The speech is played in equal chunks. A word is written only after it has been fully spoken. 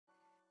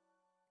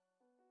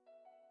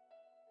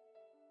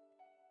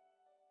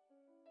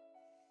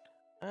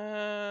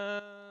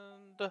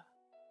And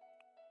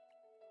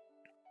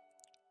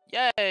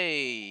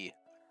yay!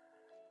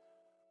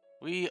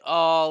 We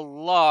are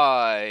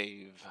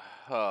live.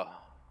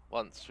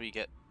 Once we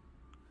get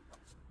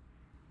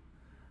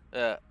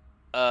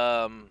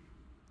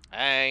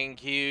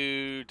thank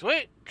you,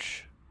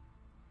 Twitch.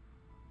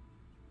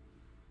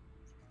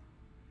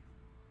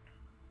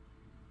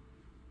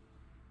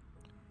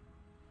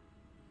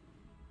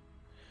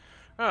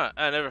 Alright,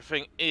 and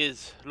everything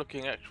is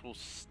looking actual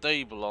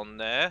stable on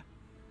there.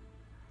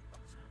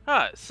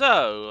 Alright,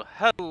 so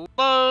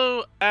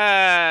hello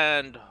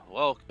and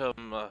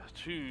welcome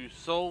to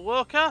Soul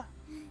Worker.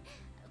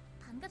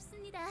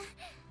 반갑습니다.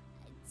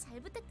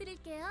 잘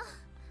부탁드릴게요.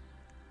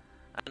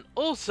 And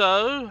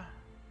also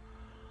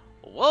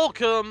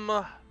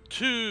welcome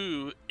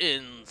to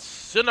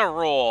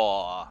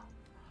Incineroar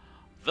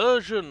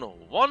version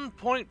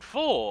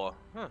 1.4.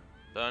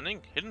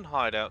 Burning hidden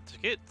hideout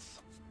tickets.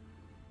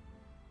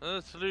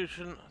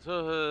 Solution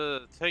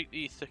to take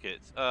these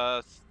tickets.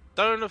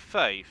 Stone of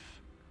Faith.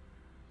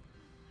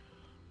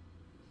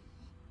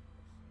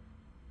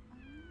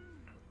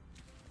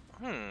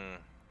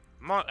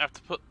 Might have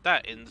to put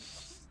that in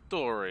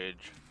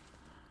storage.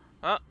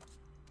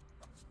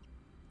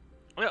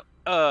 Yep.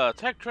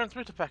 Tech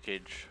transmitter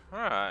package.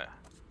 Alright.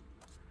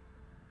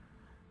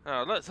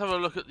 Now let's have a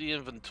look at the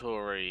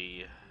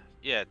inventory.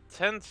 Yeah,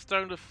 10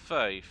 Stone of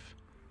Faith.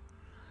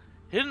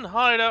 Hidden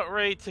hideout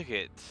raid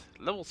ticket.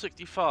 Level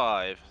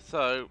 65.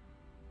 So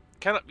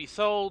cannot be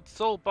sold.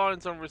 Sold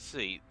binds on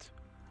receipt.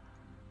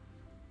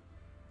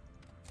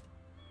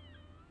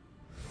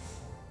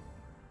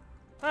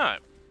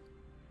 Alright.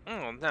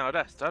 Now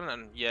that's done,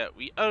 and yeah,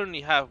 we only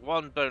have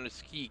one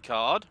bonus key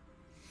card.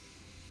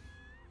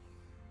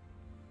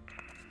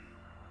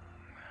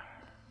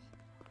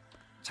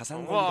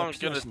 And what I'm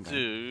gonna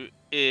do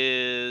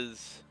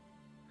is,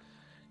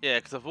 yeah,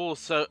 because I've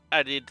also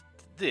added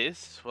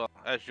this. Well,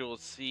 as you'll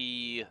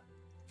see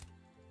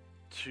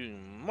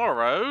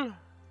tomorrow,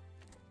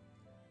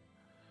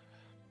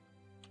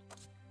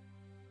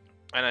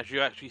 and as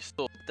you actually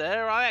saw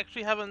there, I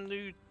actually have a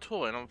new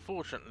toy, and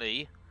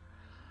unfortunately,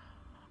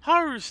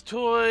 Haru's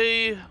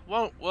toy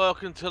won't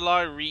work until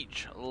I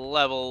reach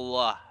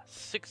level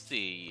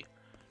 60.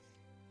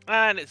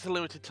 And it's a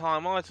limited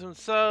time item,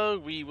 so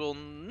we will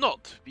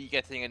not be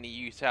getting any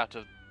use out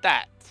of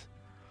that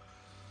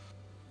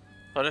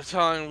by the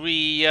time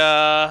we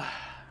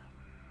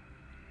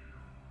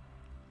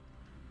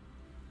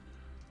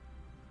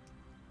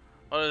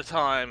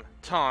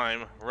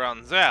time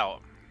runs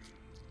out.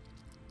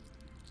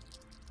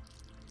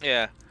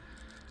 Yeah.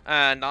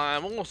 And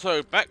I'm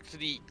also back to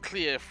the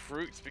clear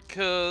fruits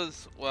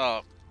because,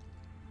 well,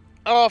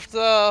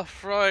 after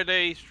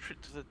Friday's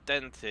trip to the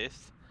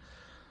dentist,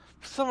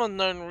 for some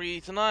unknown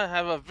reason, I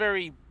have a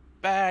very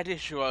bad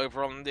issue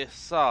over on this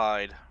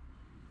side.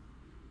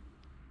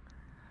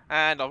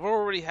 And I've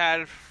already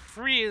had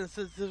 3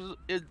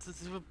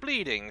 instances of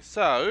bleeding,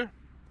 so,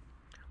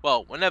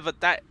 well, whenever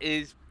that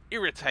is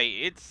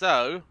irritated,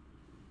 so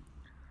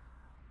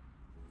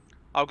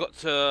I've got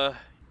to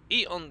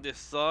eat on this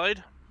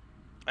side,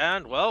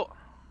 and, well,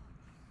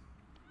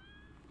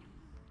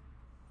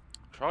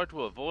 try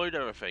to avoid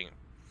everything.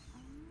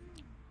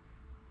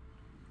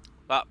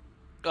 But,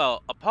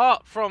 well,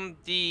 apart from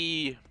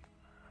the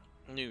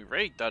new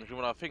raid dungeon,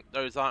 when I think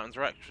those items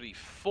are actually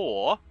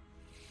 4,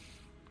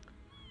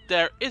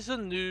 there is a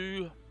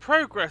new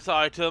progress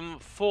item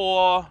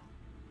for...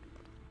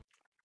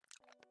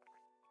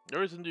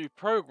 There is a new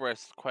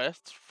progress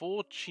quest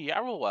for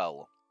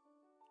Chiarowell.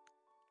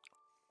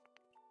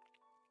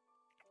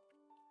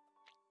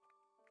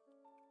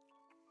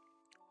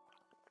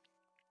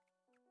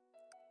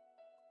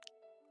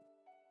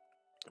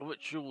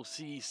 Which you will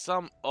see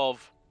some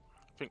of,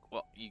 I think,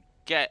 what you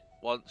get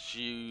once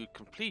you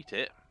complete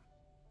it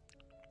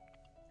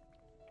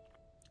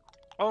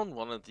on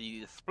one of the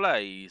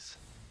displays.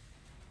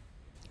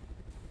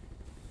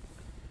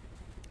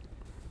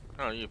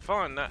 Now you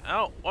find that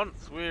out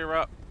once we're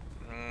up.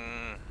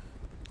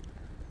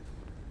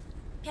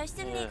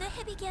 별승리그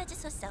헤비기어즈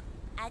소속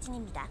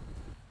아진입니다.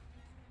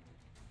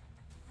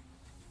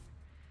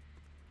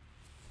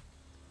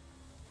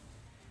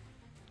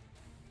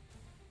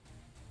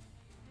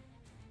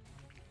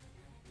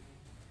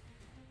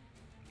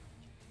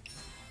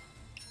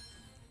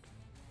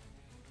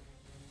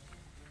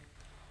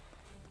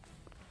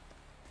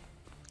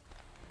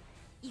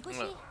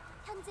 이곳이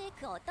현재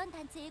그 어떤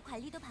단체의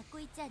관리도 받고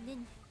있지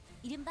않는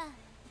이른바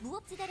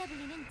무법지대라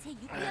불리는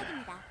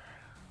제6구역입니다.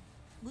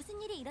 무슨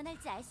일이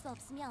일어날지 알 수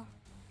없으며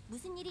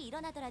무슨 일이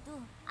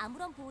일어나더라도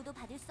아무런 보호도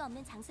받을 수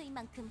없는 장소인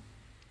만큼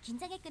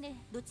긴장의 끈을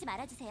놓지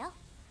말아주세요.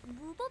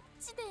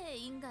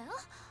 무법지대인가요?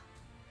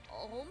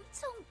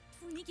 엄청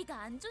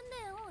분위기가 안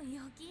좋네요,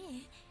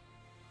 여기.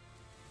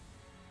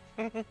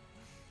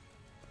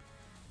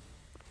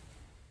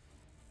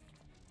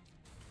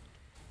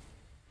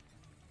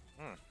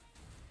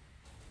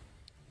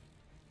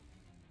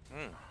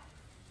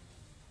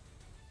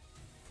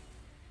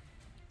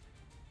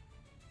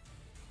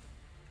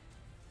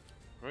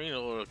 Green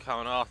order come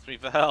and ask me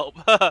for help.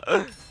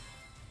 I'm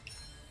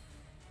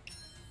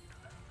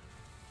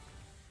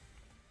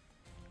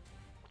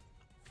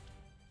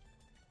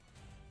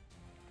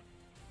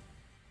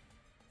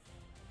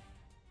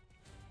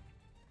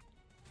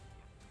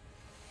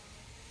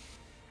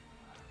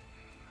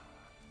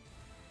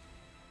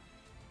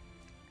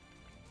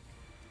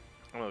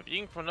a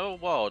being from another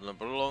world and I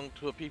belong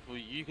to a people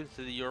you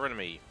consider your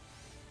enemy.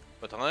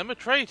 But I am a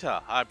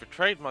traitor. I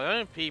betrayed my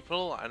own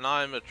people, and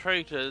I am a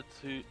traitor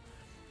who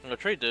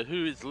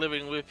is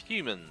living with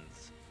humans.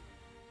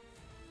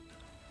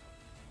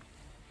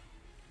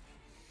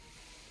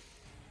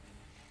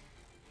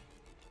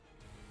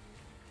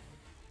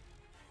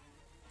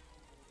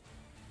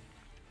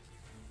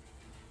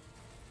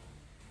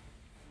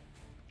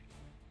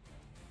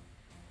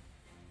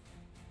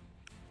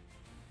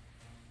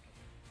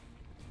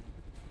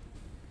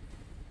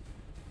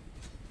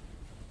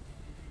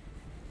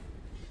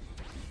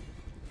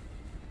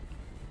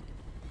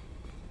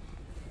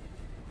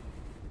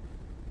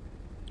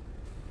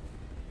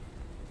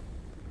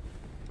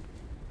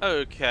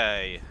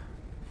 Okay.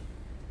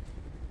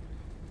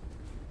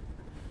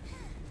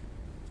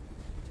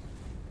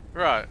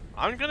 Right,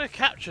 I'm gonna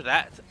capture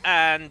that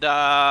and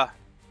I'm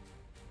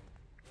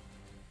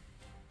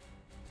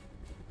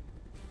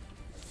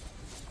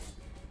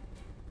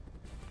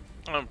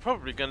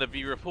probably gonna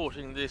be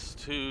reporting this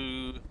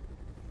to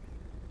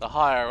the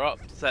higher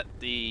ups at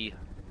the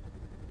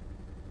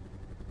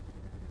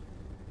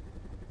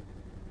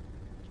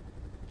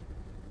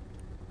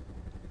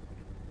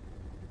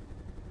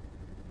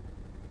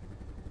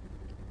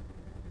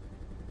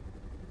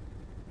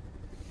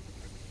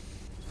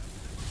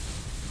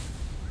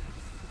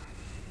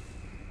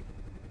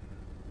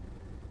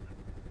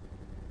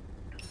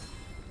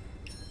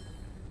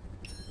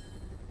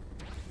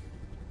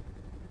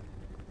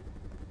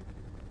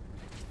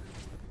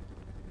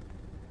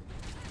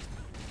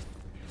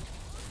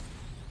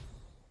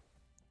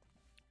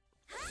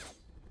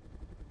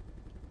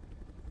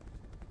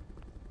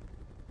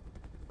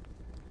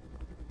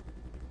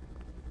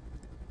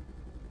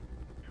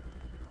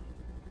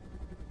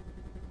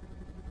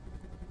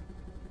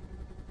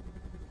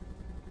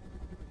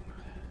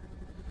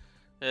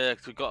yeah,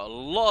 'cause we've got a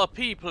lot of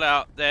people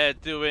out there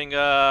doing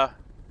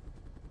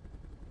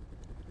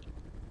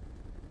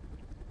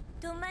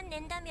돈만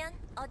낸다면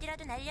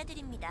어디라도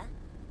날려드립니다.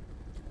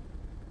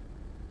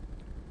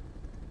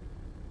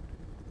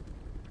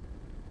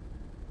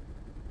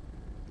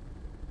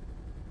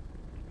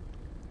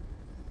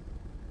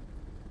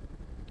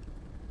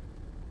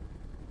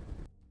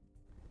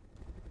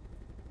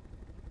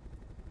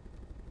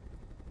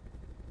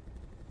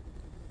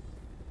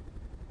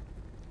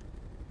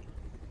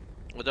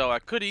 although I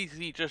could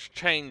easily just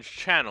change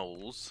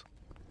channels.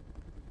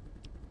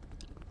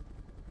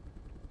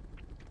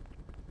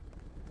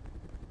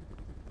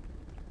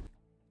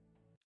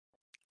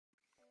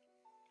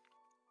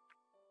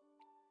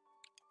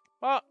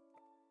 But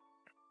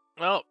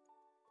well,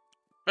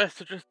 best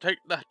to just take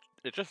the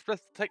it's just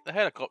best to take the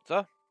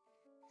helicopter.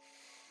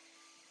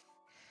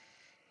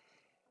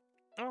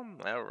 Now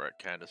we're at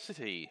Kansas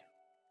City.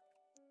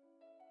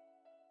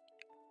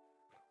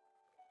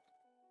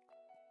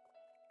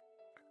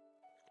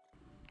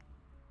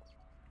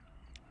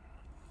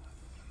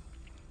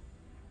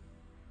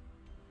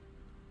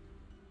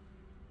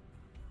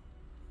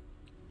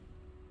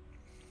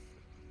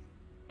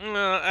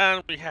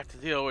 And we have to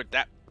deal with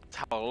that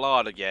tower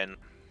lot again.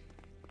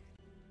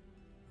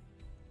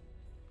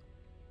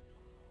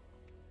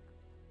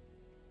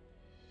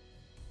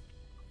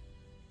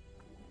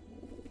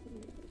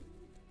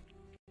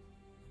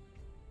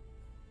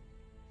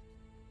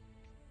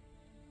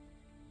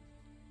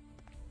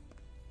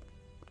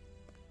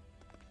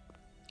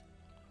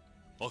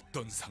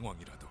 어떤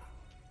상황이라도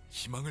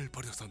희망을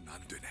버려선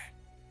안 되네.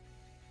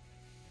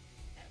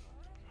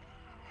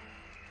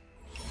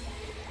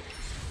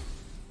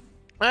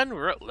 And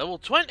we're at level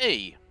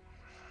 20.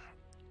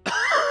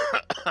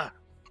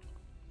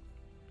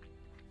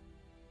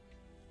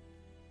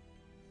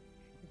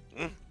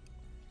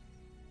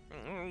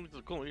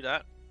 Just call me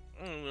that.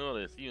 Oh,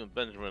 this you and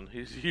Benjamin,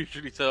 who's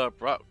usually so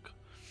abrupt,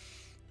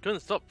 couldn't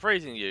stop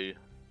praising you.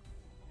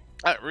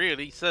 That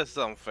really says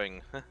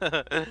something.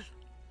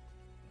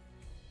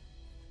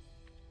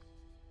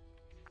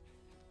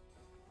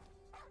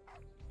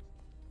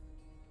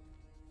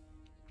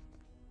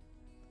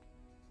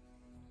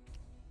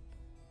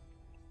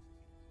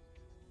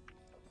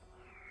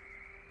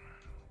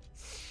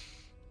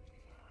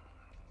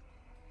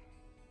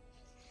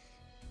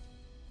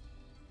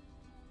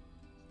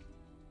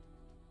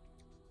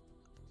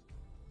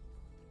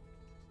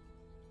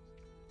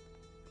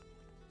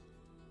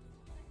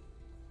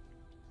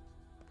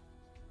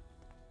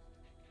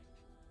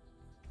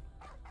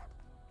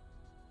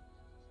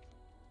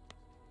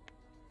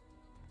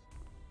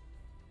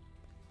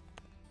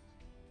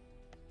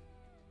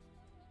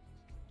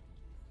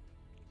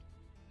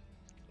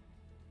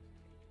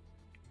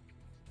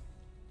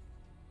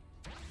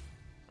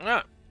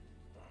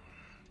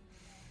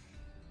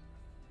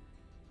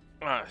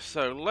 Alright,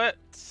 so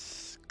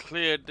let's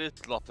cleared this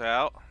lot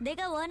out.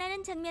 내가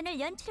원하는 장면을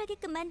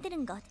연출하게끔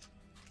만드는 것.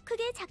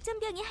 그게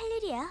작전병이 할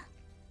일이야.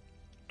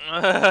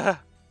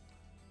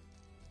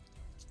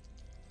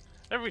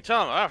 Every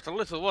time I have to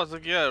listen once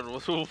again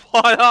to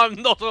why I'm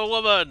not a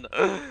woman.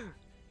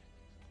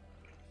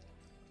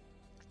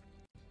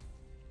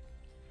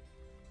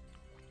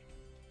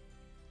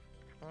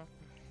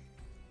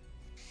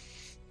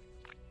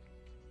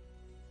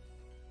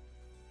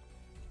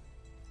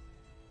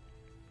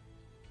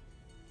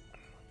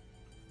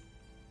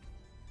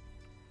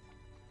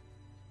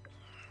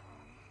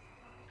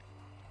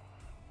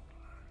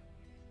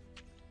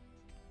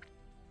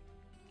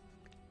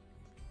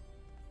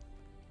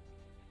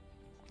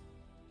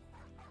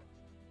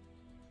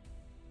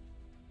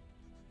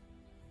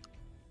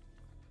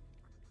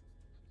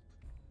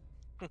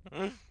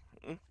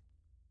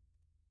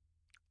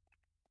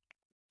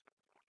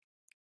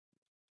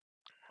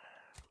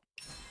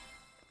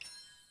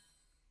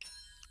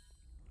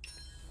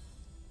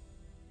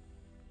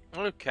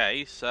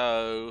 Okay,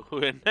 so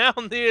we're now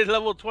near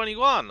level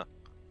 21.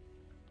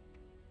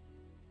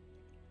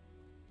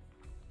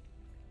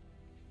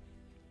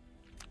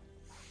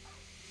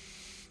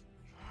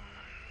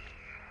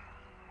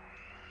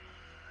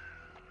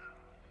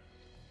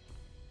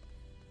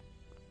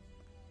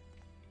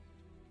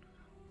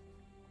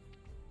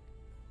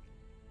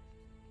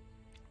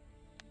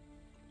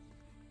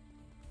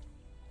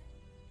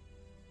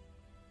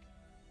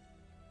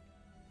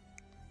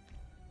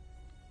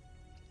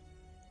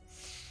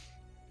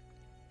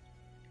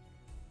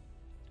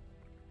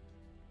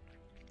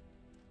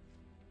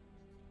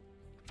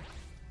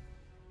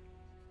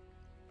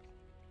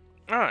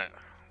 Alright.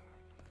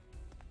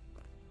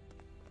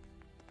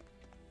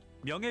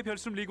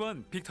 명예별숨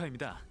리그원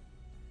빅터입니다.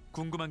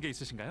 궁금한 게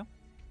있으신가요?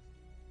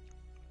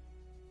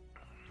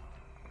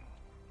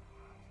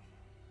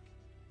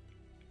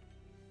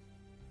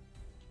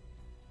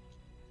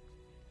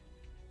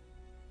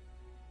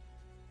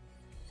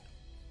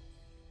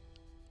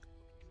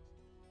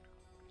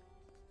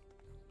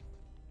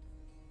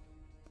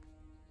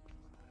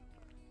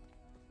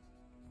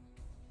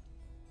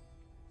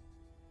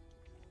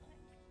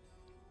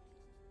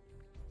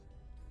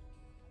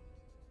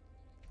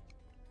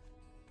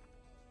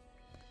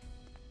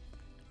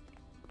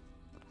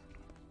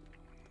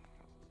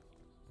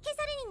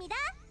 캐서린입니다.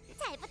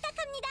 잘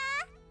부탁합니다.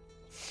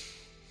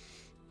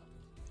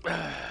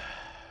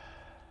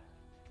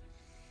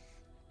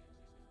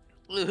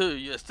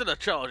 You still a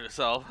charge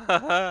yourself.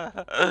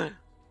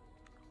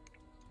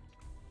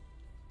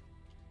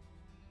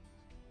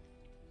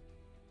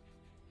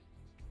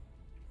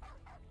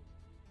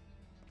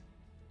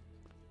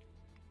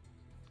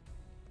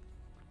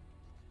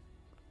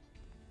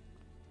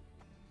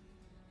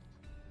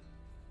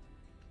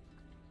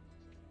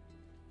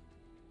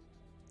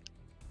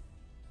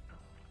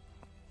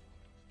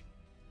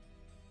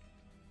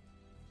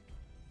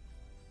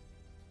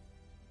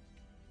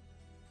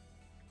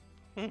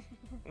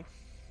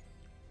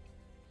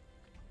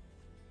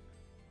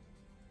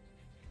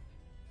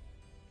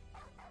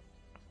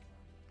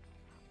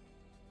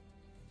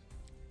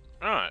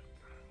 Alright.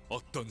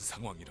 어떤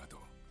상황이라도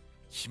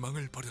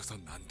희망을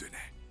버려선 안 되네.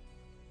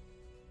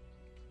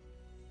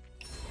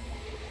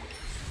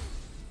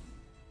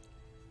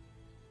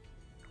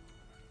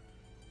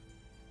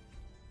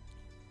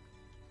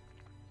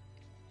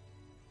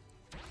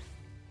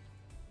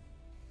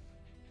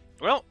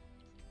 Well,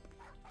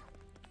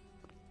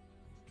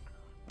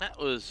 that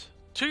was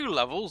 2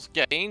 levels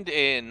gained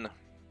in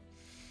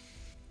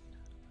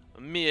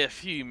a mere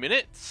few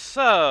minutes.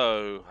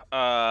 So,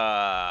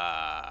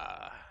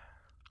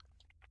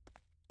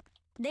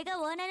 내가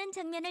원하는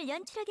장면을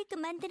연출하게끔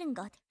만드는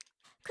것.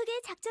 그게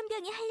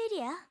작전병이 할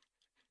일이야.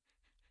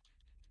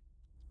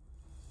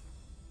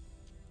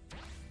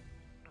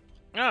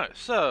 alright,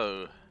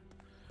 so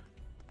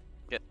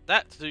get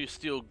that to do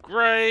Steel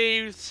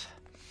Graves.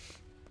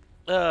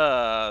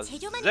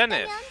 재료만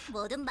Zenith. 있다면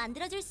뭐든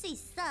만들어줄 수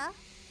있어.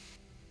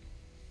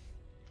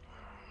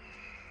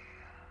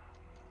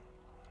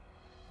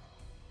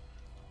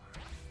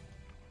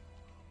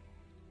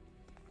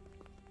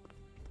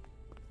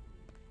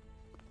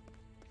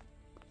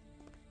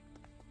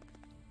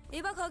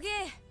 이봐 거기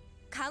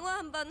강화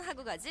한번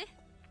하고 가지.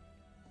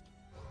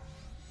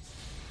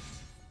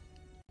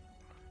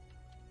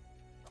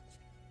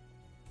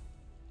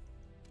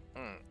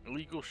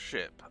 Legal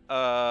ship.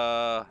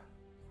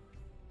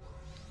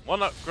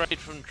 One upgrade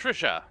from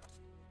Trisha.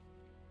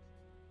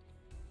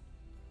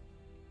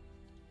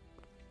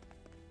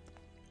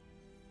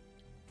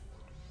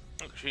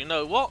 Actually, you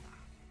know what?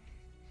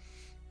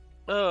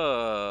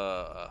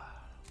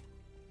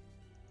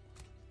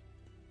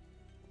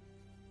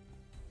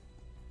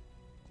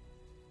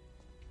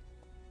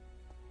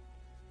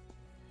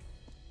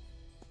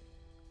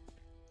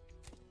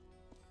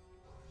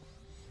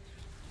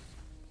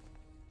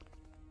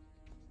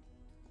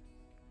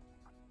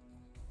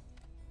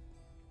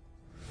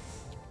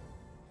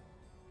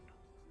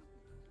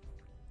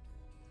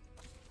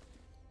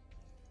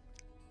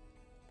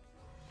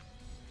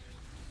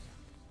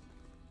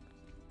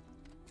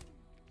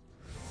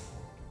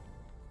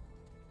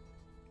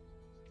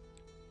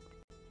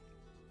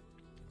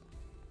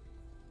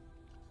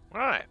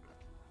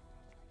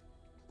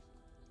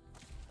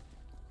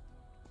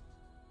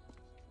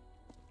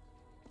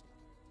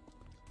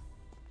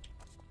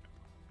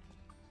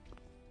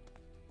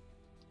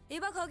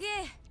 이봐 거기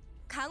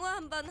강화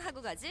한번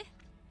하고 가지.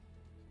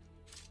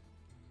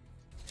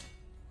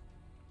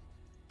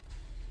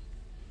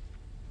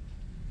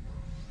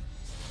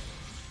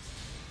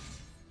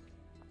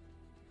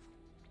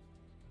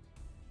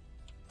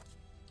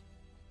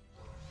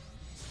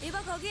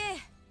 이봐 거기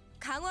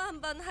강화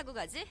한번 하고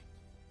가지.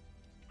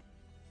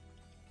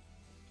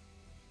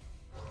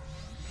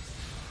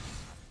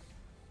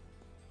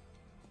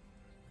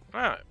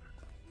 Alright.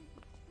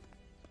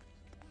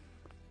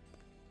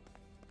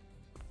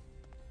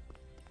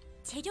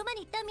 재료만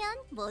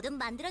있다면 뭐든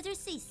만들어줄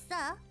수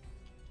있어.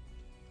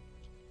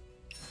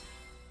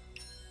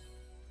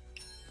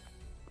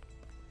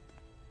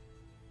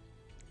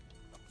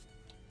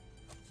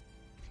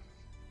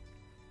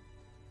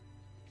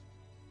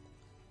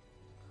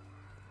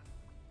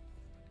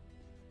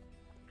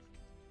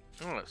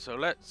 Alright, so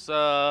let's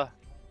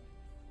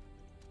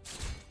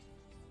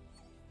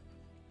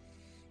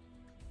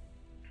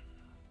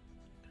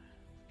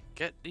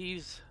get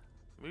these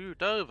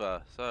moved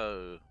over.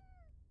 So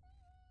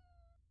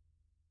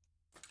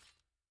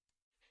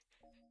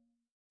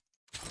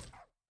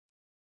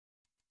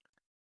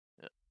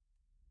yep.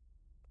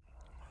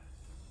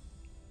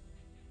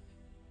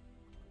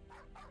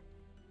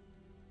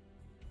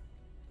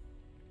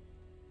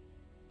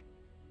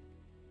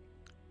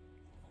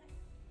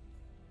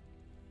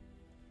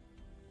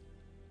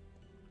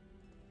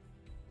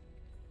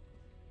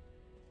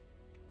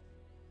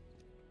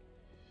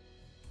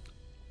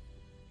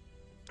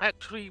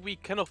 Actually, we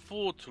can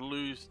afford to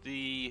lose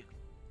the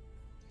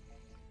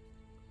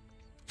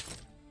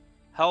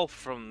health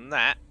from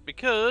that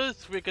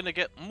because we're gonna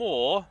get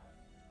more.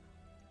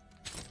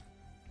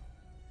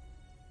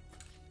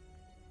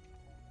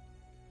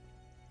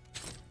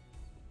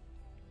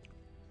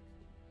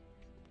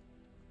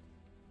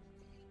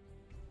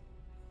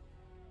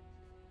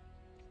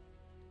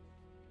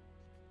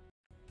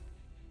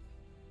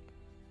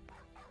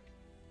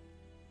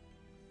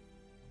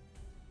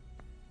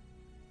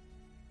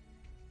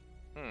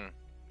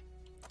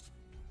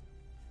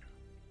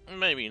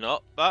 Maybe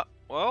not, but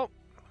well.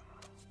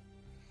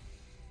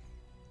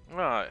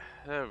 Right,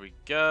 there we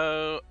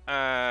go,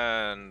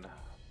 and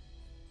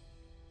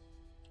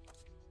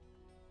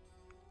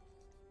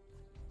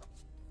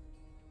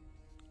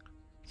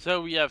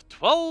so we have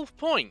 12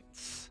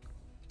 points.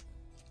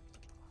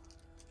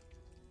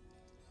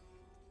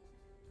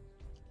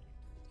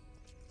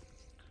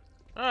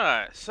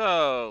 Alright,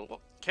 so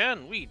what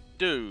can we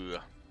do?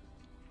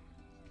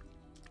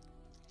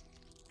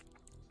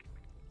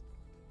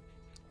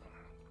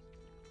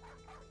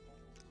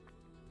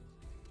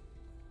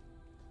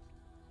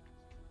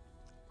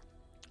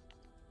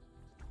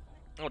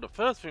 Well, the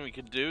first thing we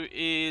can do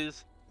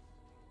is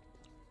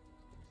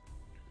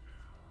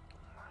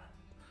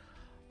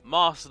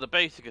master the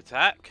basic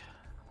attack.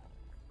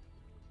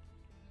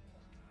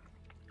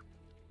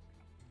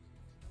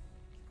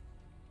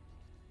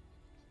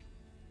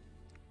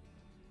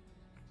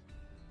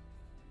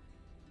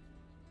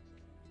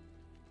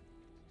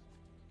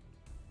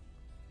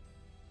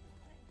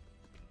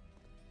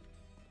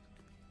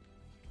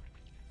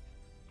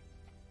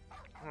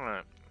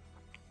 Alright.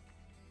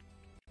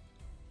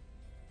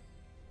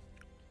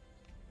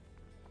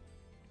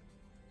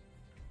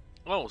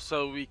 Oh,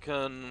 so we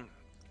can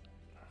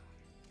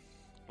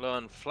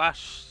learn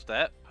Flash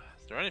Step.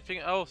 Is there anything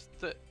else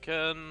that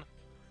can...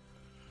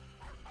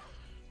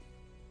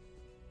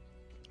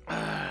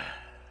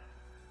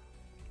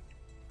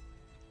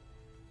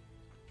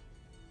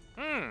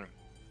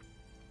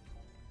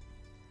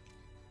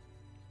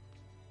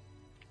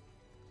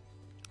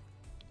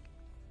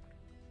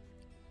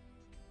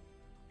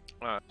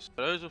 Alright, so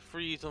those are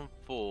 3s and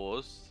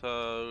 4s,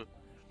 so...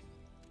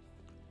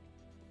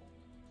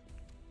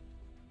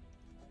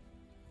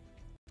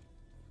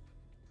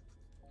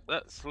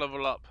 let's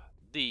level up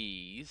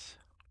these.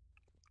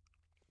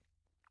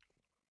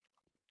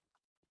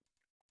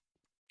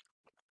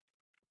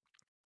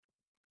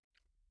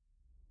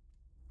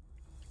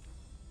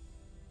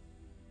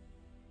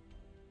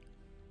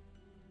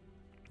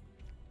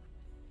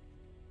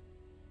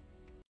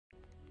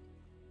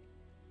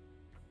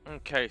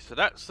 Okay, so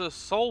that's the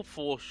Soul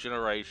Force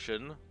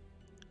generation.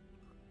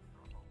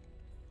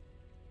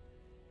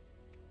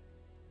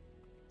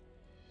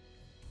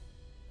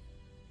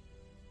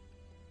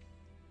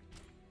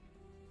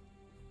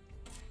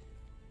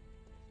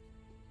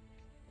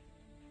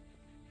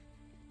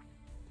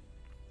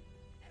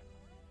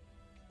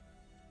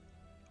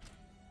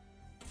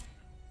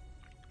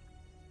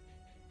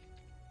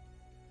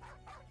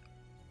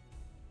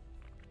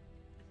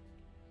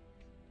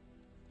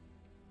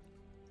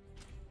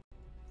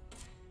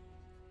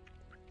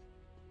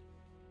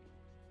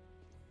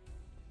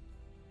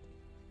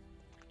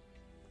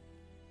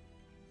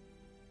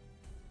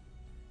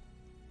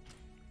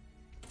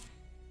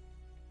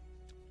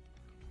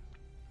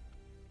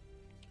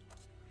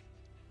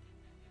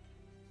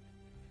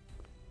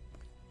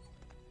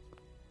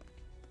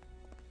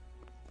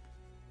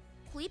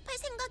 구입할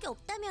생각이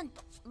없다면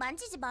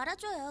만지지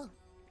말아줘요.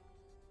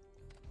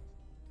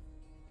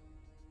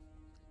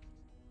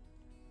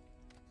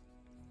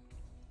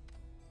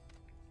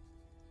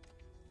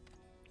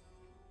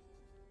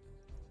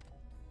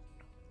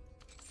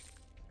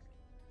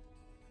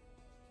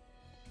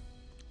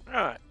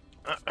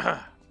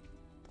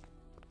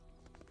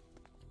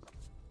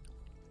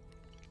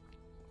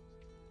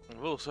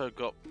 also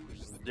got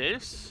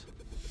this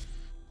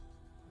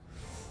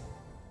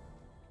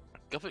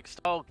Gothic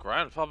style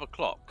grandfather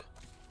clock.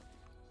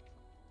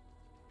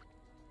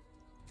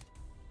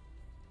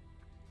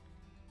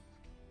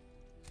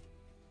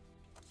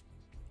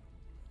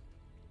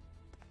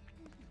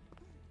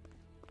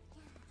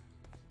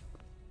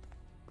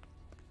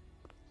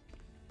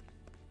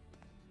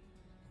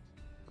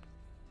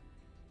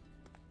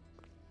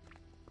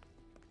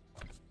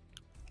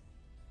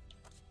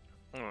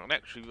 And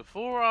actually,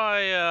 before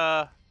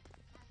I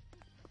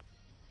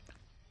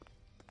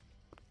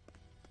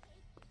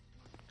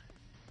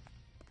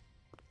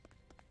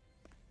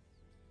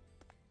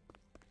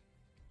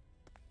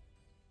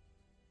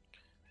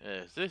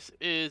yes, this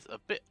is a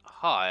bit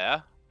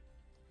higher.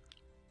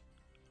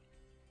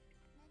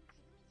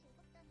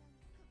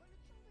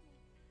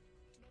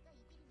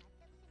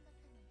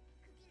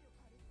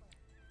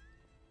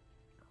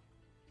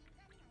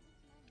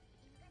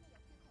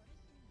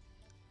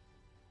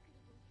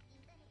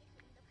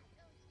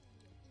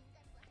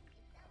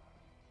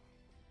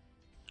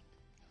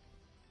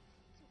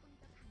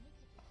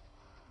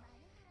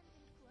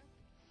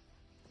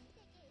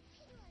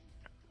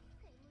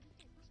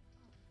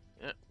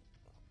 Yeah.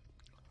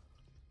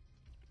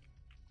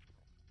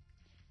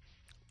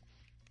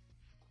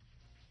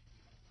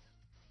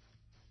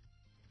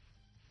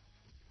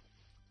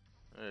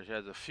 She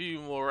has a few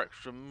more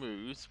extra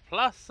moves,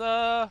 plus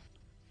yep.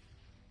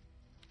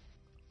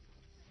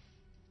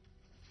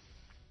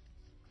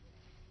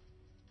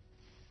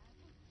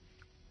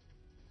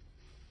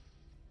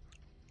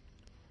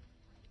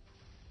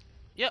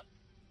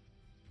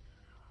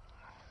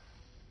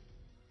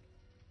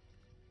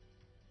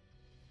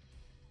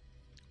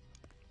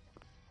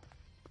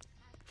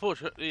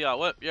 Fortunately, I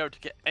won't be able to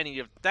get any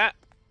of that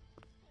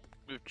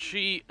with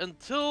Chi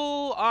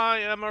until I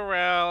am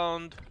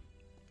around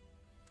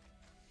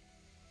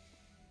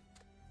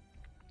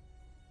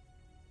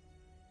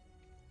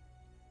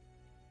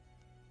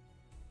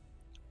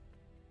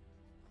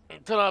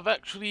until I've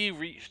actually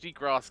reached the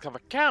grass cover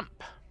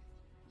camp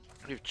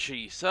with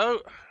Chi.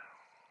 So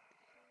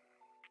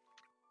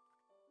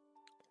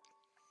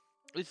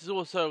this is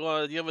also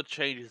one of the other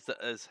changes that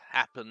has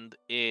happened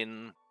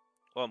in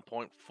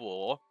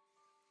 1.4.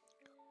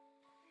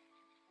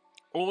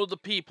 All of the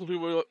people who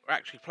were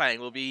actually playing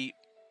will be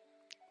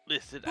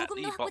listed at the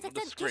보급로 확보 bottom of the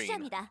작전 screen.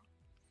 개시합니다.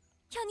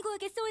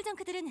 현구역의 소울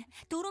정크들은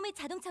도로 및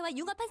자동차와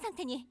융합한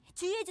상태니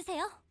주의해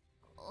주세요.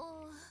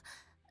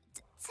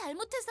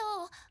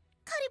 잘못해서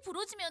칼이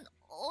부러지면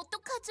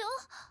어떡하죠?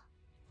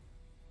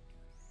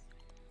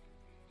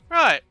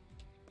 Right.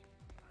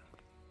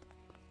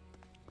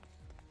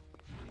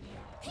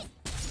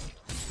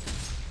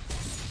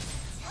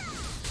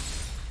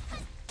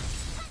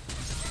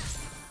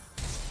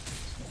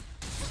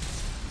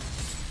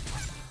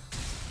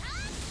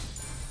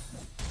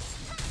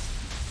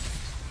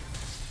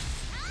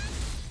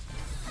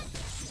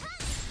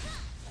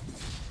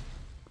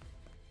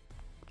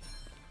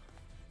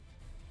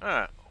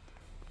 Alright.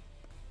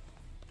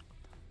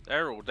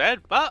 They're all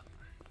dead, but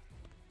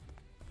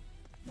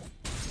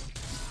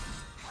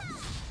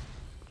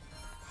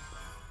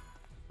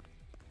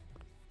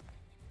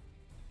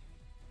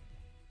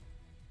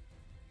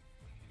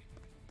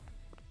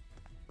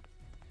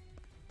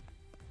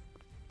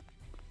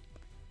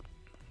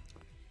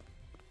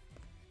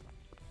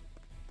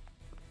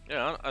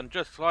yeah, and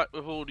just like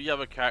with all the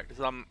other characters,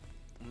 I'm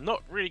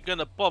not really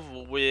gonna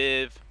bother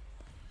with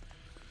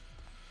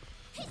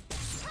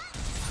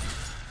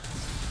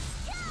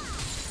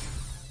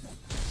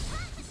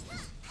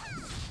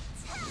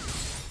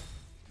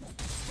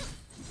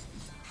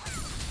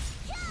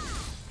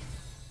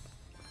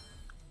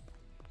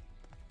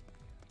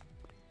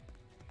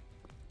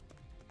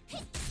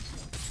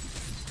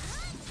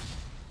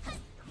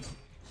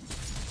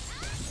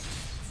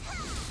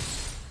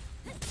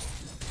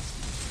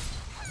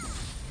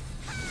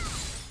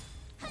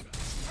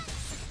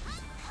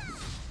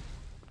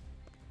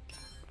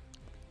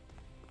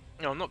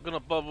I'm not going to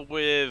bother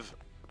with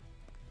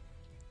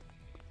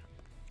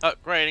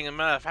upgrading and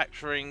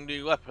manufacturing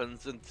new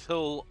weapons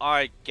until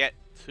I get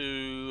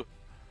to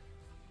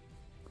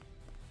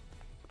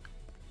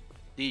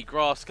the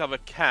grass cover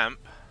camp.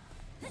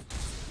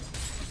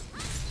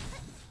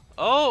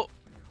 Oh!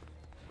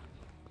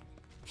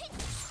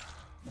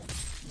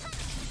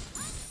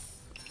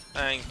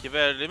 Thank you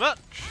very much.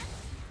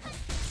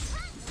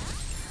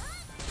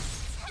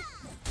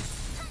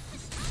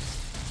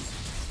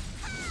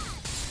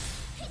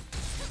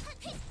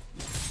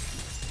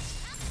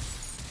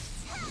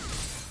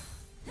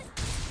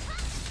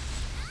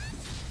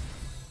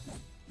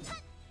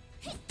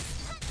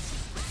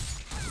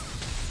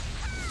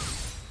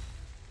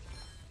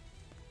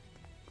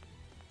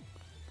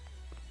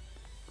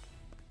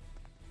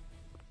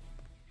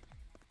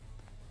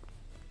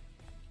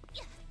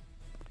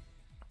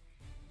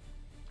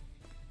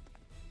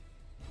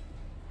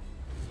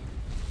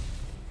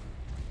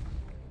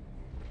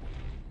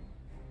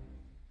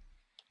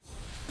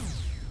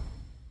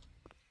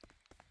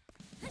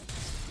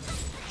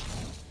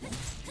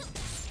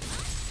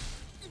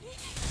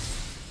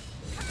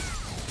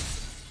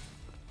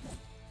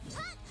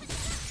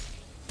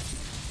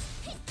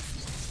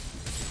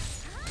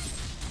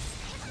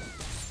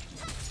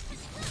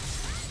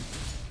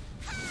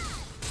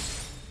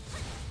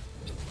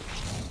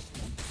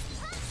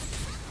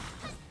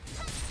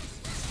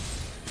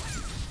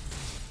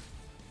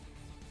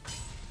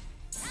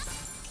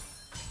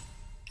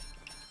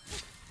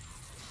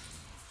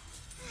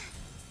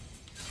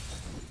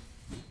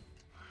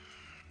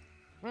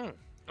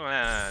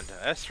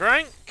 S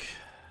rank.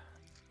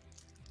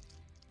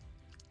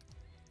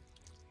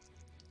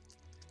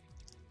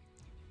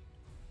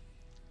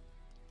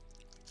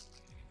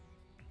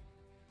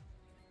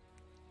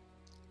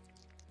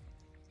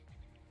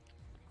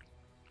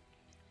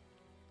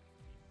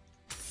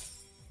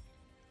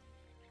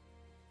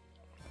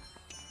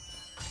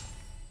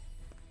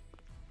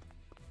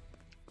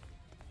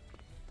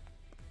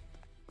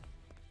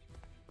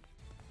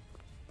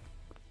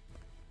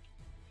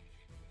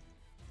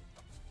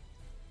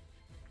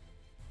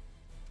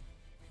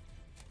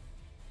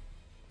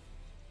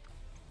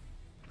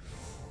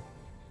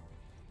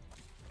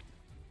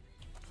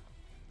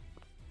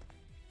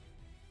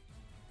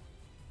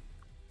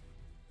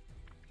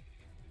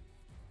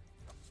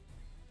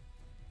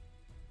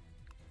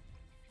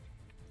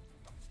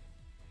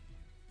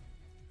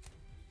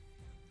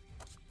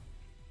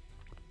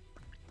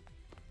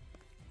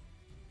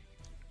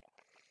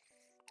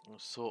 We'll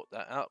sort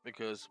that out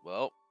because,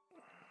 well,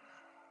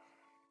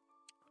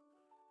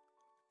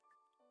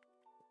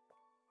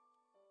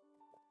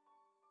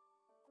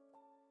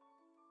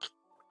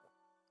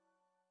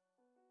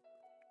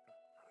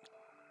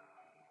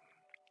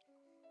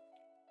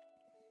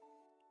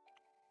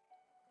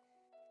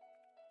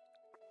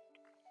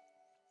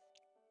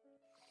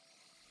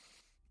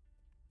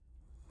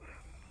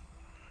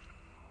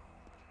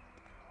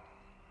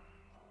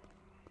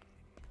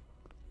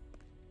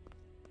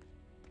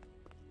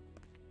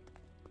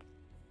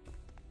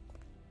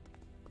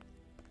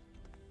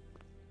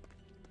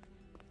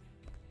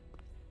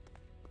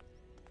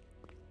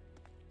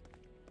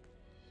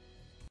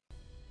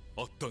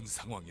 어떤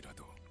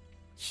상황이라도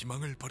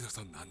희망을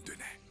버려선 안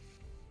되네.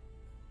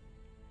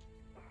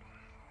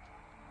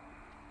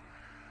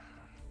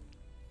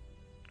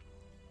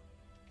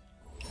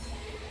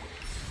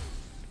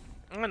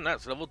 and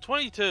that's level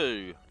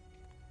 22.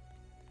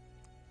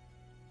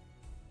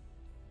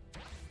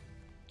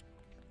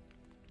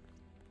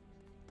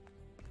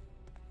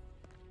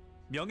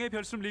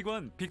 명예별숨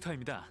리그원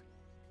빅터입니다.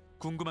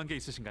 궁금한 게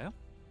있으신가요?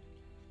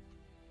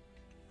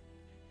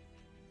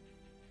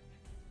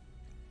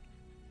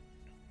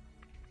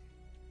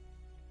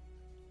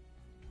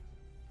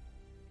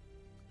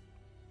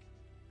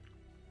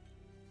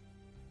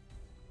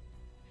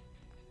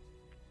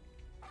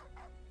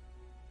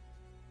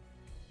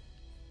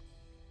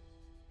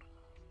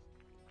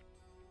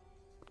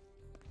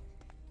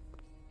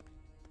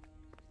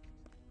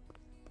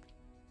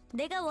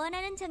 내가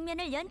원하는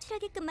장면을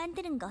연출하게끔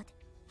만드는 것.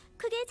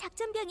 그게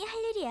작전병이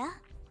할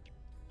일이야.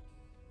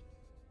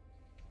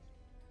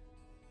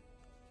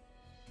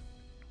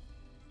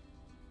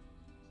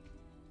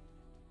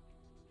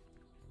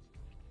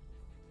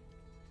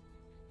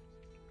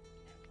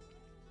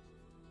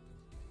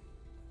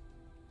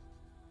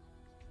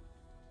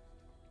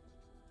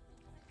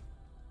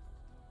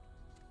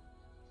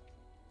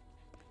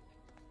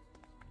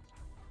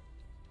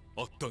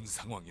 어떤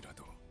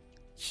상황이라도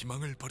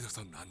희망을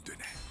버려선 안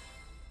되네.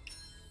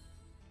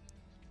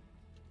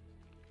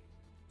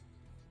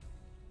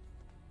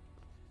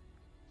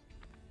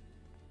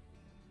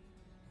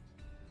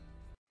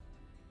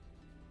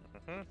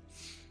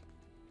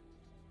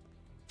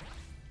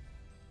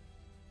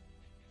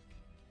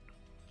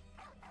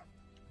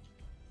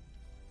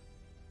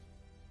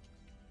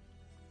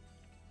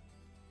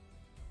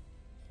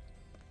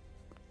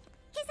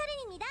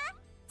 캐서린입니다.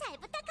 잘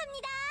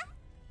부탁합니다.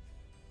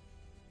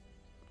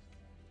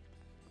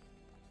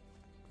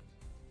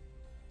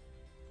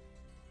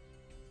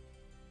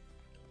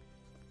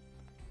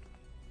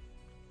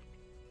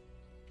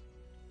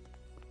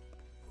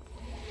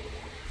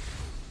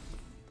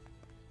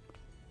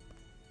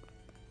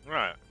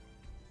 Right.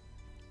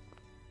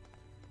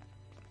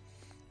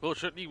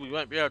 Fortunately, we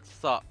won't be able to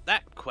start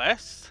that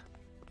quest.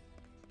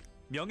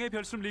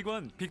 명예별숨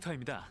리그원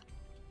빅터입니다.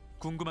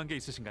 궁금한 게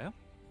있으신가요?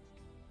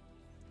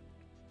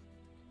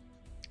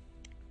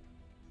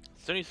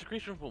 Stony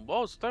secretion from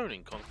wild stone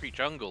in concrete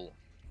jungle.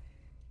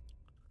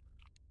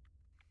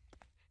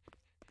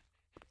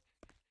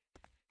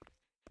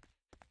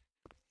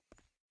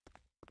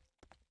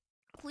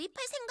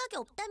 구입할 생각이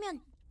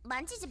없다면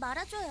만지지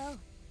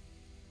말아줘요.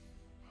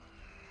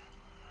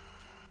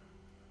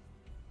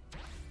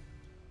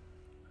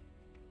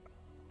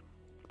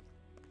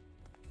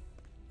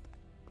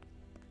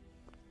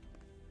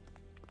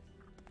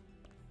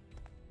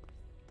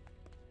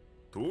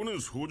 돈은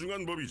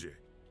소중한 법이지.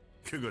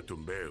 그것도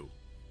매우.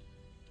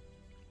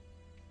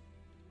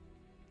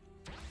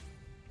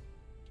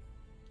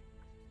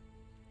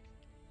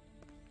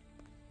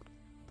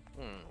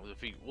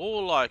 Defeat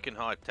warlike in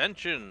high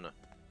tension.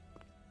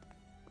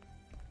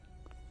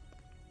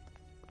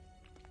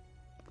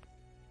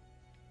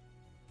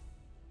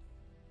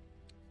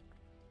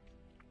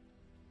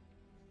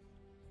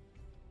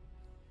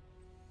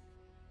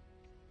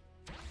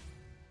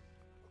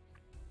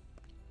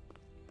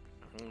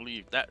 I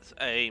believe that's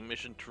a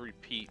mission to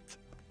repeat.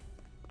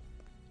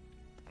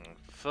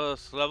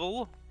 First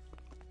level.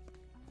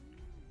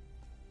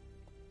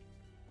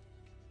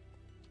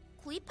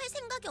 구입할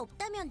생각이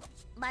없다면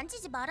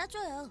만지지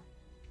말아줘요.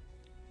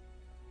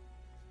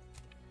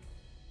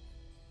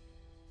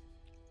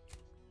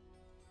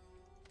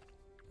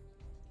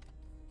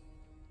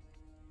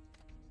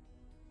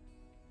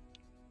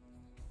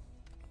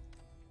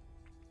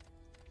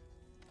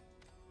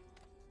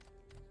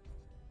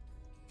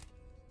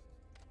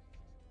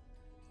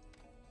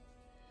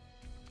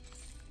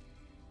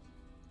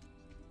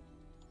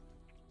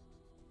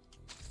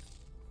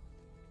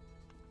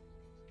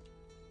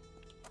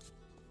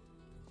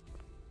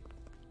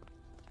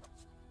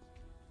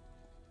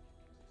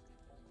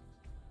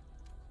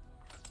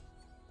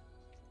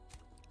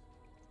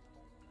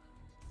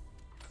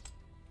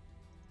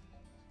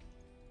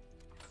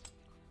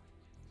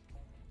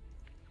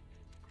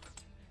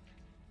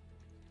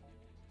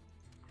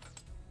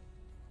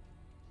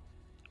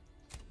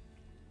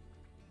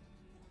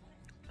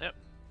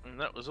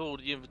 that was all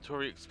the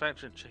inventory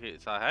expansion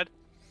tickets I had.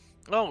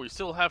 Oh, we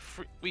still have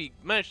we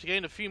managed to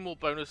gain a few more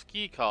bonus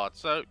key cards,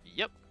 so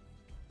yep.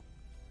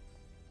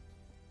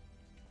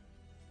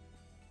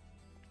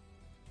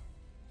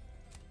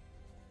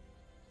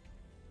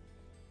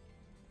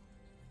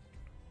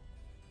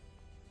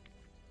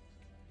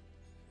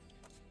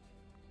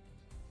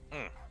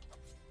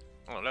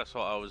 Oh, that's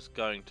what I was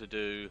going to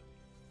do.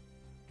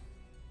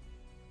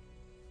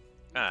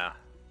 Ah.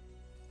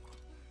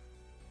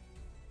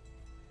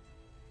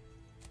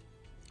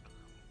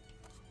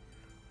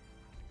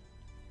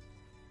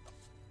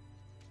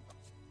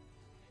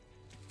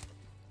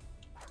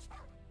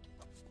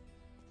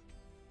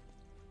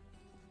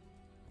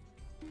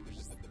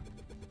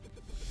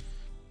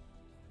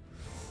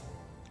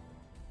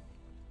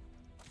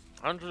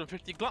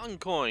 $150 glutton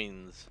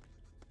coins.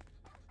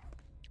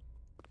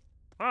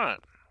 Alright.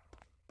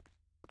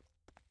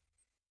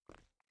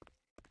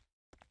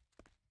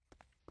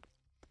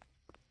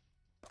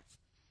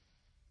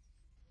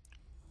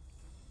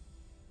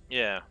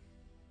 Yeah.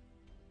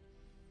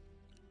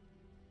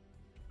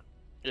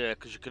 Yeah,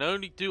 because you can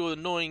only do an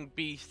annoying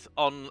beast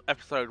on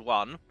episode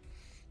 1.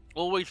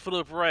 Always Full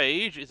of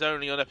Rage is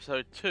only on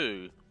episode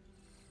 2.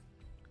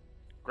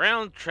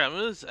 Ground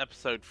Tremors,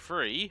 episode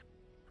 3.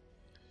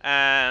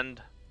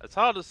 And As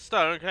Hard as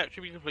Stone can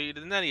actually be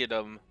completed in any of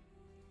them.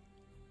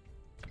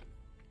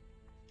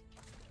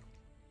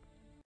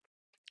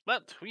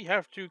 But we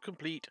have to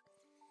complete.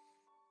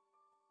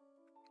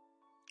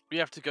 We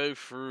have to go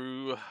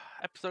through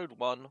episode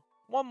 1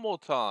 one more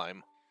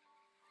time.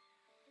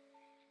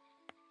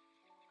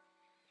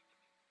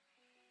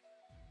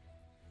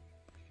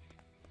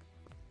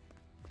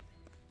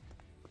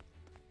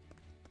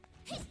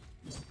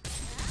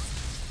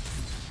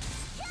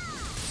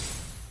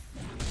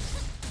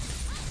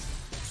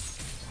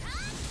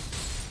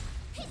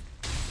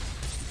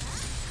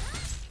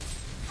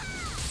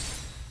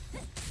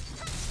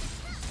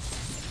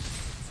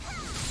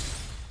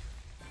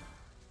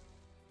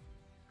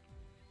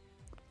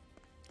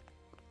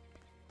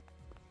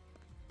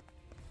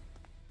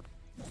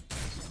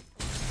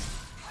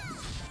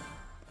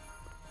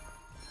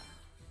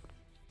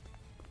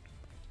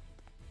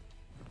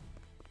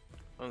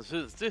 And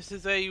since this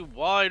is a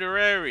wider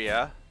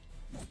area,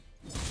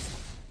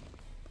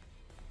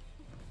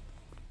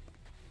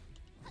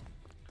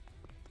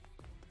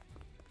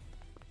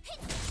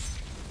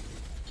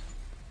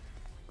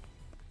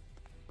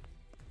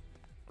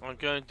 I'm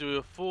going to do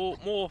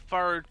a more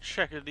thorough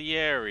check of the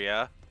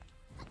area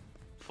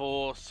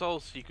for soul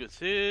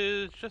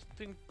sequences, just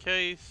in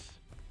case.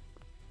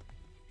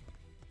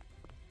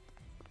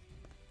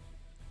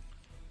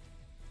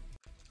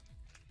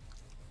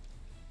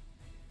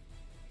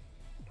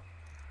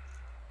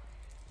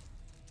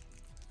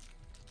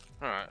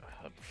 Alright,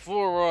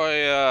 before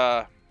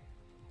I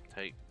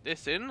take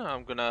this in,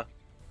 I'm gonna...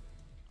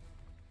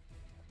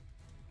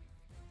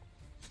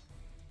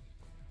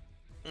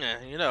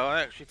 Yeah, you know,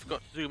 I actually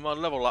forgot to do my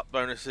level up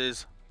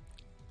bonuses.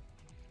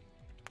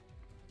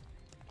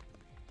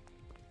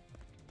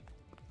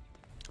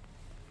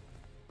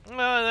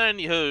 Well,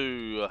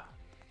 anywho...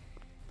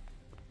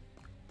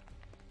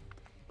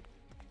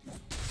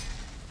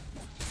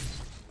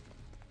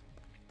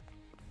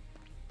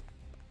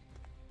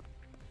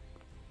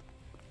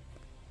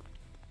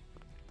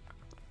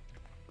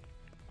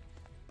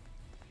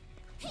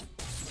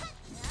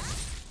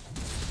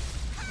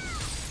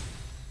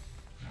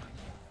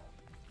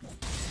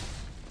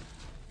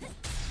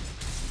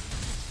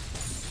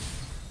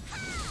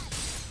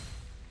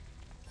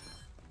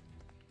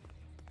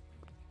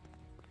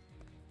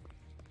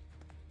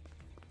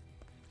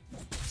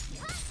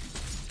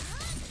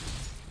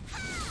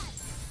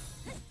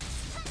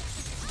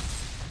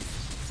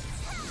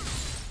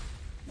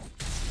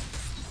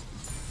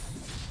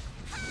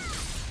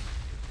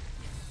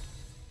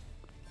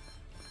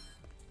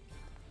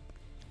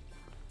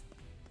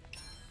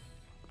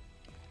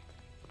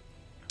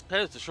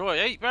 Let's destroy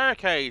 8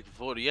 barricades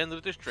before the end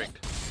of the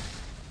district.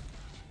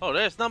 Oh,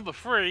 there's number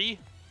 3.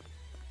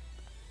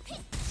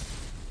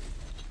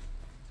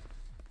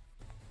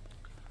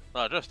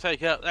 I'll just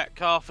take out that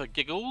car for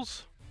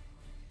giggles.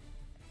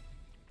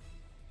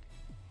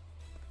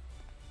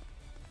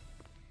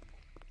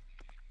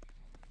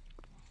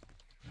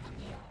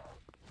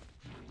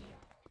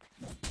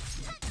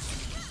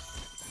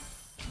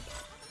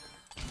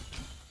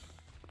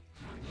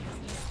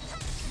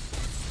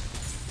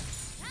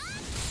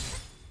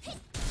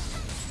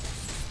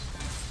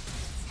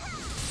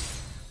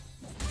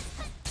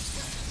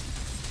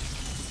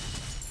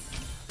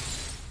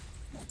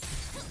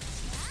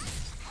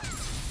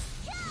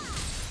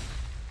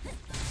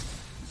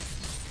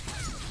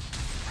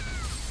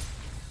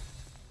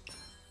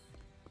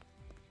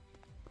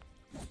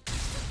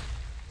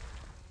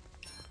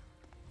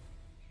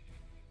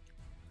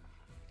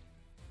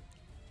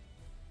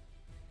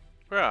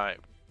 Right.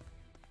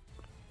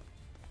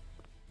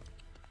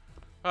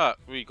 Alright,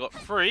 we got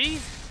 3.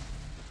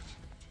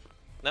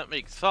 That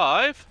makes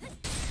 5.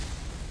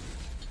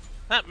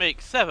 That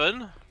makes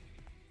 7.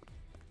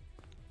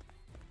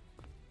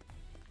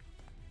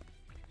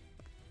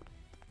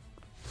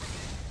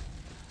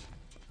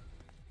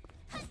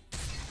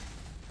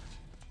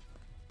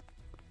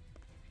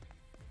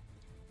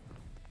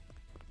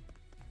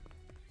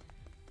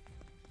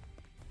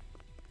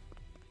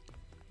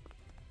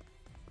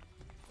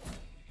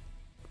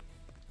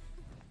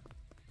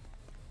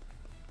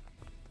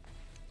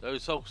 no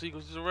soul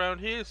sequences around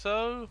here,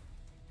 so...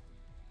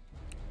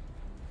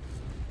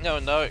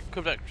 No, it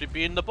could actually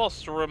be in the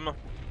boss room.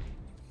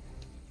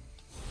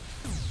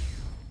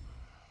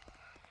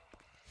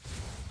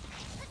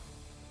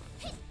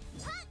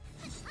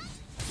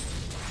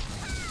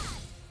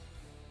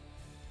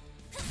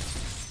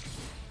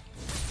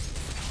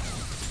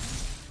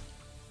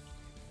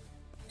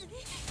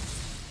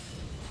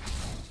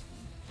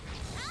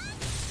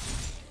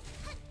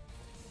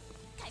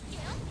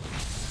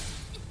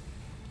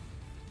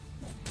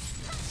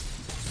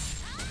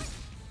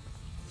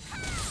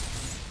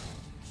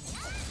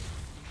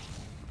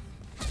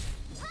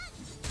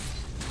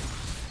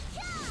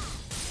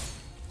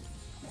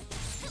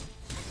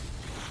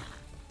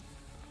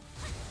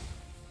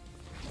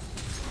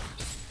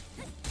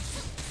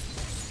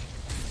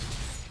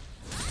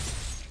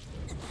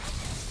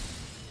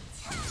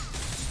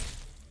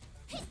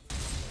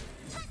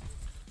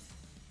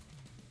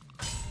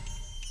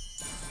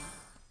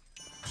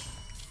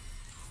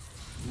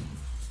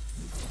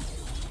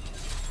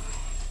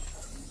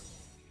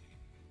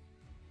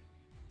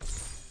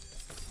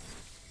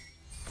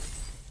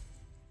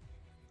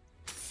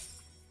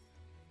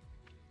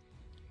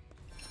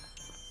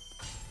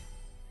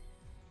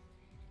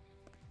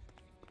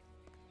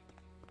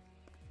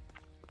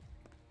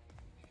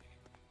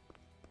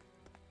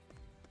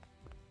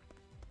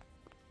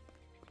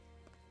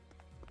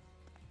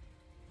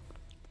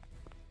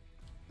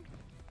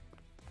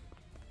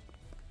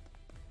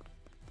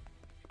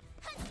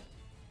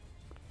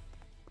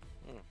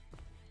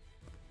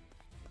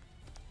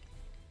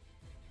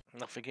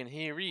 Nothing in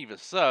here either,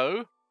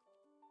 so...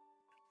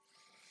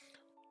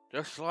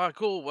 Just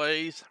like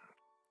always,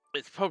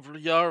 it's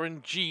probably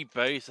RNG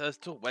based as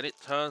to when it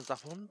turns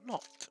up or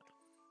not.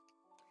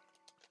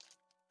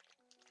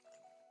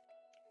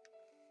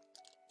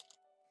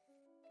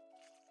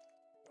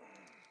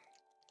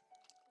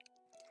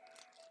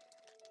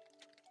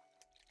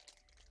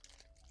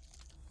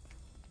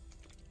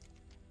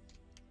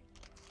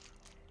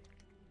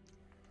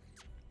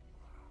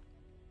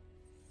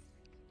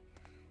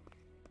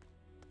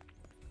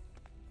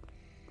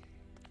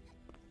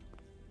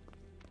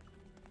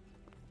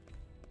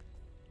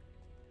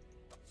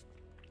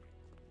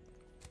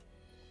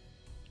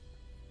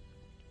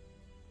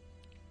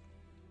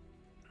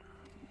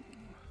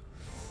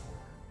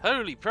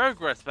 Holy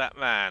progress,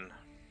 Batman!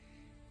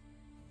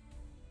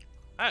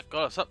 That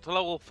got us up to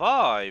level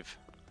 5.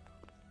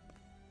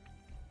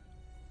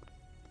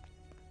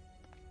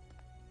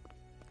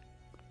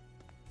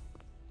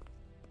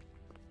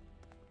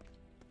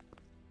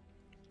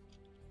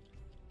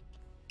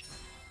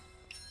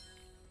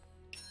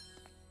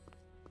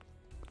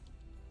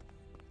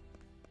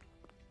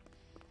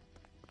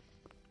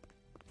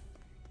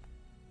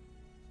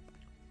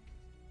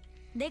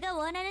 내가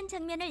원하는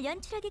장면을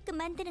연출하게끔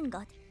만드는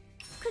것.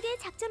 그게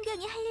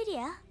작전병이 할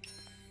일이야.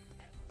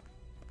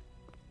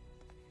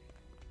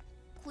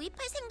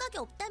 구입할 생각이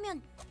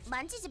없다면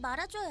만지지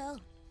말아줘요.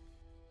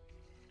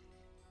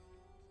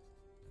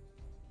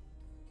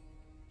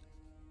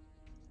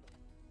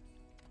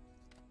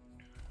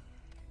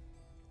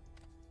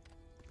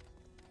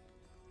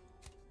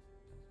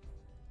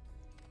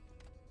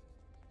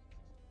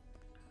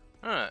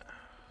 Alright.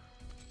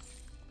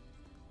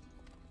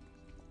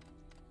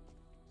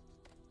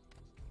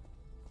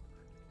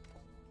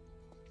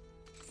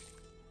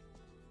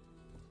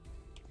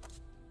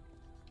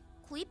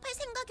 구입할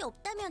생각이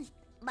없다면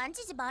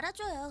만지지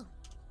말아줘요.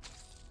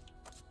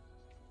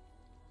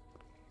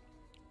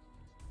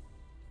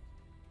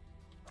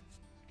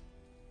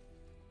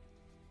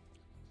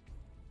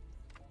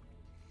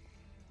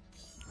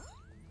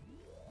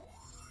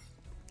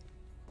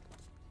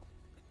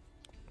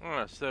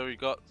 Alright, so we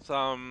got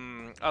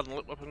some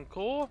unlocked weapon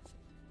core.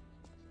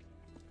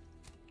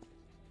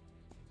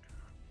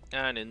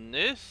 And in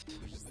this...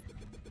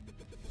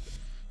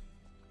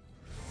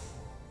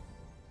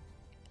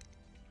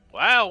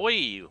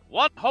 Wowee!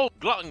 One whole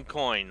glutton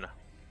coin!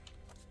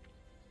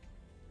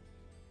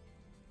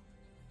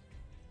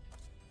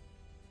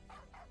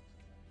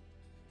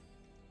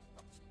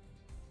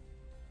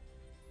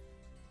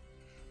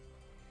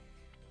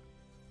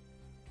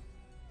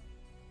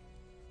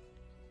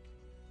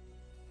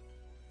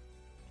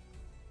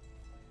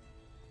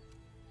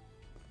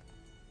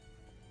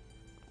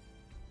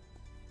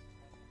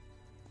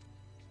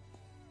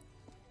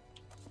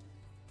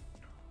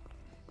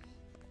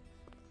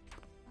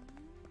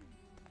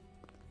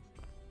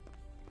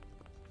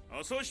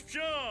 어서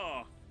오십시오.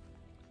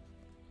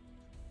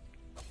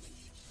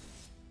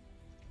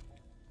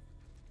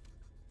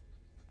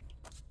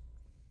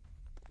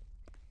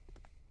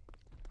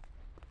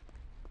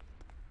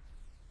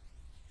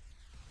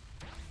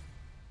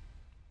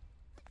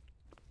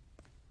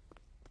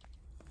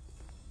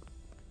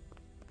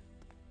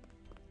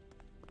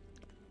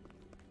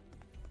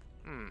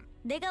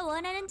 내가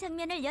원하는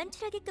장면을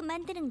연출하게끔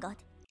만드는 것.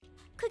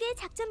 그게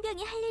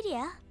작전병이 할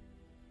일이야.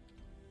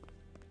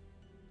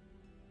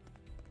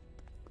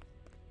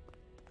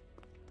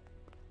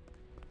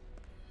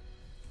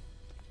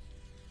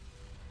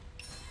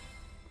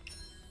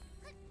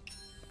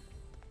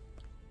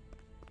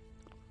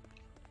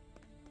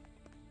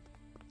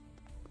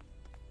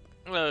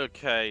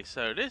 Okay,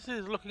 so this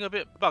is looking a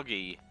bit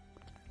buggy.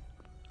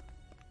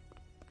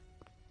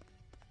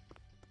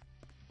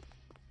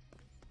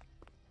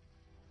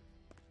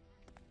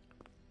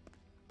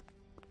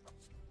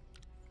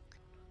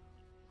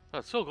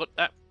 I've still got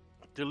that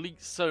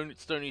delete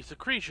stony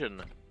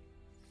secretion.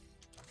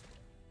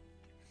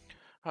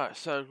 Alright,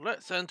 so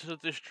let's enter the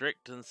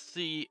district and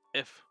see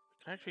if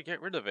we can actually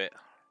get rid of it.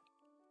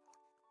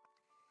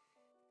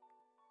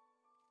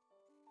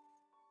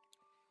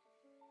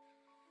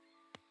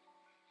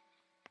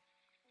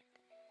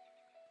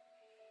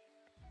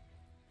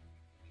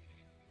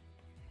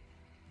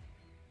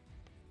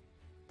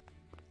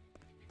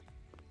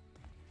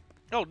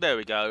 Oh, there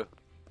we go.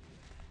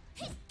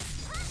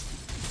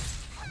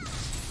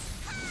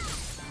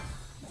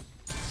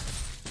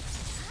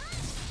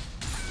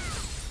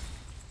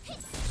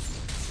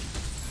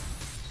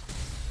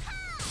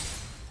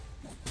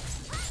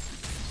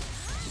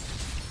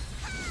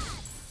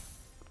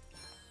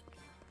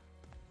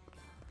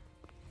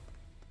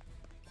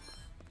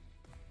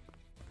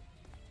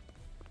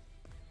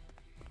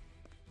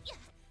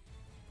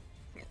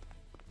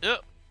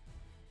 Yep.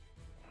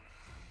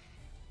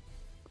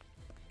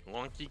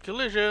 Wonky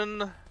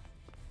collision.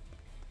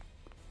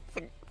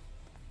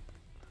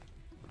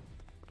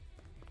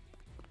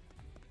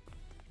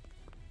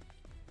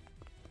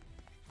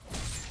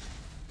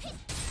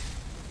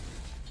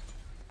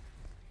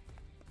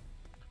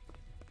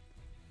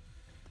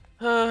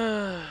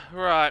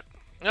 Right.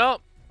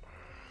 Well,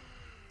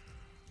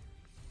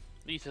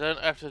 at least I don't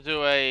have to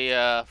do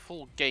a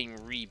full game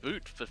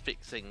reboot for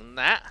fixing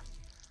that.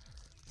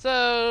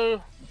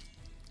 So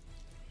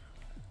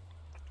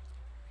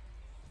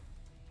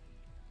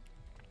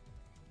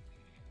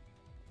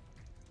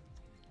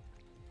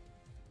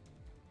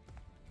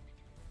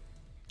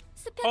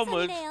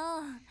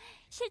수평선이네요.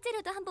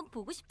 실제로도 한번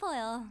보고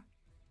싶어요.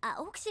 아,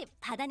 혹시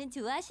바다는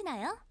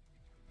좋아하시나요?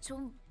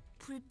 좀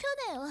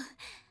불편해요.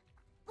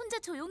 혼자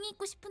조용히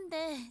있고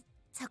싶은데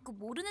자꾸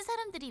모르는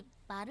사람들이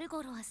말을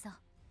걸어와서.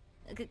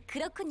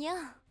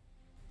 그렇군요.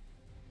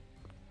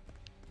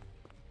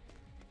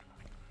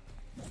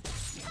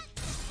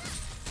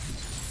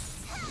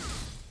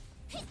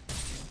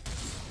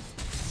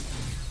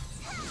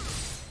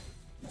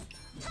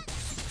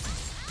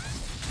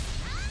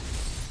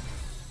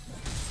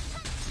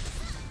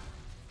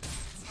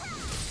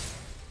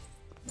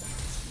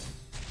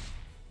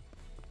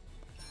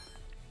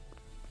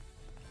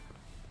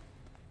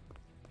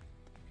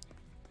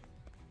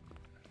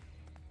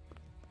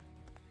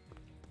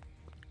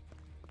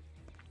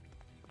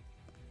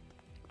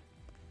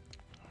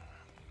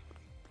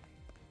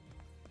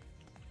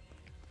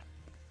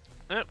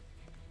 Yep.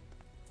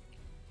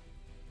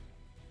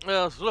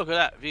 Well, let's look at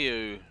that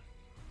view.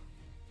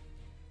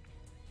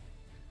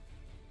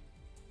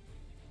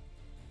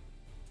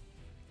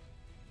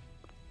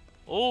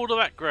 All the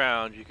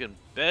background you can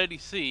barely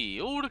see.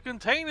 All the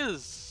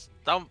containers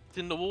dumped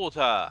in the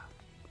water.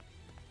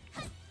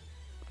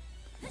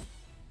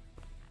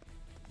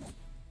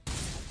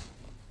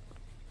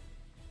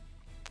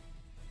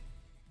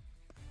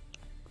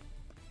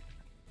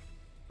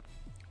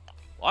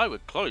 Why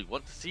would Chloe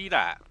want to see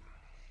that?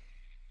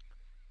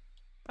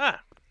 Ah.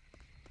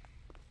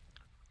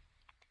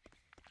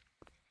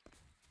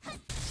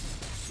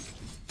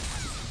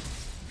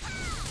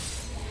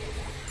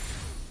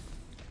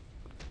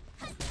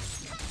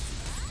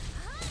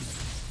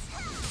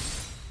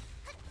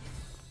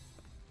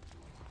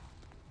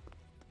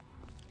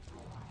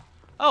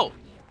 Oh,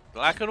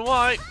 black and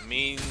white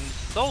means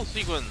soul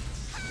sequence.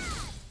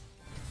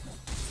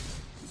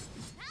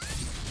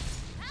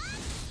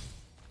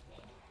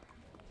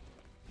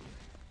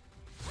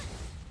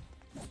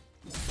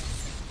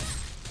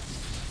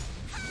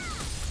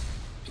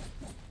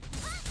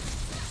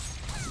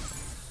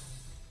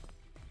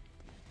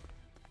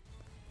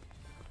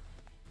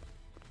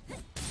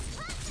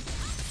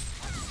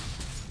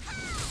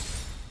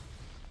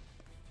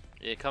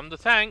 Here come the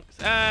tanks,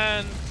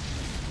 and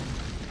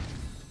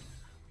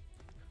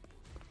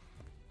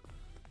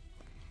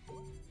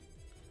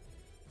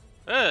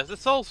there's the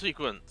soul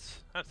sequence.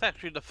 That's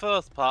actually the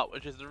first part,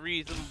 which is the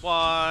reason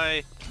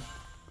why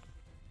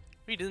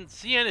we didn't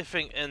see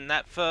anything in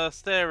that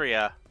first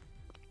area.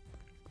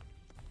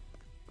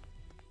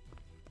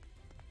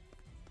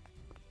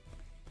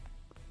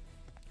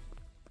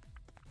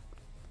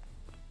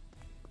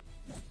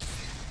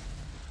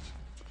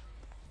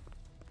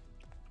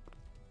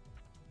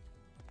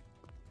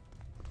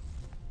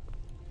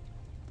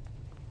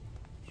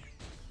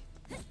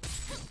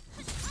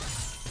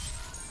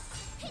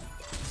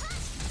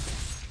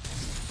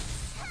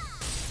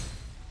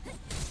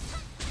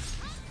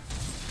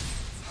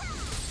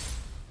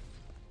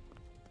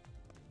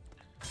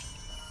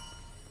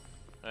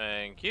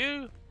 Thank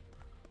you.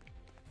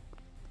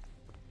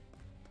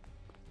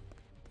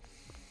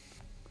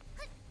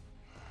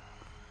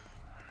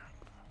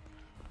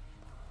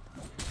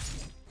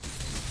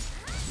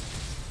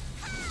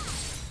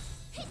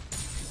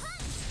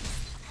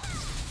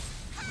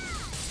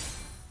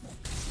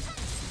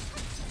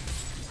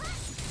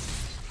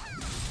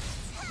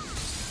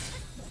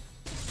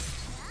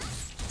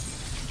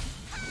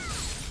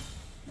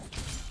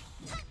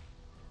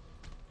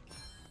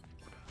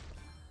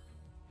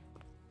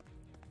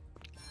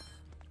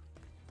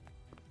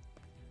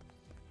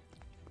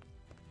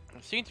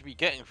 seem to be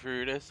getting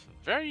through this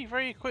very,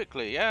 very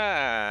quickly.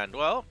 And,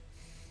 well,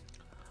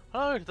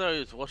 hello to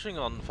those watching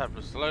on the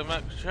Fabulous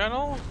Lomax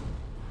channel.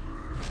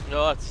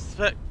 I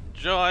suspect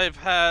Jive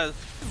has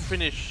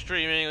finished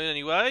streaming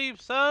anyway,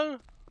 so...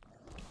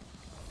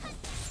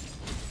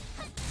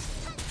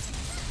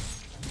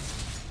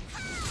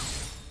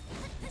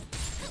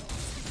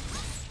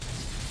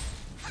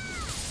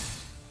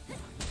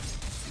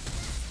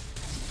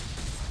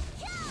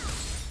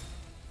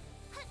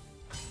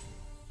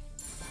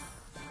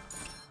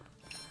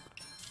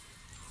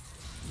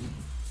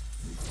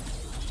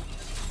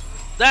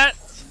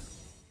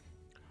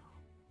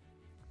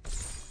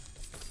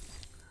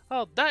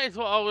 Well, that is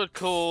what I would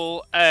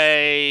call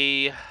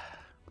a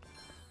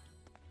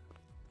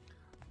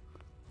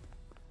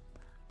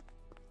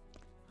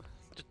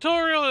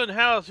tutorial on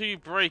how to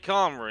break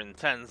armor in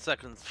 10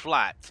 seconds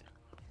flat.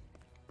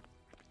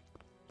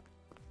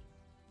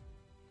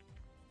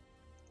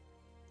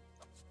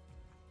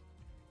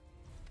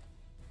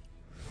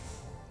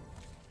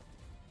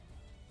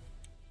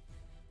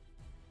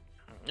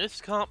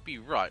 This can't be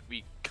right.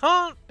 We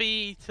can't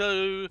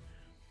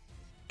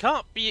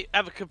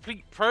have a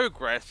complete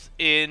progress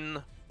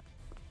in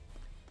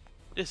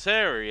this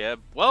area.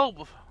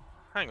 Well,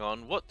 hang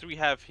on, what do we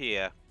have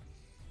here?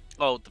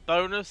 Oh, the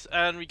bonus,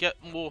 and we get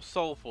more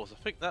soul force.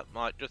 I think that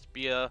might just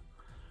be a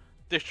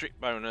district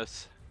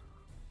bonus.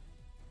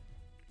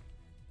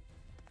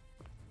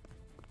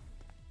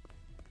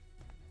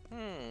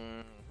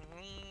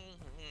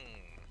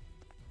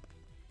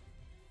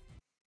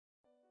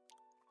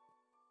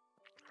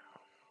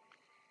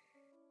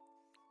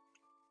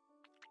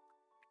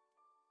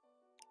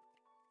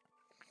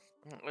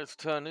 Let's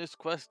turn this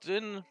quest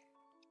in.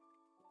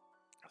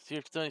 See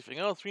if there's anything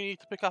else we need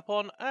to pick up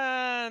on,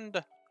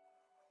 and...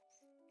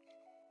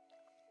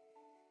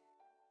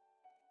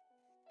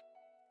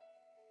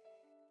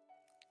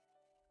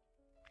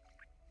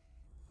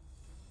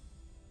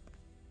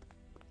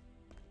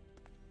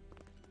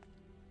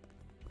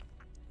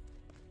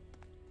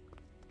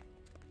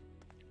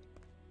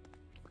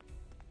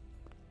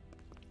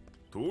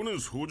 돈은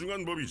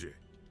소중한 법이지.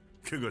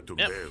 그것도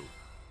매우.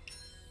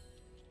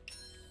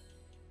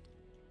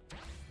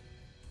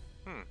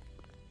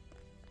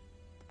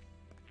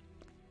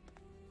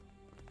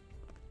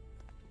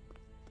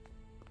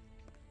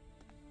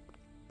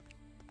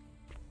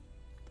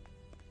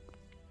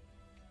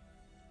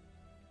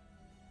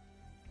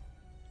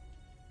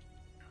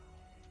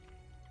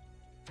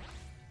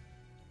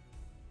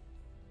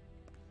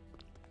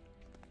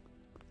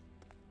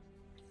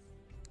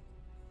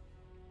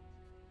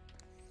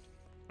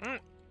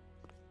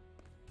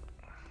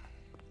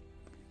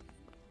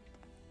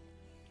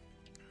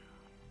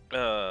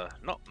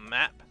 Not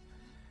map.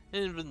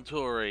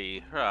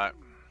 Inventory. Right.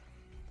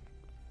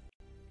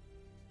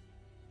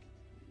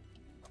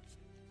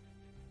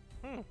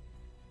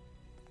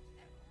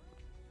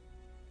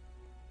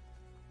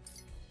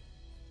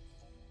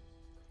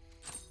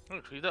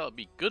 Actually, that would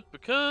be good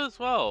because,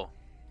 well...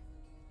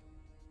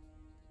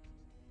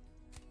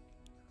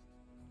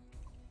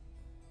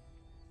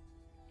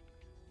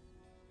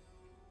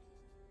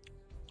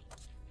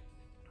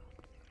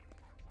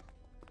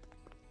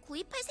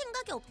 구입할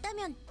생각이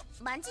없다면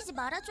만지지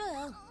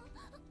말아줘요.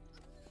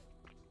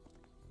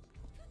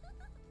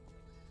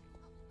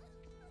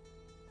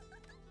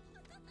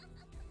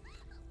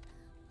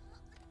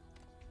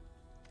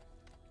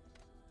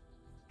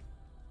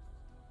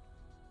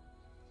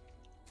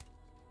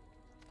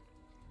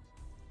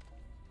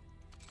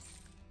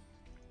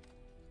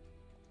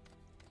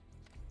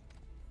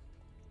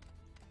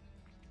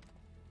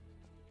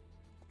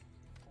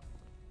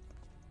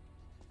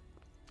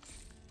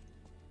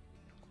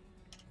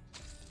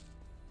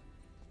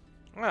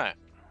 Right.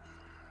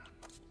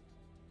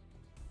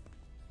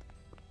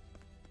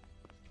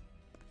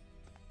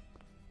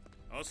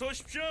 어서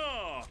오십시오.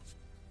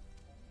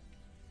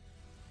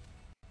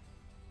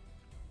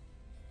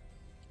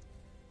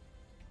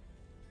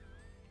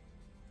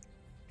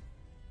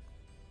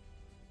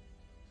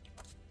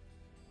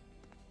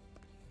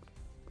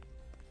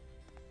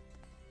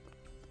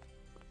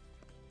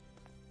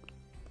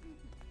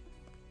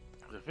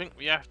 I think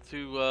we have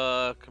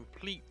to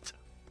complete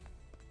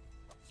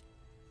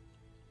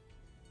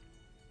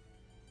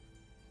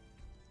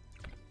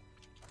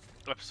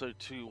episode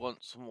 2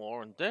 once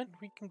more, and then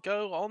we can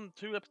go on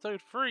to episode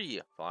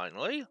 3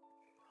 finally.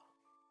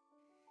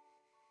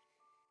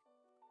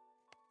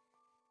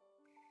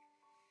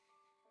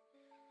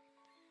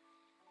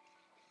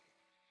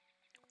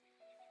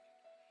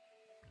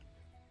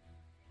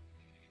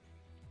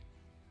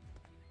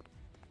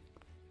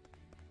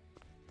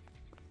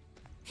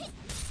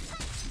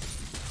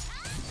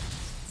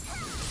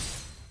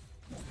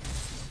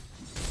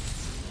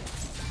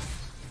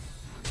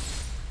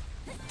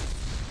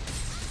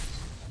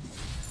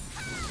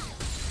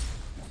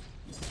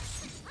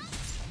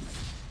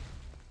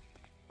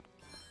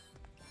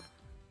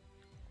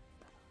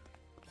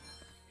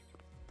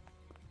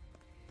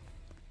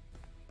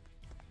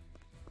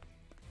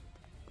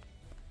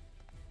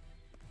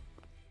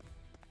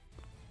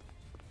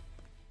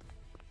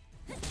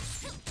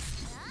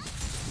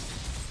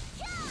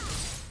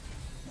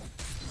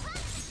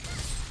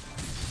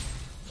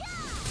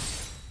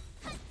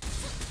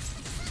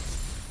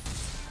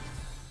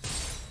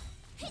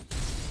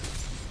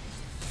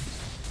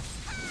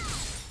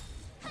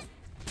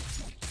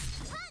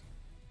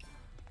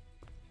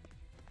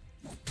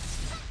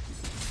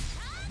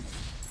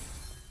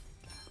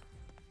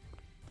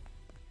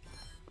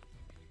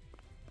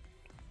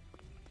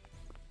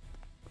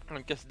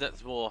 I'm guessing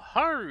that's more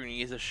Haru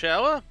needs a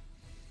shower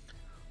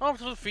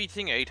after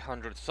defeating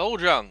 800 soul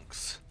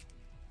junks.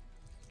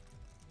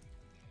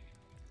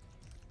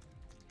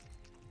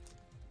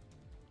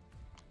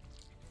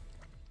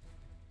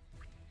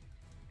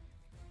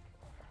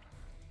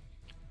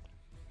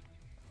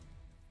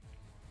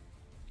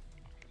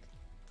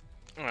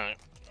 Alright.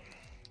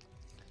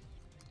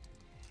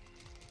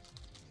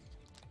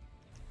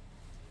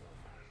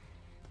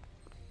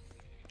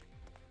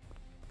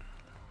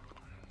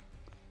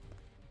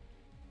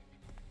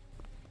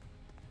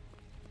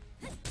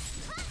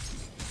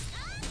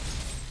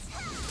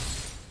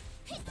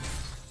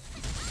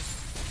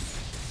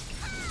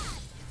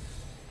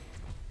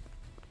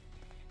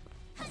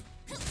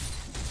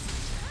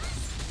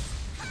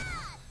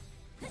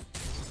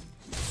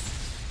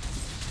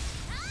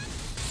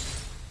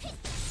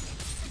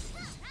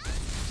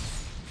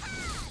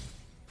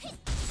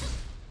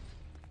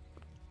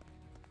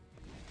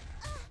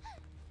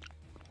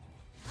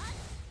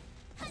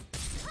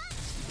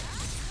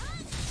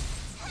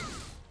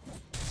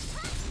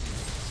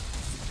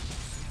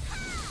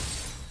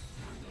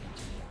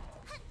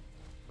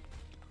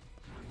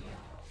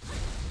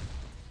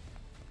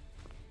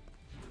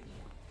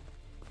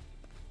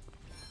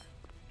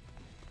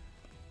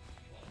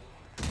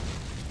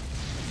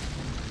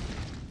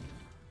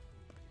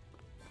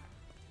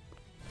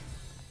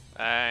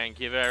 Thank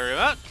you very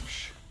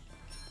much.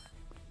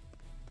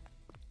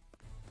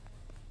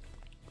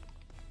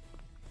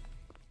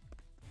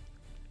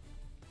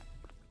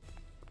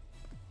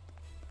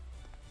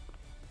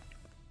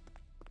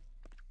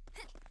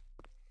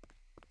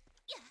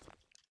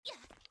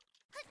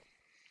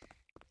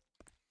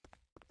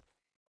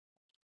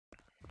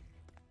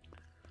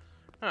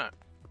 Alright.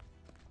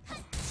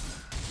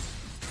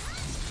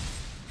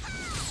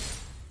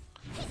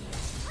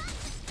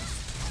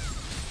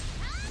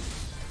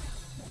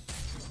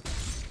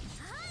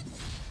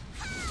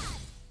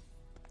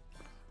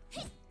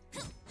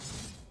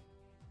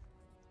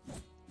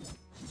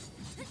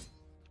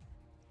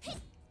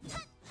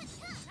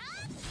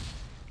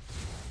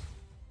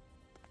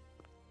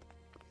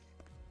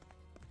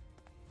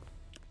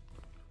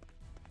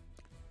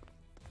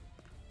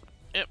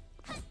 Yep.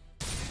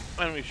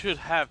 And we should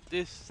have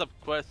this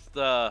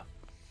subquest,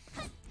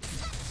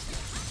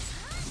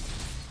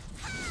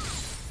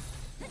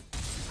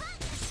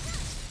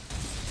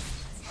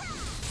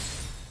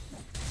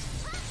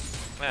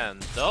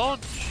 and dodge.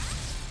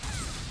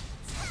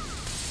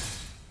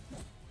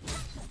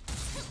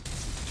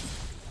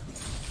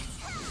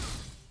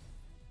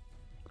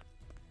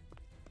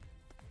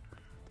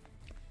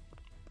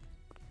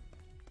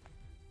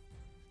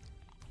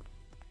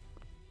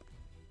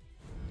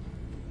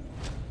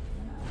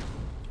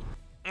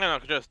 And I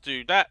could just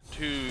do that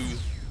to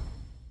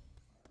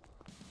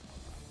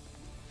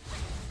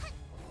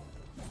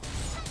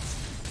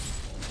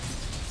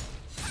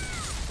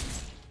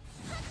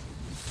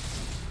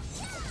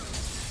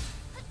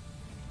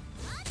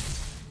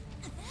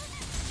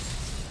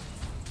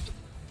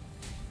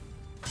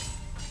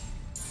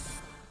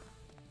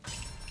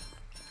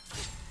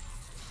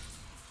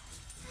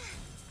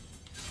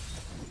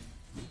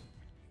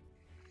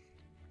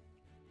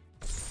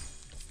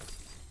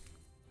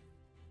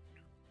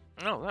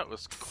oh, that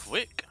was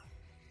quick.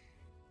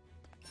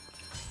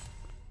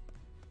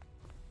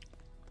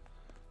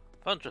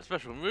 Bunch of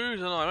special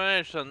moves and I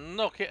managed to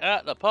knock it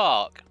out the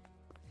park.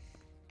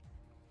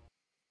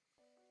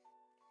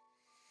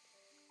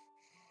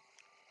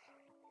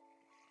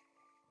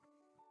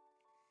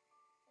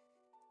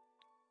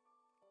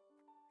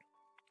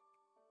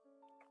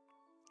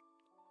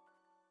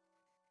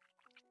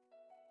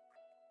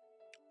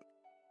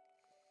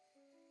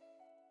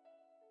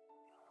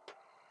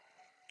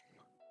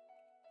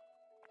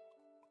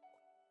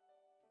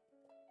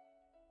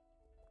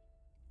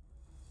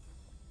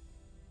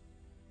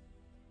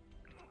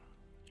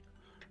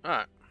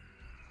 Alright.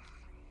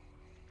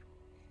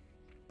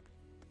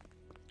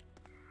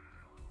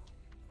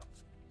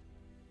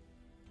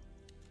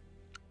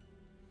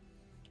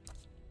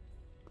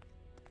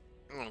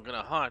 I'm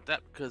gonna hide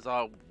that because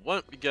I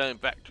won't be going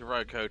back to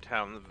Roko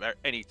Town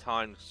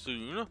anytime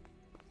soon.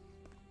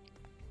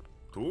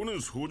 돈은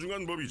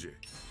소중한 법이지.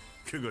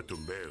 그것도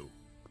매우.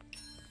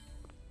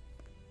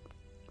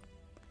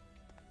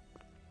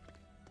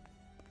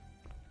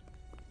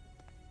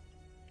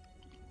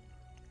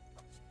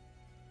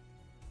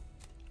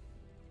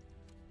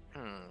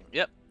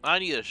 Yep, I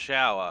need a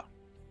shower.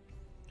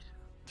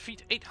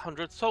 Defeat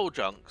 800 soul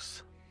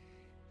junks.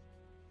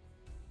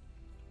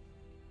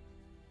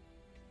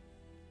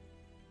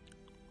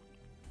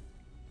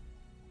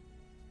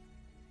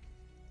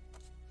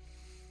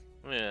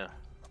 Yeah.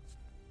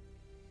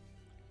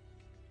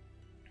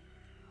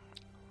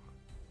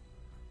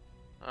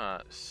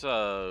 Alright,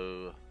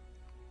 so...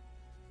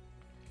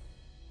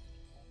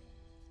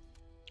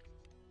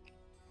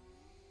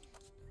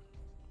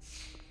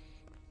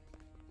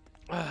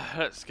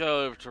 let's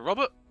go over to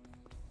Robert.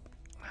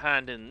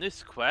 Hand in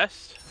this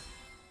quest.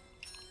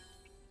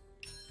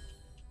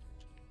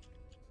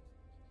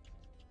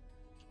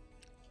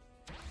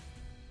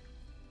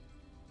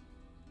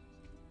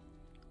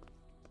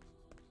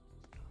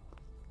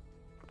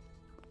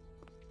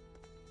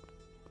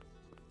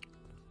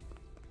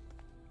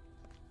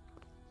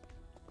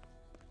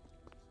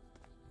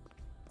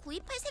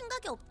 구입할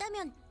생각이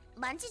없다면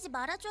만지지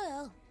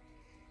말아줘요.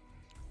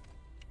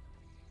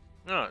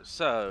 Alright,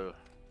 so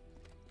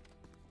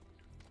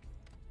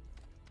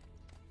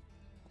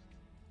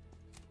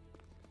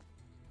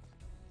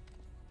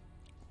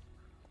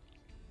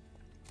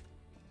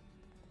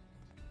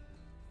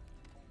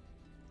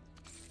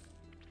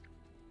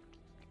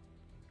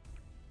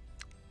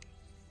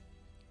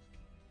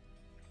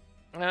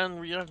and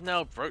we have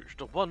now approached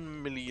the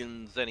 1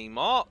 million zenny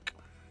mark.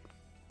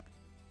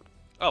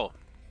 Oh,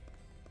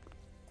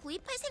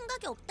 구입할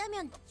생각이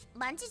없다면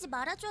만지지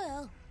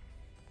말아줘요.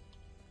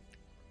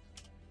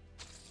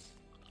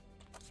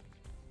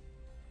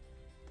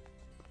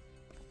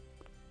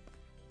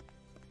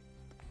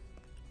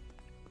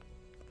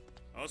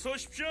 어서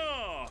오십시오.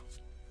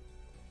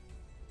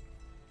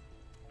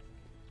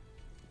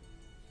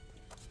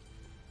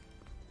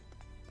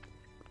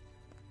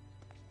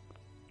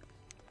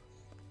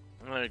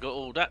 I got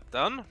all that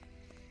done.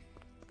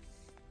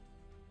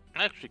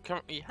 Actually,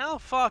 currently, how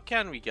far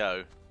can we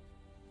go?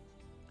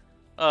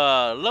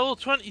 Level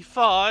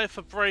 25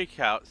 for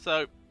breakout,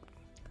 so...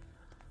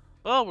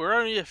 Well, we're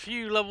only a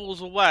few levels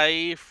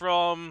away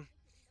from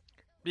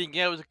being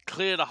able to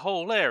clear the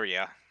whole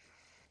area.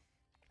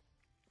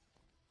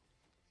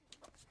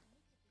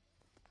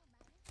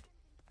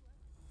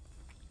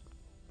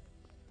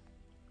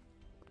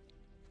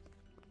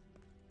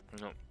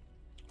 No.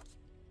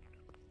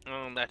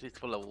 And that is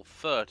for level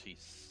 30,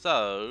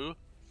 so...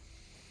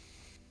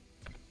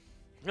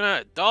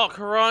 Dark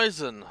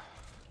Horizon.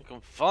 We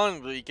can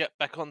finally get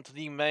back onto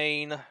the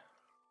main.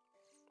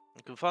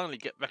 We can finally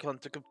get back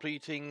onto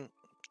completing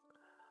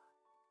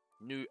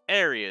new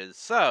areas,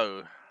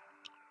 so...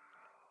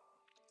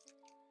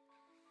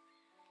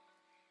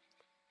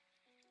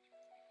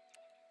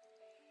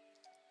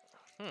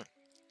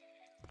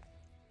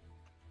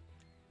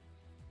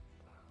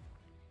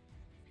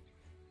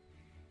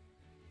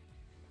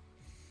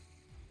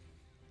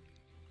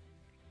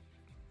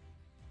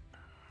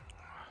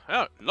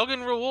 Oh,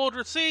 login reward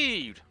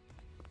received!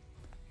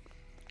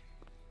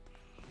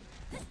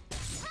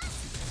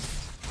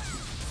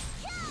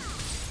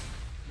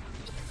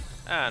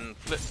 And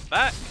flip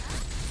back.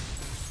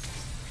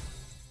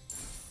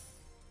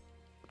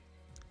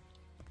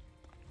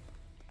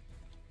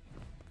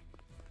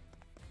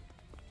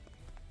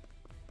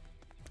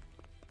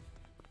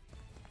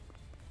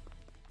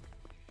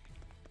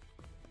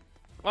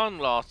 One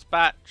last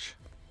batch.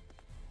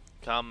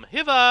 Come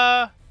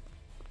hither!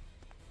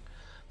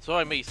 So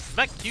I may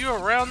smack you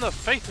around the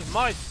face with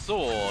my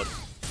sword.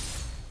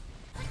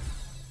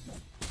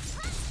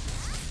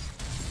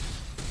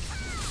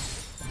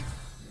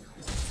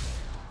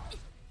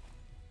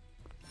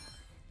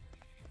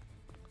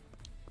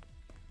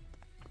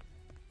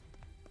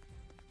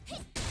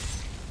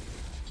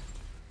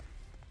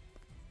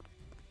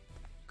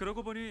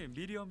 그러고 보니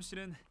미리엄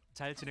씨는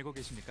잘 지내고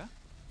계십니까?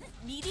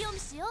 미리엄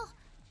씨요?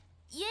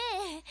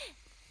 예,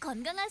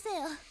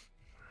 건강하세요.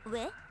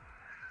 왜?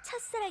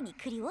 첫사랑이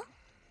그리워?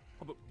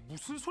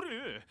 무슨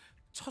소리를?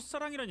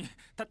 첫사랑이라니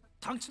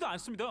당치도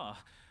않습니다.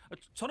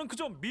 저는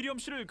그저 미리엄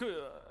씨를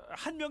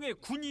한 명의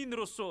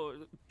군인으로서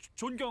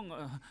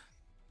존경...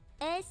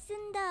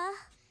 애쓴다.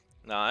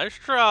 Nice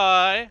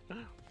try.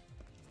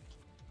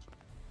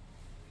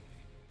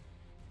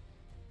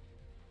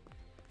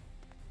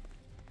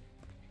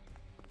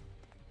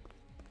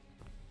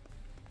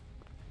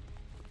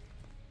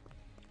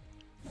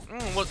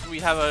 What do we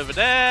have over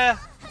there?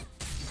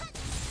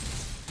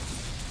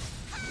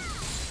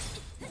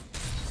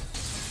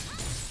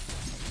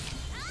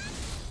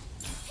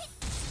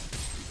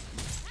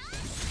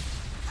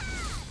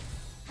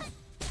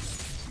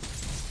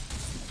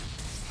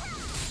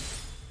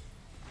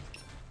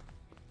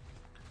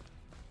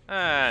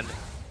 And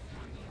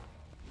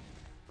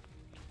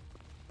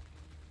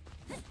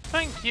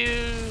thank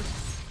you.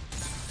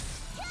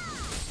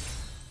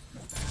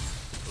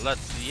 Let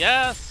the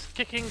ass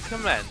kicking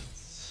commence.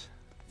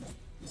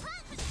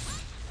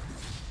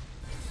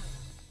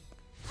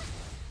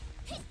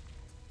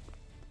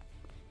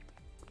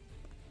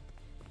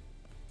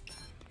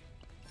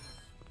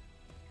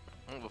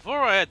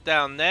 Before I head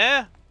down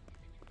there,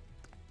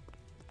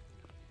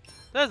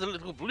 there's a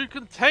little blue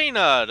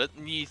container that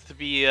needs to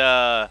be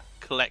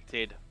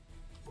collected.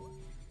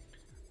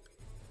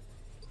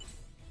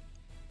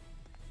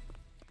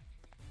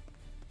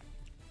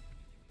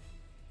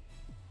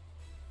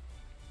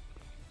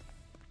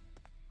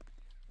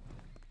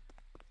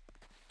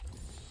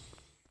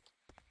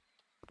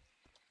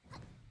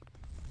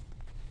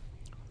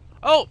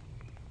 Oh!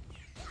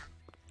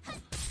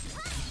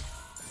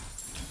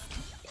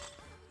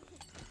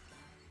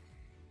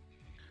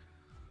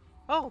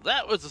 Oh,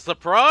 that was a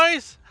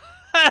surprise!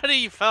 And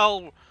he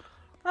fell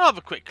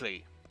rather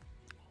quickly.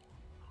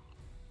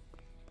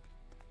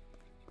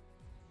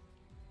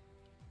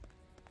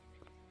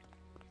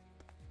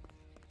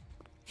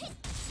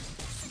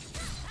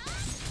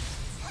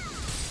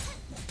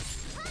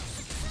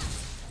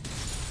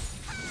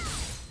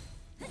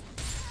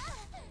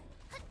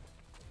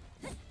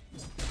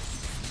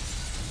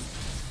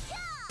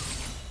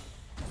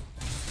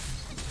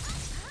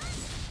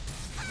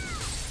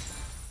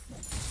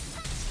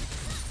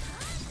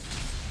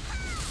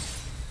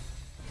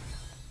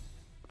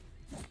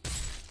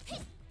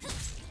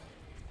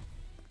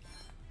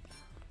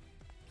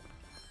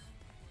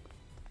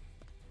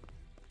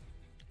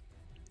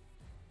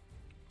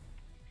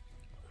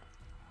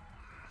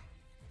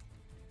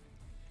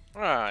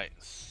 Alright,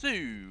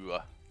 Sue.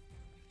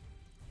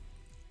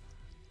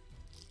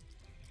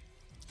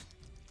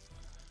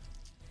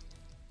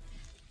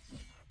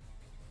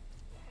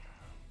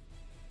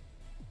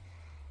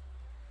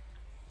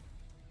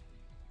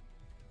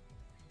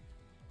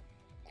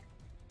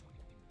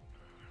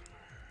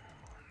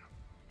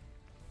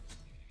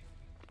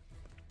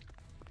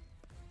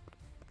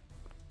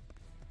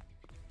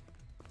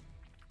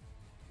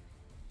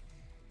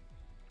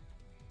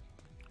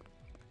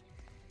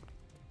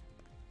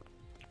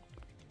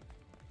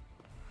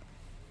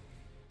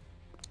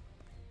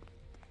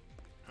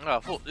 Oh, I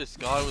thought this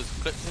guy was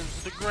clipped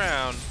into the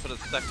ground for a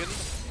second.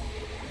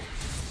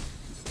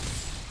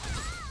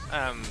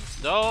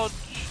 Dodge.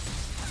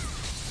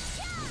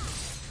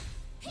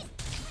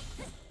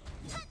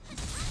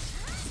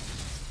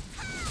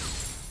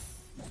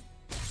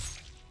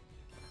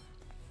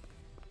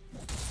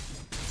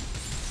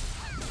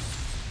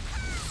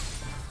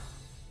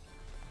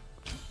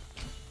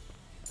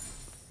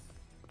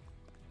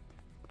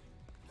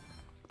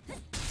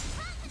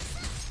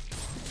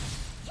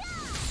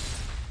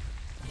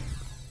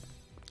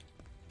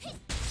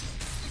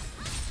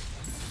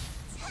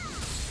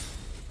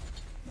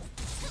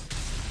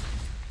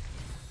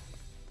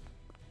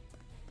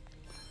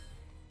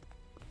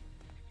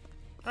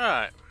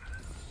 Alright.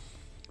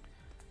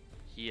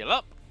 Heal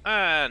up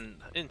and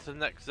into the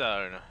next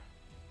zone.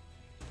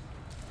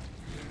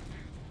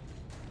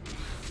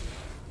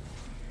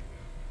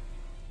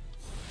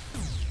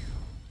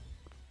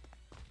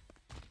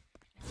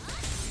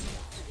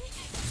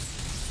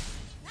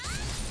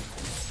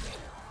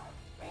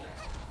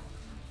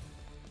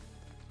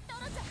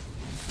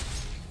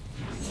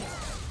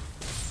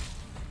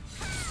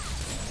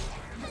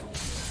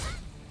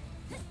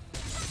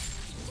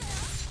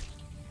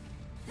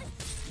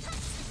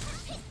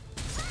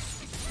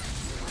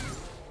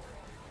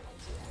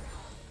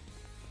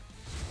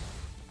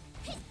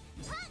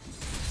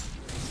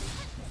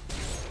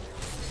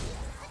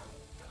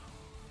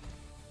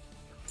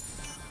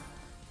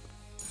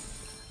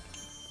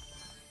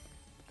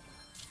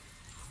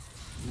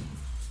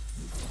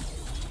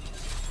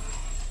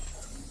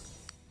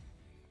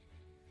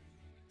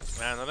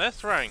 And the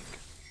S rank.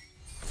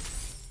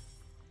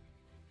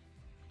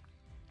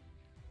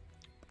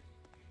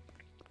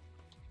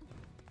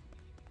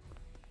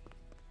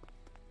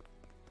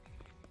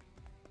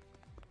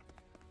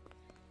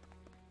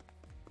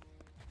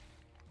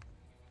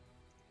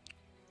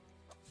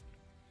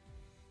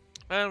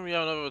 And we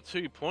have another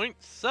 2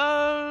 points,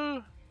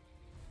 so...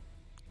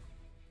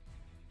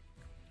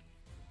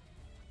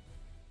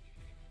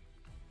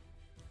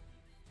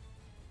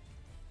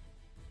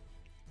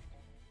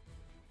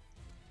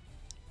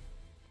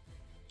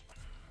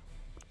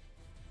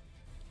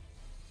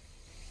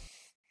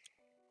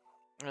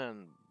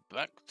 And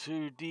back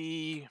to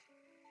the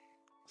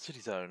city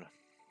zone.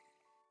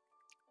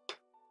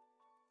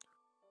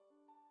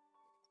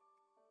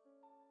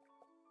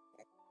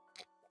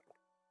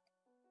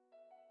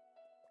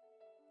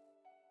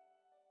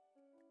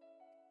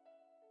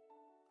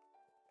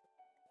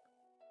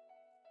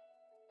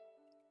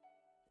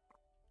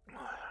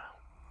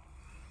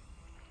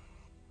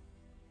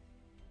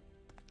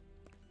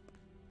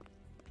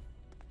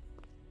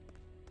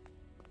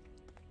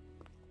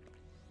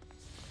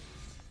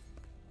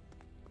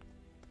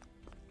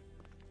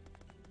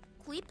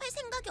 구입할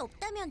생각이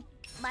없다면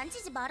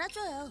만지지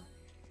말아줘요.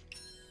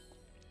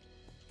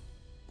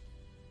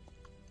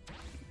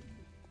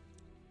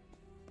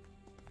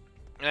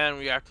 And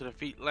we have to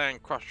defeat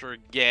Land Crusher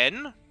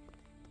again.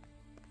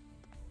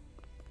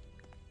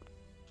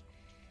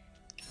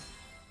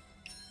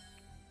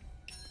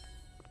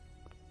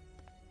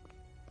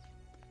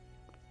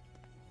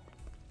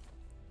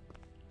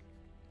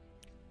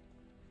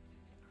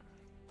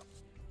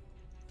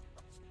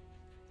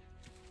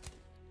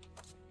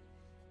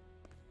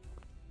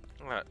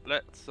 Alright,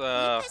 let's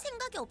구입할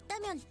생각이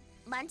없다면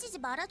만지지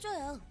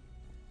말아줘요.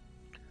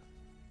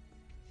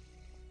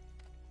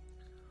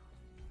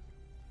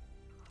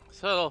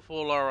 set off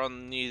all our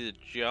unneeded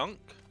junk.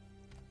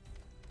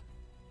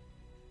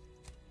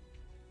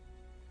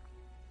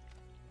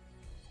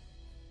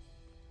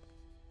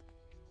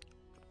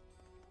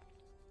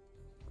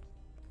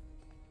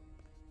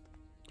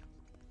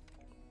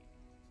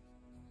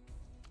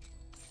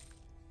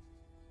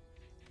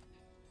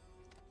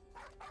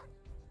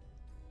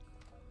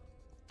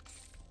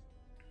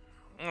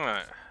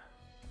 Alright.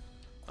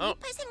 Oh,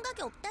 구입할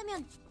생각이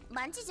없다면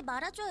만지지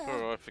말아줘요.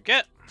 before I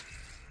forget.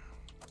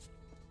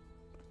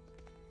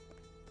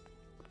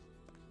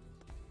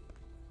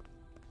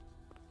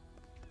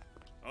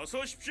 어서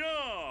오십시오.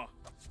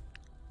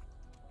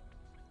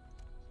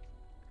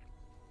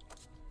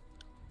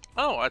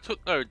 Oh, I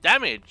took no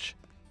damage.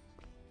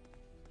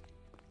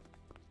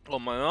 Well,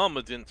 my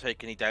armor didn't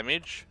take any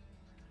damage.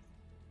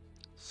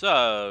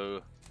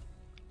 So...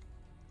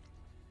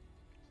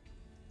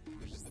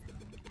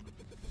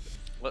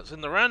 what's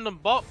in the random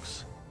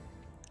box?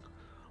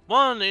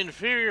 1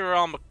 inferior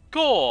armor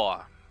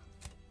core.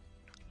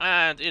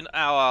 And in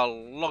our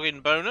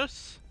login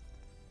bonus...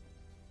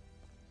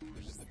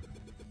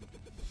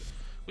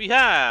 We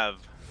have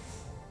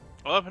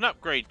a weapon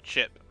upgrade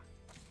chip.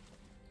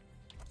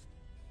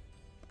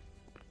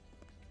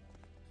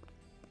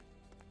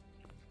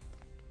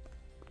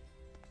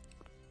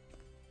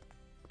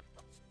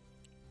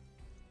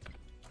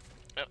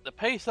 At the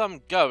pace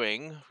I'm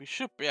going, we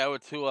should be able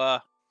to,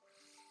 I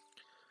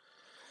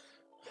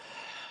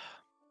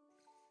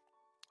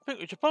think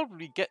we should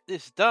probably get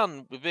this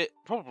done with it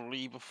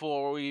probably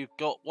before we've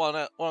got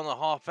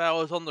 1.5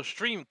 hours on the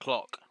stream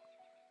clock.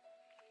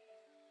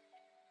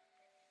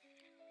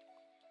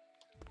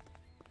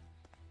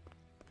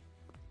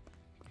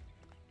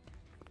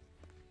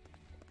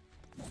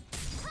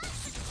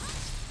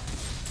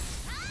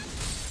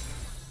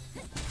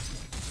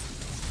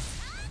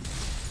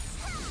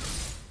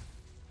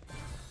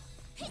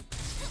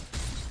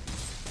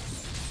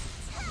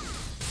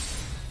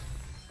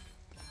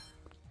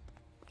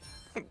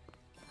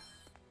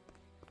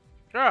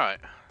 Right.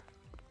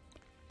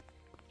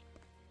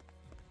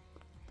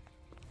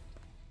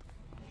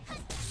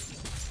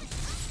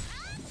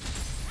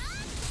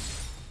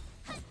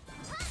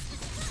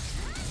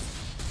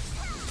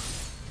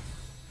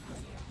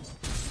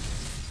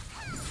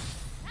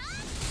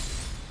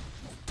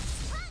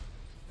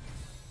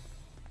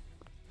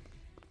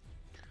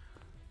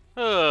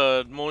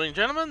 Good morning,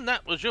 gentlemen.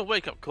 That was your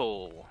wake-up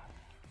call.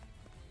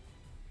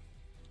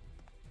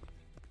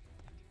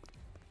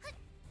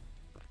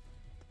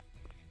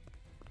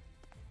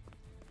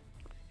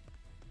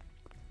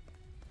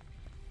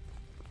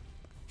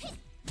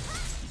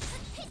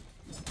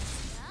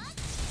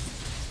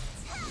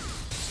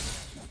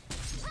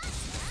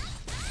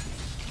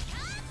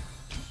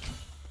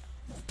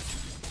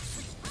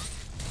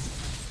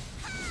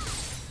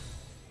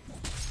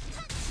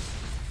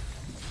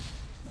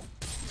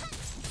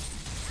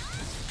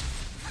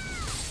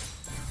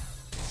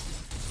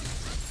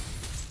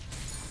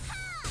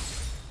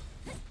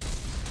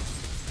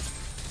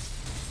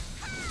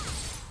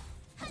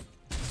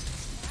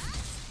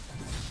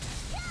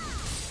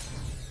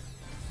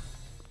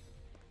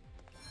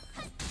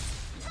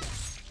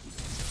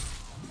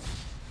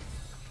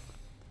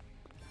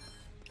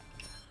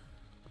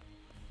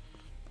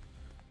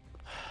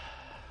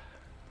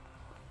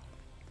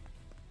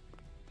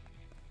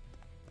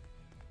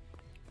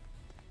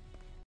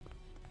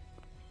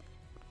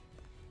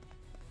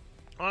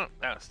 Alright,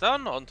 that's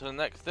done. On to the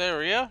next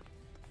area.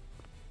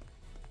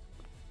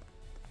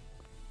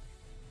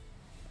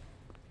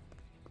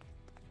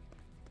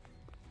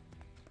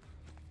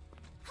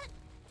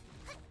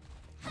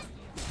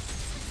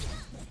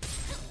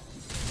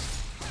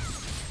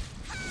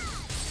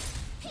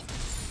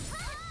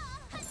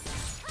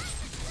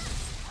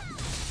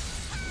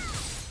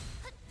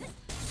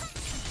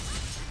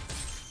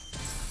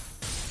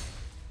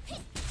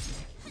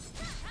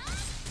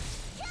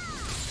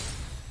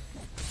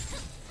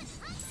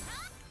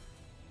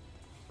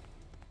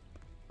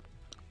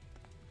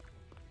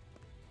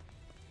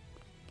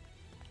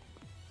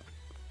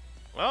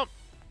 Well.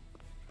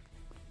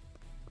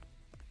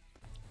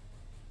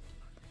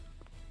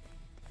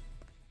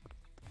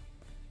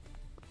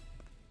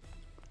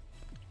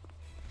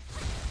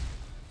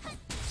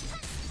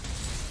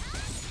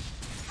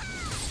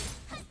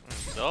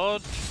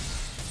 Dodge.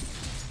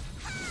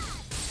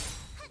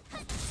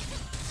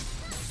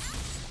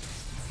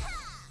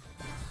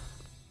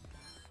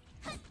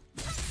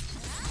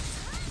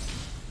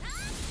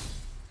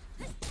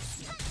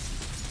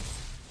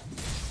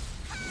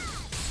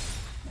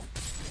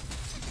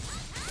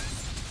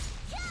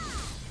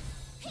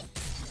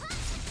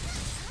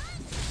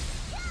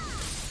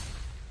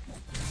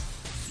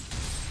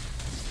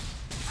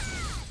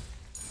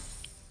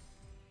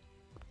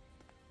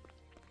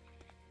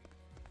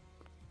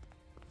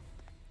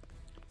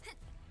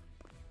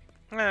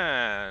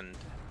 And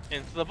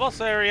into the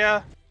boss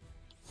area.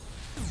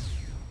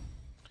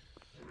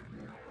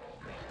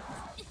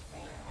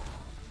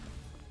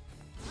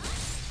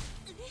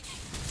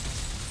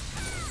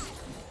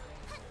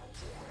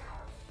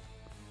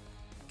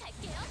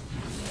 갈게요.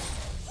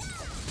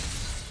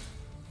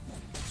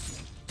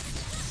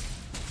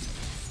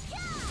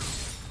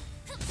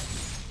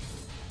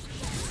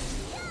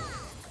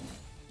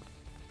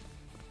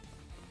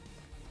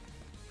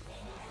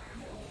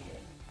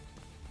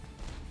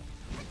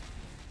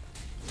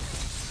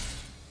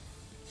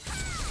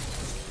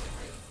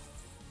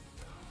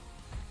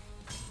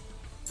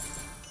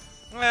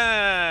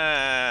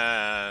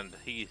 And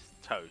he's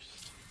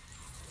toast.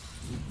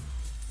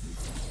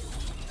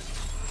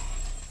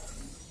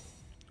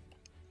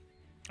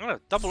 Oh,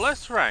 double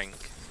S rank.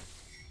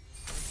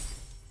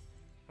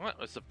 That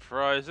was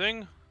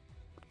surprising.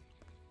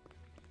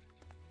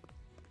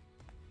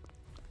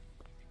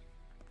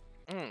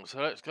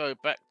 So let's go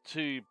back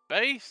to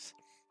base.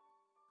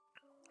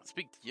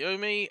 Speak to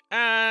Yomi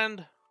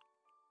and...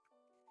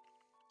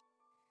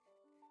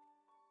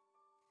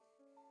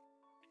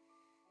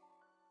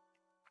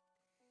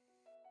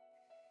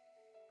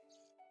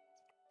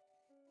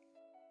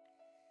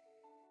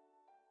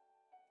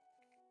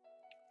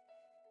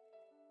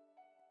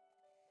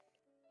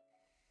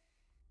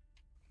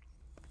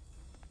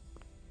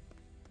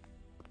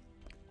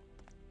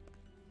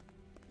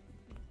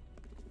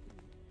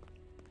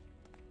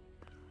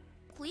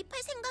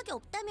 구입할 생각이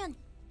없다면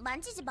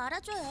만지지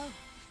말아줘요.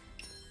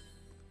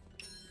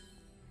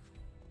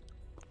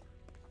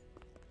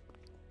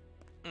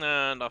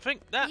 And I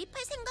think that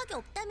구입할 생각이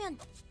없다면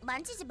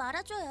만지지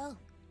말아줘요.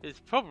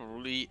 is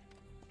probably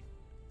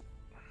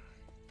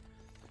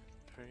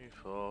 3,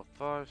 4,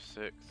 5,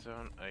 6,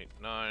 7, 8,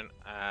 9,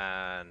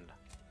 and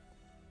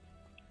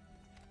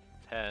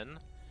 10.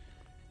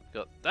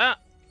 Got that.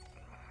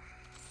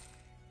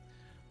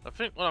 I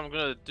think what I'm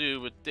gonna do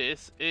with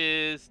this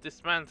is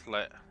dismantle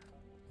it.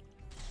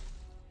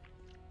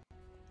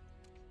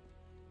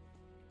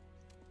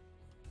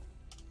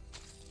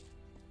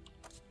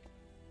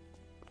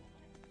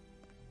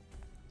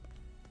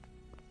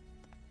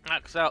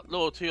 Max out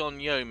loyalty on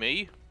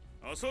Yomi.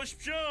 어서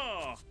오십시오.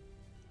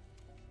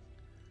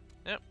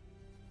 Yep.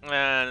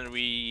 And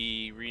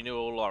we renew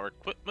all our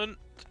equipment.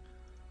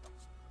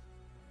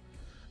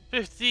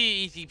 50,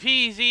 easy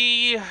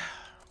peasy.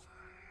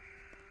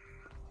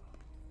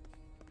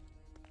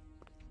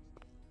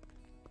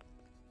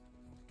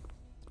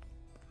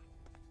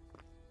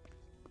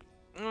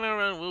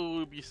 And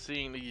we'll be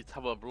seeing the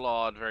tub of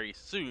blood very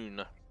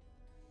soon.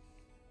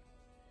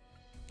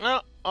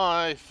 Well,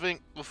 I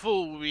think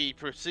before we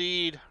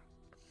proceed,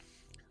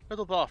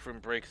 little bathroom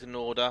breaks in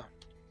order.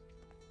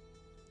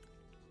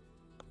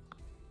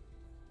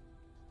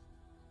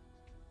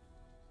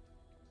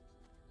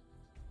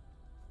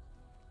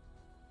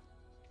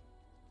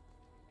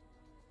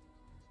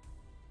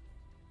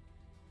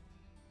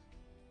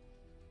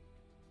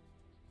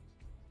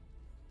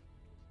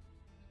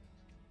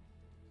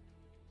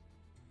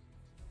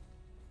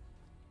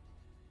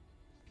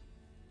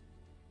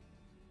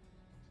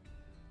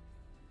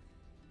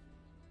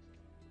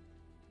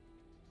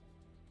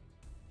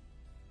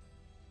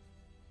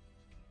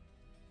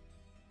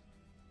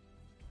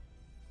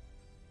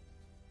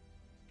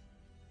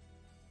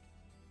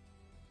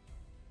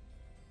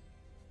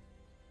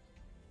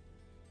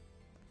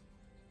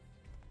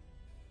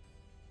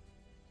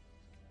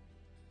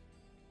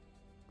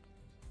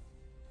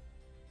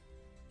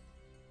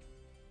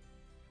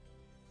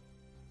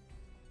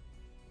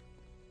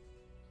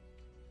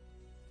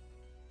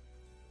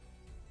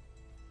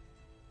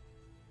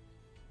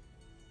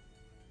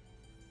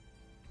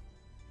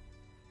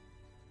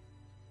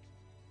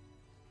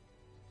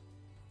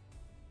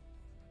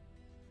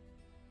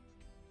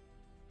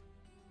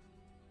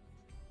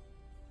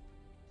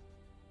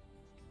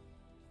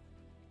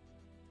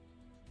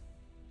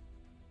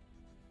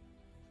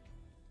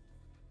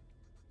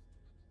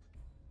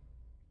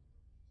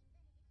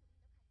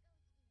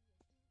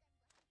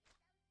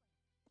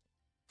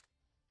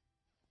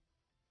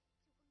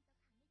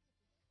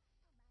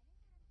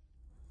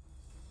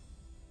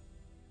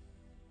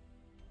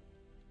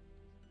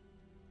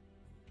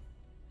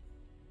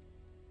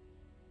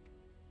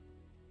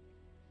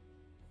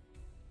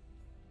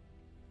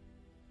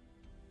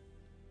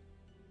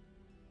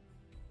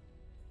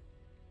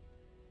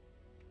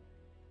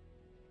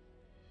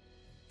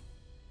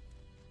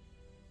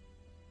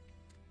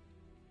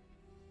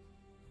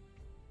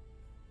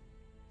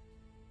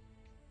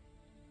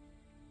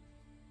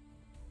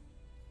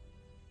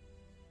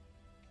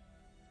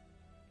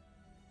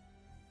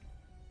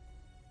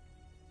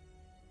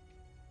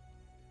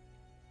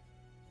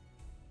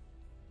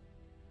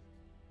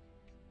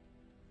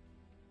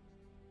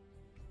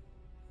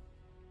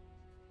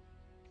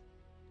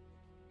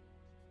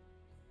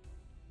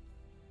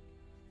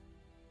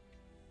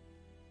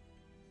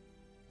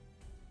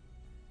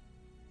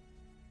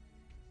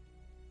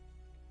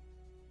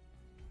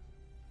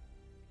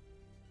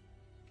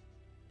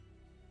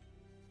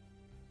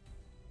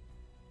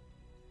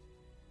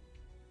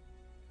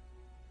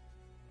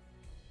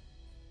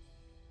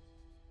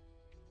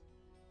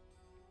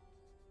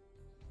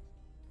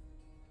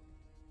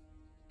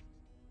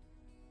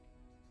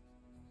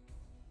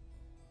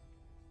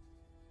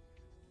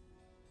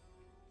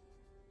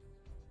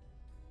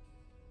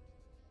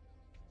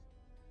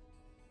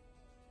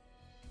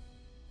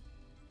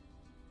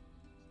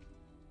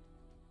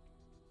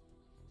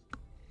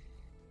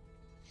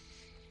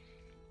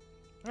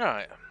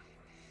 Right.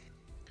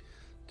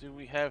 Do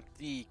we have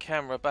the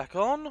camera back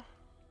on?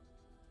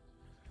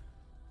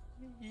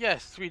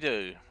 Yes, we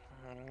do.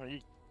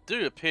 You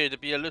do appear to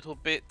be a little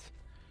bit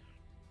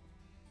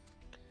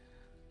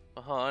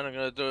behind. I'm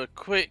going to do a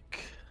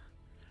quick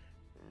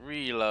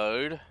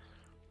reload.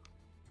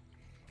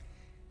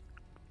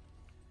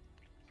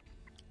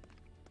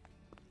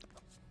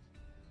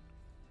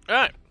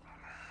 Right.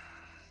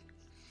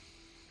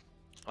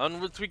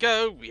 Onwards we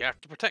go. We have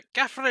to protect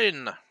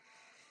Catherine.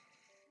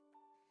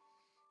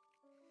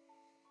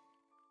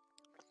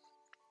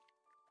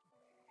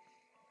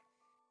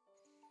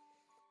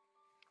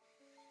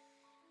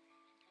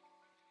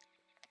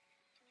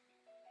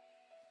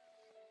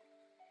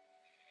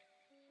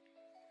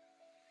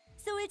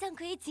 소울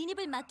정크의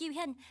진입을 막기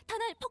위한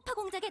터널 폭파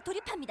공작에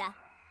돌입합니다.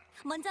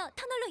 먼저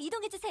터널로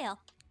이동해 주세요.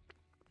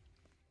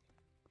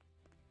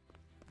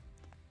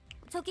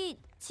 저기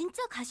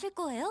진짜 가실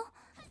거예요?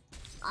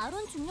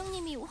 아론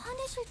중령님이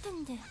화내실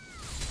텐데.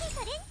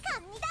 해설은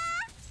갑니다.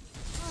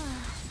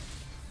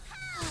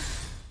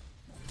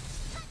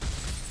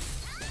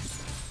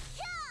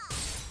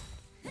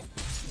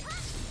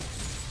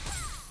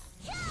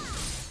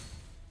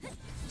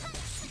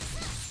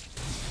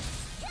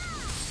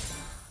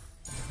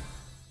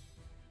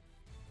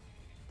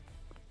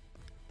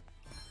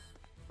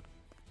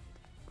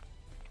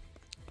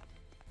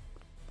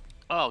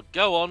 Oh,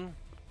 go on.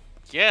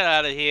 Get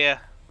out of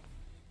here.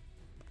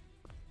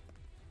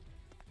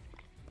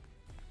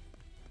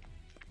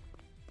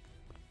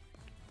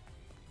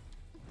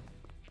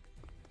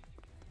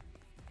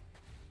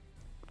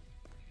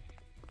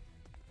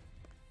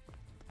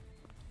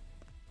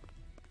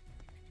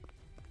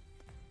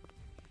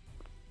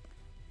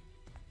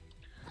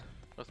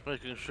 Just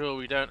making sure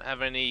we don't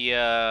have any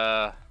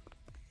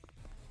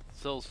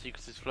soul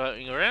sequences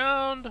floating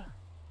around.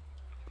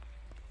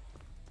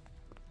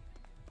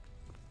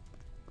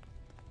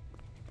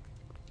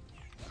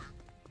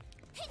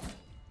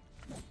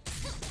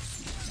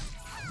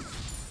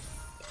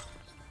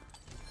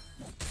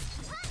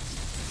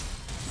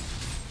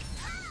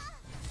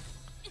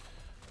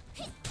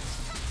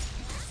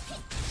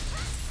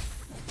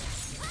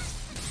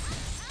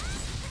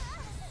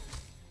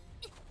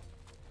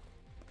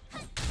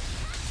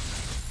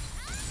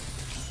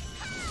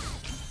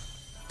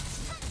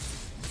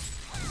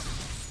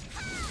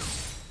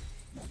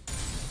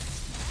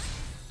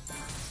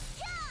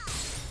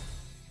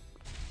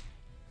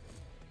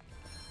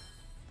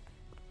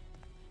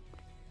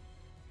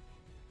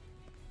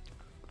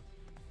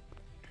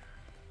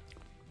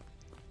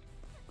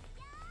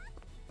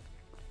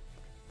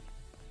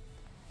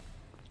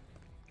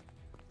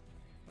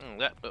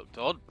 That looked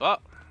odd, but...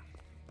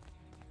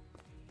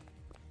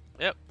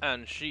 Yep,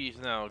 and she's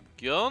now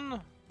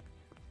gone.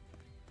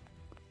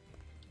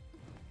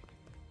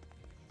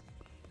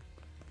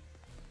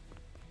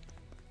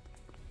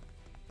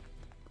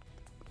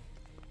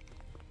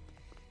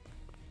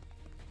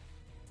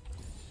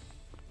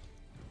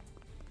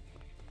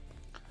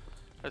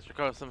 Let's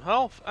recover some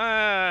health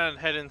and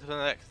head into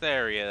the next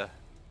area.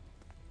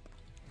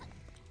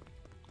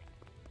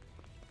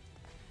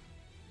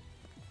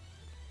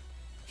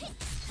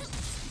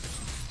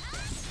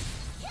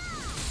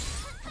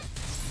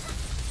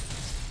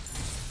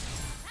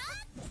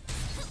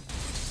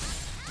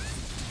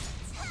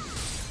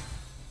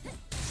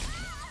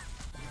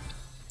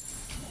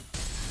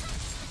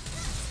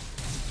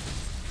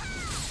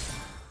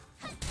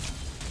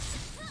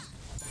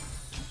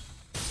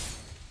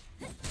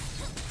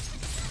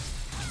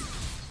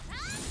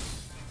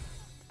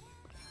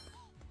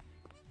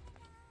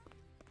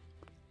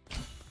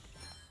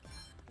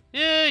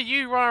 Yeah,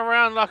 you run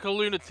around like a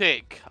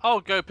lunatic. I'll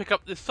go pick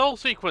up this soul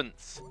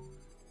sequence.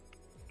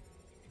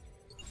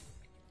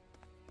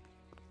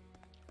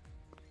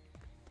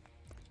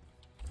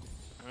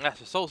 And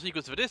that's the soul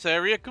sequence for this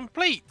area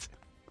complete.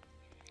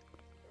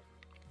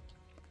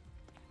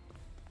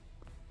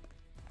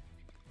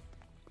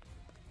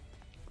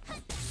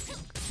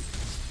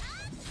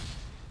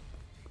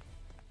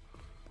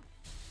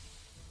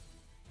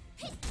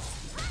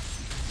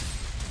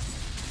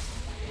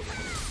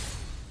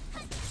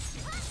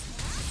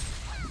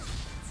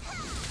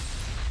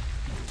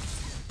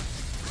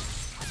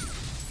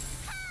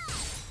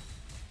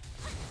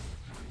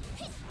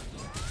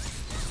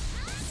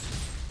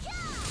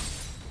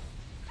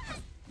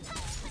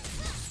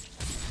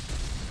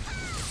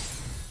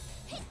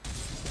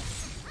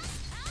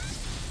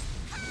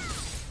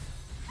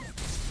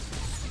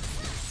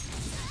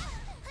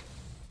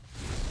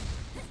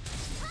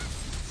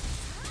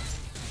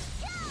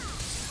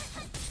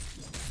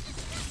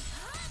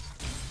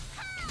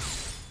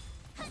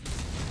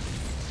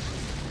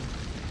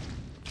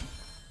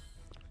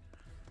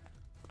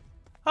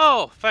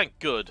 Oh, thank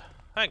good.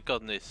 Thank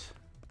goodness.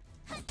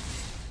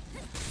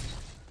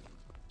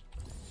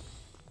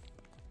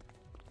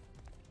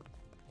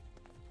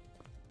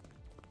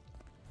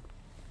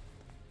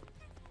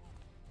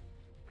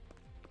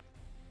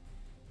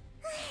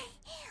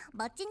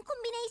 멋진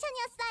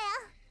콤비네이션이었어요.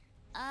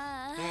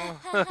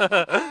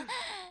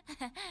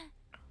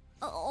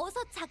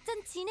 어서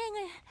작전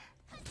진행을.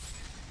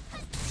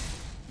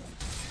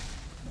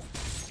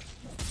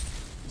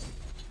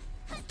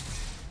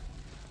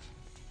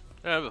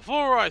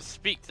 Before I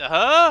speak to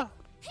her...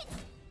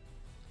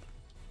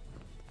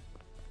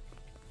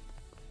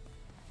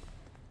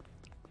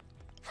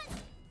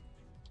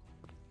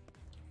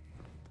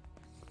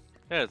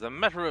 There's a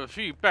matter of a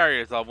few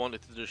barriers I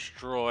wanted to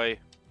destroy.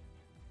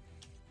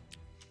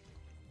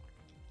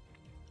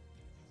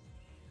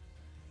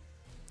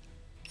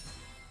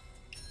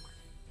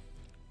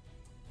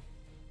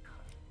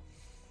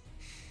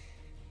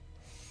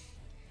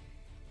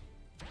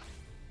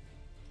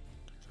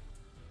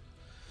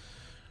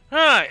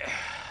 Right.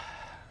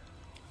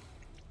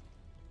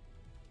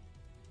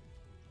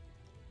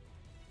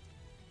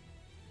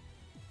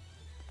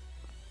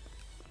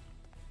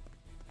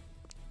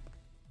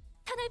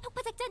 터널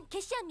폭파 작전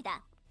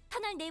개시합니다.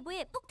 터널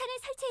내부에 폭탄을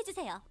설치해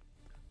주세요.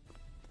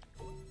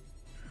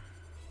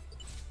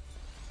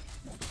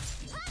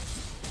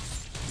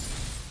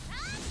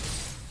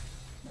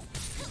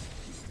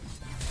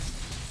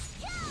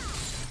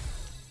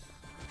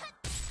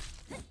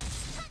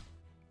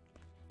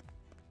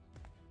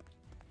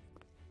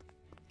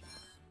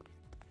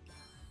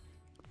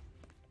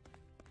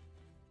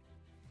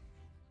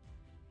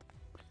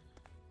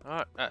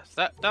 Alright, that's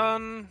that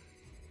done.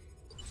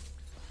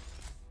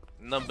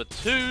 Number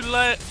 2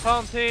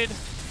 planted.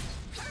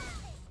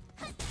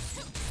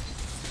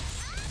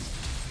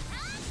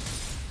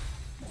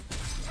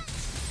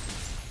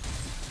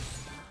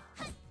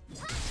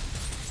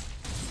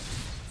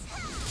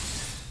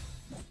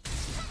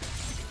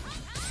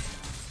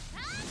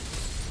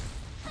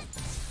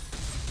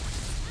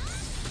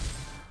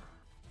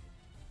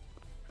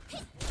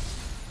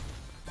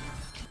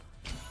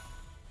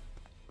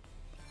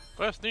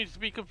 Quest needs to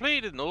be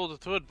completed in order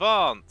to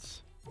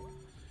advance.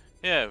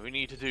 Yeah, we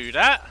need to do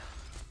that.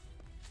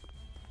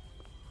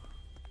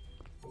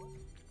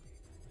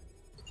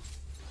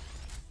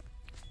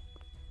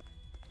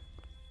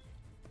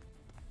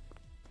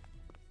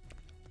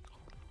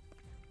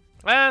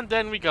 And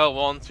then we go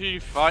on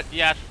to fight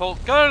the Asphalt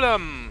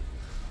Golem.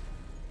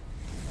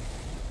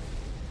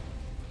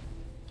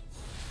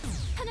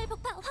 터널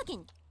폭파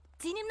확인.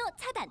 진입로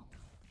차단.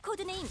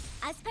 코드네임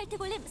아스팔트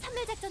골렘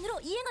선멸 작전으로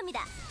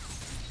이행합니다.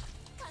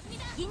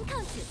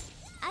 인카운트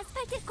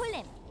아스팔트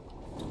골렘.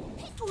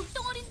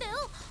 돌덩어리인데요?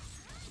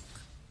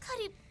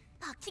 칼이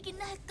박히긴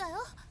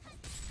할까요?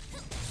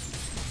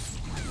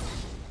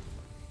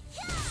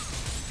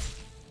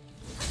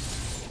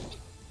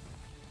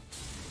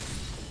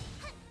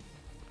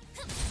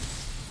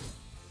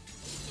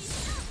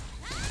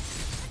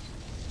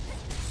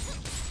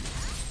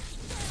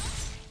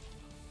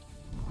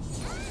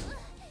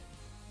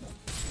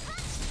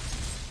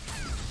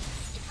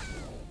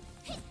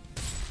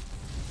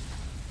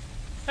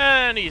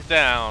 And he's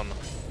down.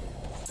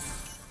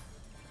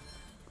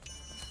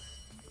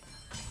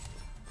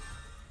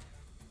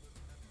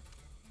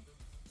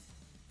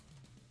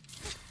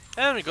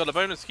 And we got a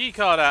bonus key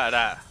card out of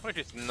that, which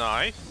is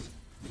nice.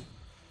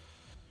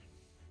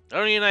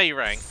 Only an A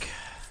rank.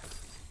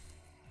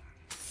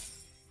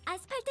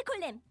 아스팔트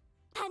골렘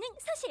반응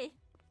서실.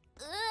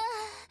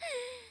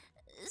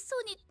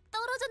 손이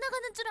떨어져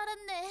나가는 줄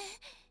알았네.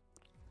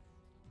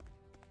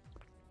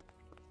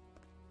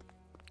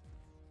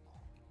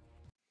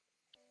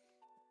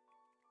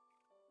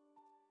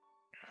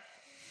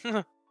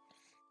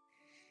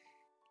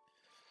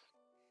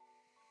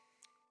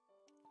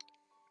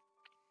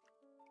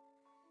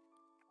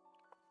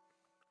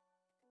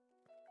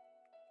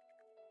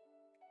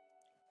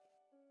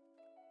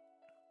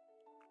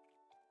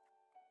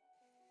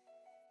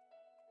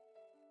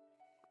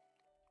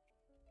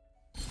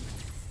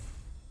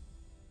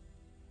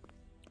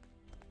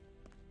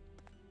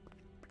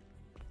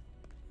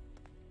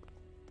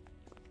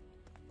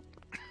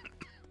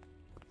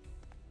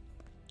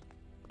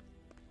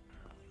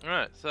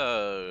 Alright,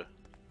 so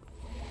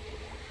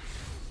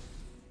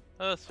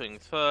first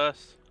things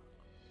first.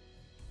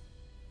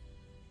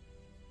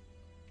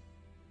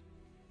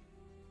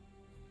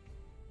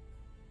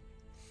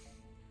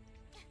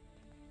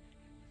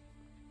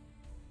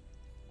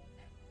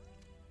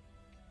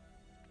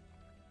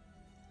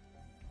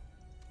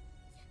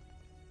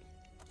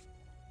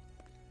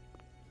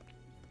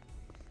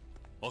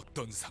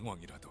 어떤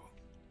상황이라도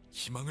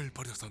희망을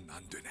버려선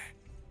안 되네.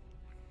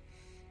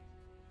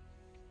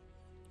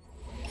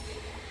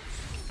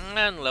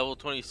 And level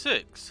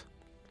 26.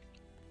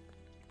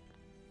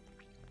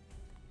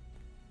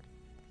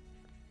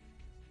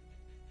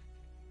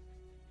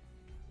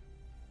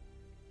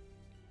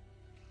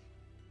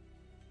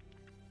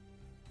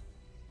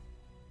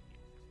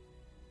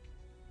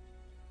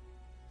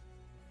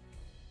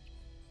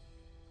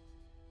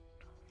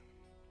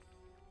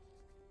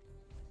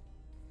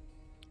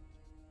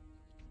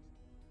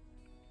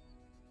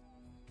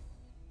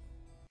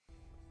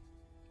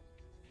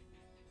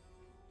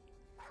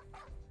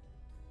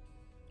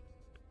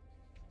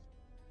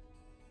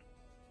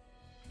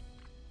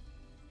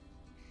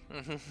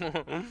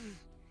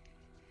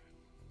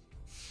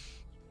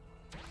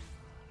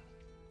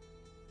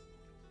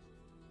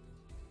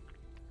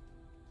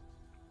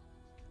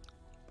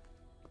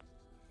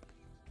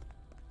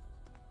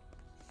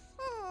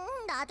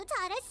 나도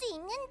잘할 수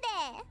있는데.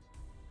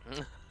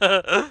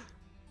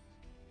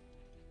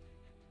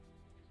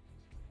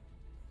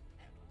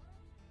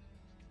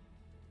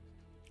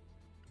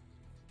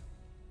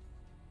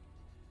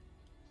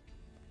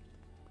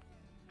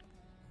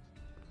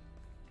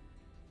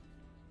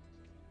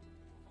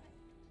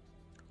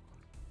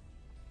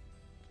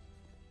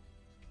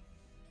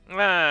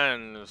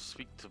 And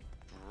speak to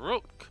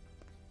Brooke.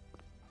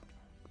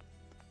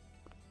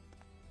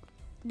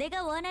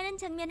 내가 원하는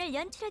장면을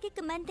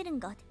연출하게끔 만드는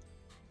것.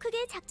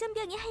 그게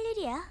작전병이 할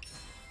일이야.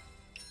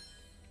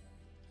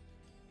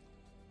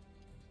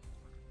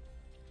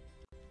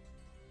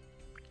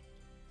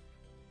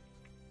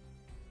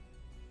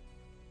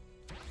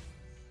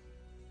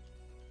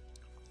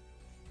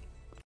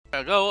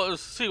 Go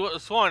see what the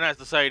swine has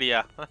to say to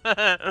you.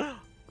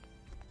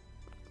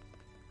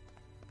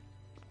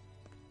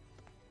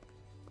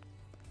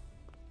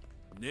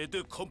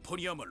 네드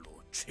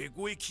컴퍼니야말로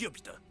최고의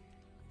기업이다.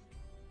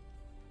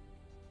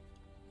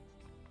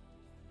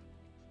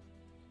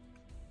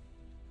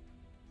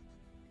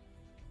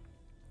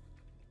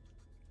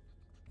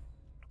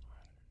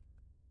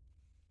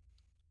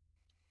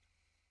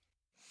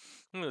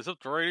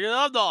 Subterranean.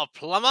 I'm not a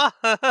plumber.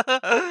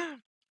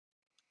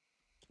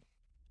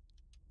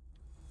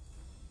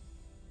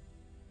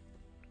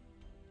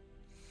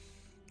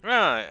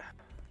 Right.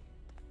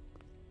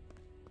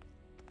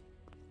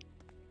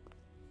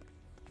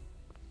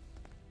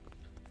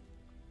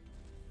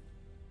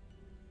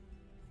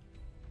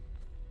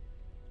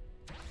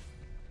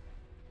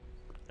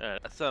 Yeah,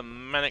 that's a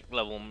manic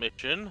level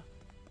mission.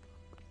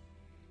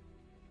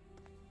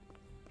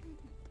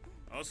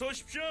 어서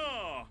오십시오.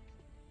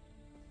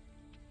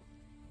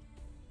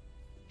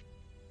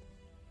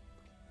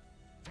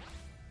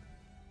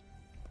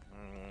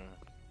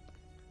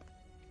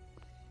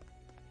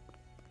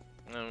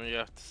 And we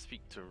have to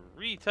speak to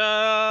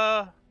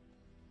Rita.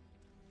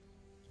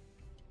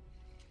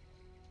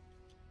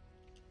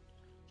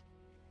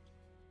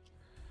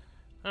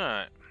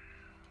 Alright.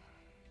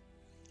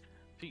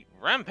 Defeat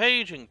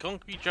Rampage in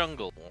Concrete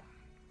Jungle.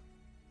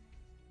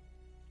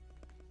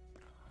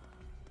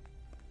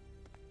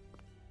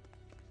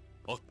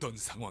 어떤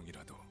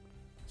상황이라도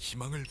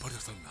희망을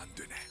버려선 안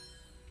되네.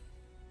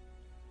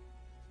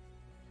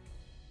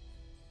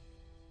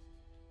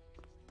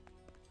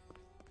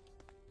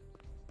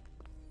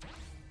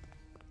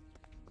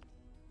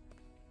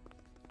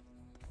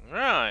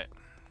 Right.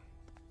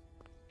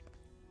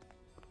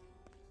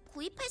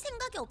 구입할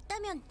생각이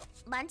없다면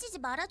만지지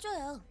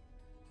말아줘요.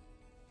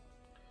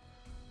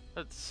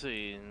 Let's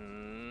see.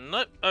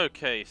 Nope.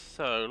 Okay,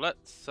 so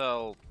let's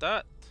sell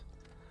that.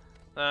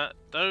 That,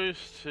 those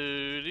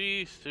two,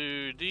 these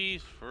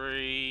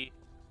three.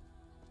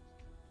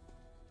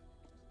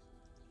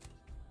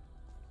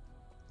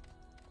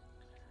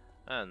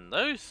 And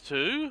those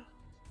two.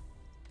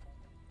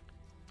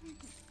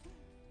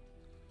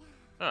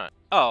 Alright.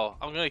 Oh,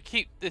 I'm going to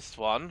keep this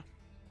one.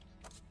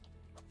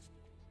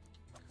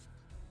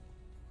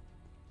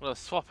 I'm going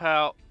to swap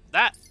out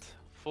that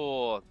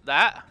for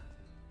that.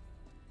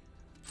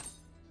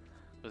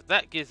 Because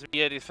that gives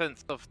me a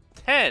defense of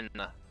 10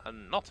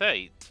 and not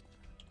 8.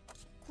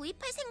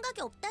 구입할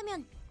생각이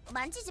없다면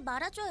만지지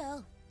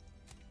말아줘요.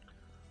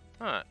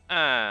 Alright,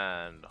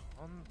 and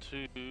 1,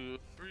 2,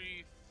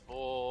 3,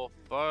 4,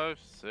 5,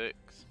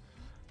 6,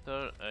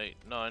 7, 8,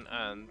 9,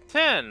 and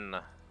 10.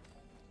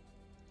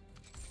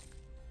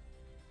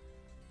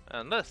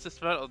 And let's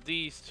dismantle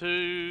these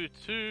two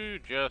to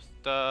just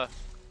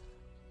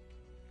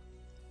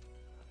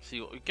see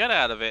what we get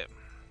out of it.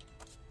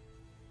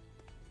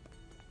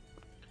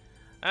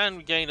 And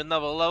we gained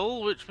another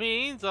level, which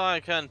means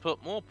I can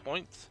put more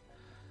points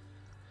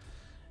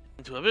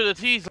into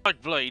abilities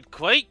like Blade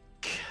Quake.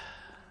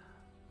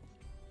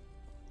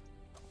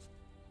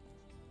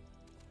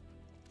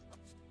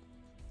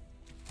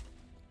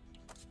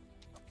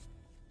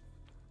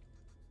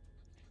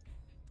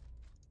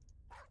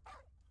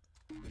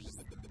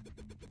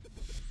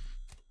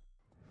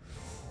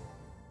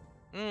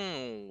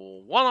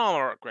 One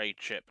armor upgrade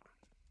chip.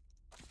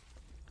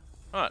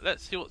 Alright,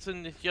 let's see what's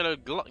in this yellow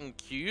glutton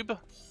cube.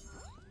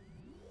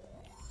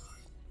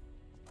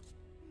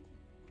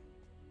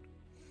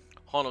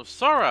 Horn of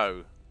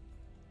Sorrow.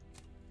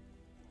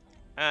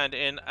 And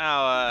in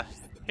our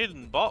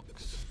hidden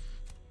box,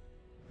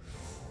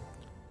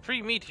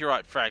 3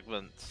 meteorite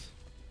fragments.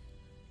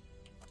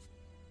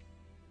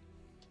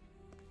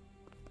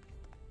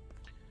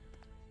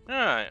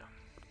 Alright.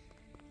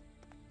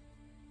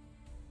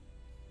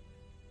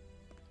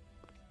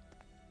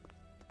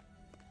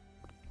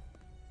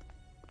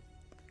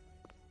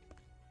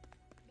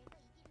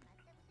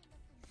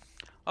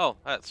 Oh,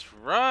 that's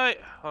right.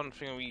 One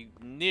thing we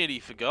nearly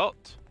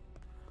forgot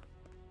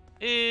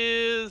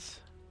is...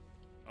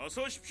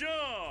 어서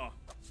오십시오.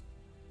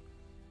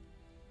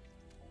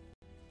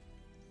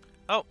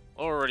 Oh,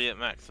 already at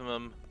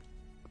maximum.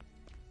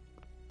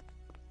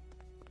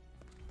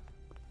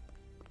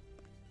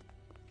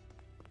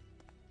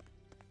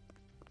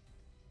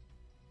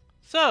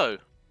 So,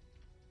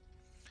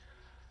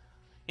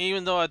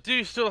 even though I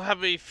do still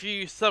have a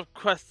few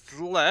sub-quests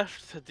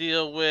left to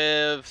deal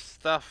with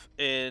stuff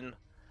in...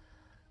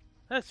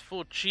 That's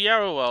for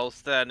Chiarowell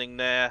standing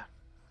there.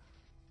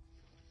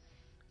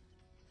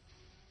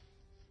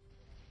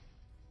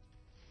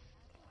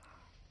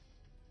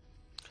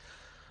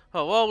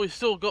 Oh, well, we've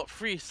still got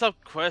 3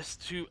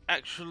 sub-quests to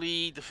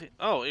actually defeat.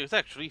 Oh, it was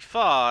actually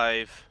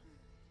 5.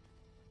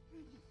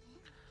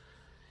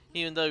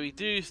 Even though we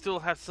do still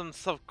have some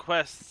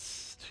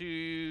sub-quests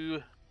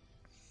to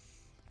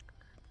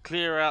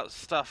clear out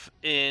stuff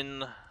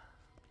in...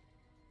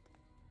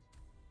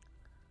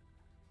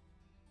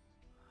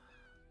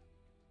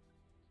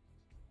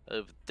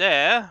 over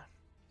there.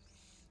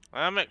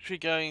 I'm actually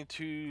going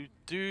to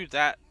do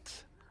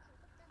that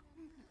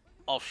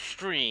off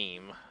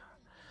stream.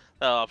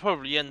 I'll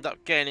probably end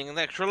up gaining an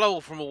extra level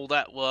from all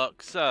that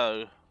work,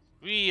 so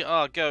we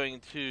are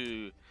going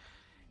to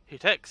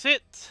hit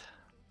exit,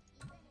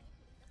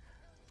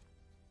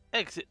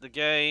 exit the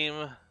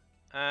game,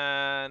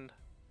 and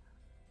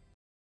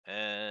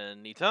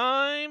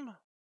anytime,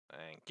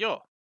 thank you.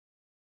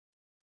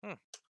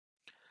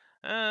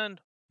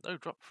 And no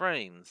drop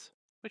frames,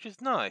 which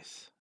is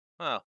nice.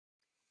 Well,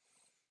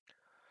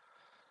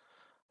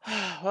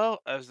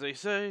 Well, as they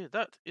say,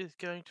 that is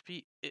going to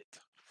be it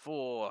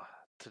for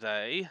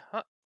today.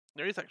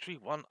 There is actually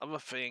one other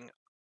thing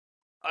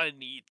I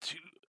need to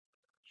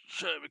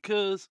show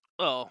because,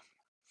 well,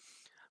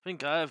 I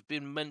think I have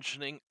been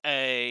mentioning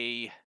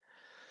that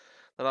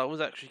I was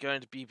actually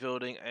going to be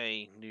building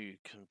a new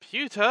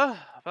computer,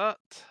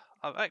 but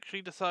I've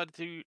actually decided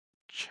to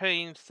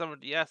change some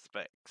of the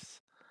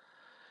aspects.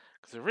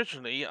 Because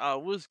originally I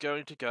was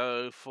going to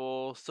go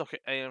for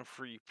socket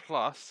AM3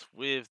 Plus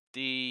with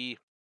the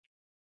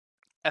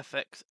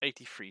FX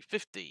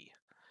 8350.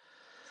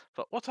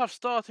 But what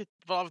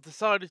I've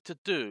decided to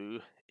do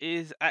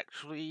is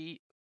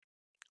actually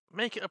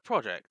make it a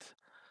project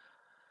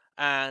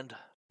and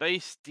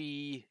base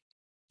the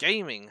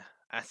gaming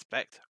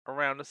aspect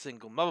around a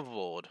single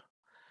motherboard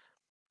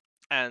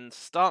and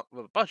start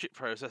with a budget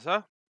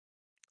processor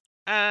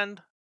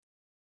and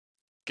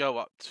go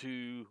up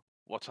to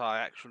what I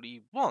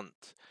actually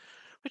want,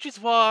 which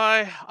is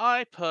why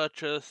I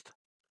purchased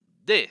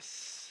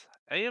this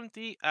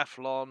AMD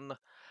Athlon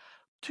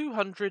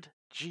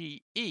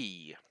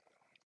 200GE.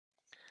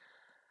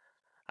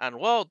 And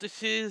while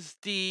this is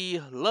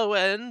the low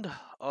end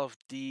of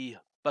the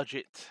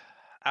budget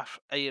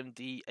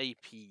AMD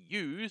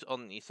APUs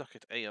on the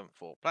Socket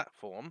AM4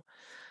 platform,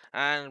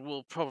 and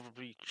will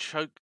probably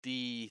choke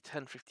the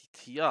 1050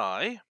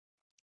 Ti,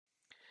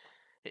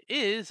 it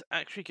is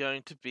actually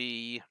going to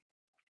be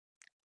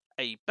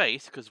a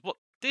base, because what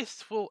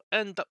this will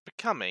end up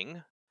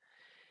becoming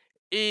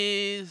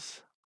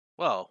is,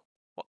 well,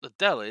 what the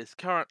Dell is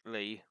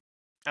currently,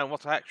 and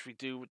what I actually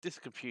do with this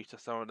computer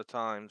some of the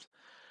times.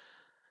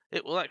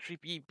 It will actually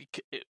be,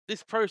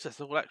 this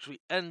processor will actually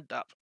end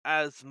up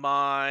as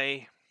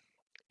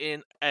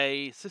in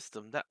a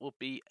system that will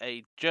be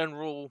a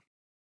general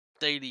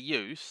daily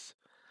use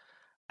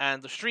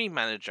and the stream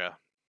manager.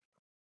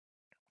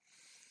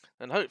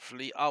 And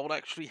hopefully I will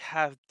actually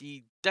have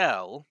the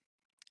Dell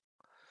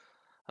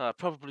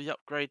probably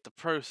upgrade the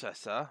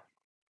processor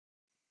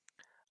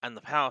and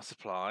the power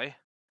supply.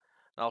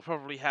 I'll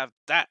probably have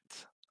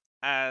that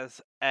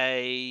as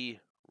a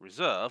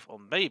reserve, or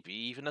maybe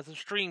even as a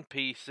stream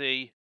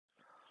PC.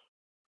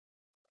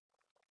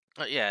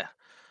 Yeah,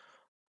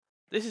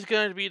 this is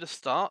going to be the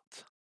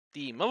start.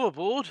 The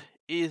motherboard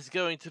is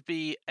going to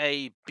be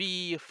a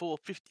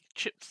B450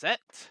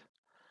 chipset,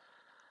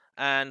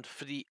 and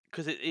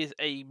because it is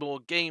a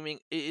more gaming,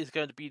 it is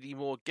going to be the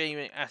more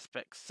gaming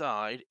aspect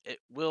side. I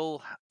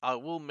will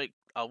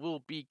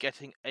be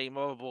getting a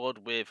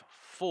motherboard with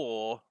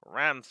 4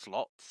 RAM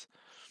slots,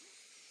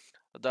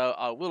 though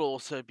I will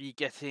also be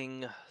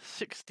getting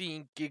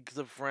 16 gigs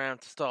of RAM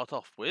to start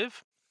off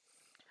with,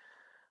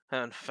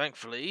 and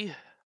thankfully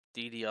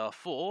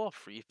DDR4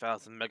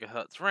 3000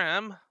 megahertz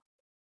RAM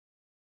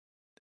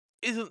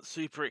isn't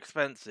super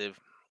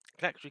expensive. You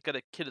can actually get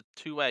a kit of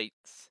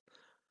 2.8s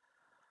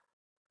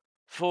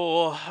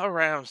for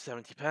around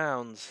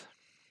 £70.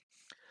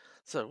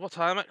 So what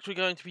I'm actually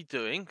going to be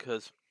doing,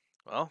 because,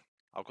 well,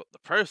 I've got the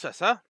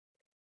processor,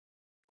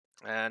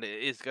 and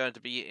it is going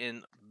to be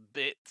in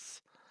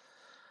bits.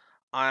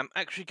 I'm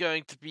actually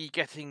going to be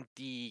getting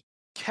the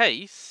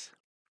case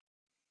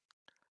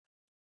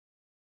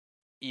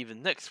either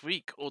next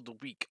week or the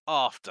week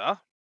after.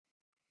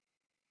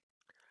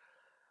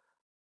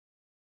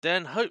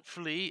 Then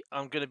hopefully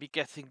I'm going to be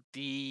getting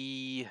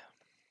the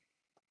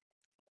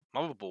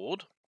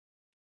motherboard,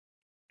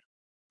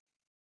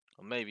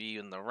 or maybe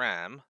even the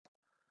RAM,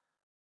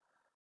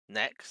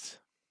 next.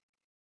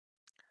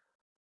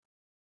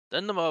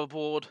 Then the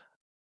motherboard,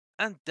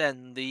 and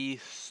then the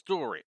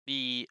storage,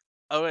 the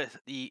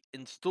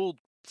installed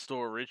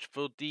storage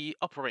for the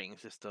operating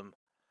system.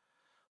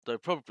 Though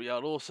probably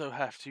I'll also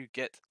have to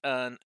get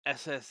an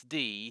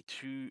SSD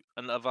to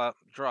another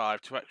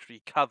drive to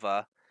actually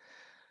cover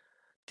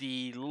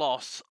the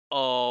loss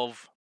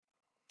of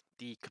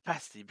the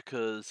capacity,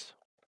 because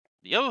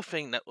the other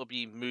thing that will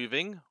be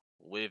moving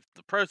with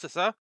the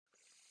processor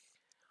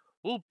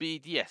will be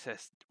the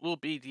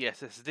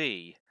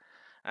SSD.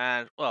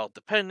 And, well,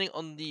 depending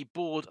on the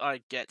board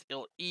I get,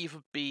 it'll either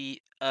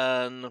be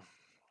an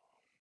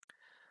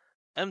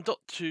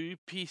M.2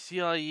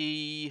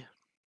 PCIe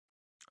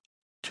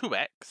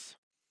 2X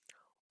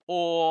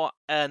or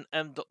an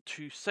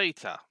M.2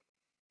 SATA.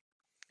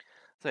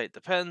 So it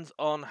depends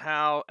on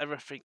how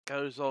everything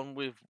goes on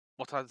with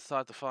what I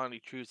decide to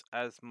finally choose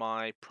as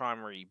my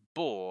primary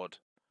board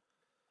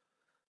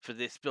for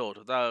this build.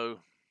 Though,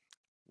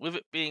 with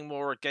it being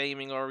more a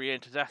gaming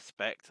oriented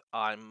aspect,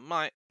 I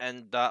might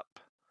end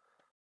up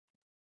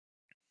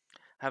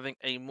having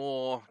a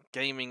more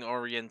gaming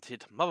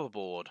oriented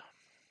motherboard.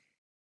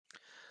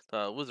 So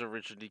I was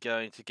originally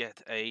going to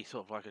get a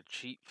sort of like a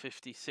cheap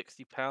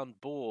 £50-60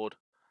 board,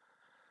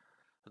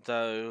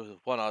 though the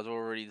one I'd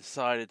already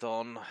decided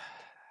on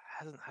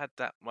hasn't had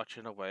that much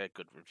in a way of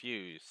good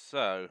reviews.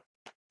 So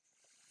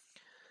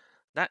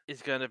that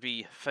is going to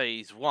be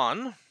phase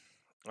 1.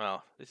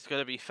 Well, this is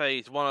going to be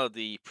phase 1 of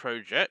the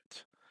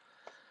project.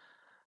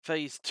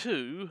 Phase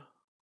 2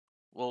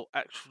 will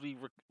actually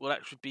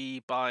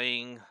be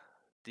buying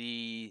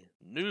the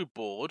new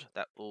board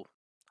that will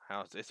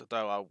house this,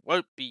 although I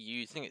won't be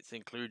using its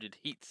included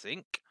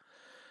heatsink,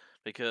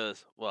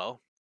 because,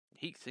 well,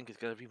 heatsink is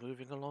going to be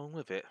moving along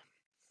with it.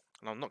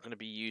 And I'm not going to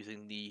be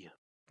using the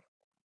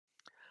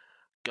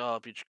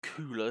garbage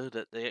cooler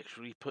that they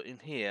actually put in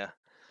here.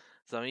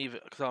 So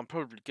I'm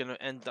probably going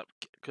to end up,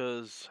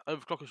 because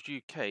Overclockers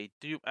UK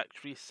do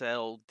actually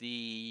sell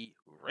the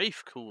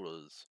Wraith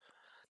coolers,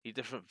 the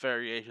different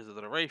variations of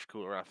the Wraith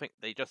cooler. I think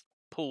they just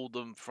pulled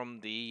them from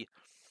the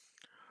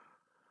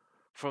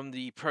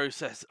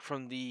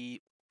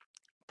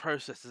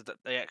processes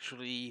that they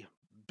actually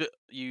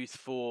use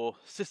for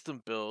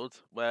system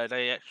builds, where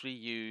they actually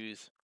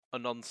use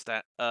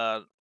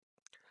a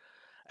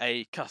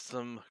a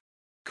custom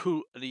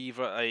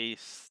either a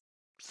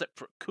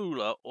separate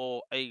cooler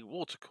or a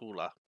water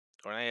cooler,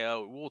 or an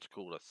AO water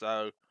cooler.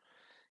 So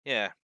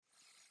yeah,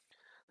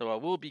 so I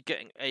will be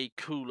getting a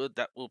cooler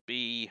that will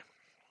be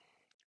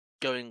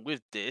going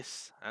with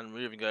this and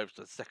moving over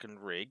to the second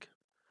rig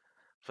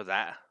for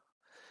that,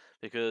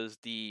 because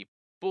the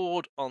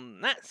board on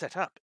that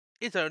setup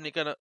is only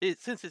gonna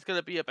since it's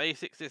gonna be a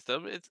basic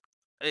system,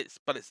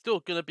 but it's still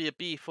gonna be a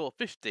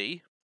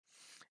B450.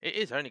 It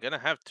is only gonna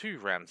have 2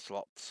 RAM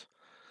slots.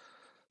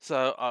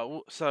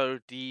 So so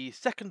the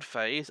second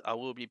phase, I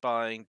will be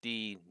buying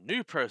the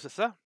new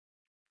processor,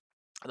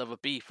 another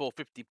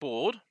B450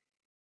 board,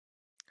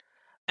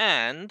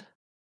 and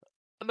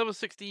another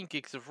 16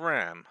 gigs of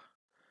RAM,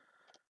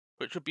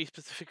 which will be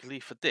specifically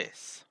for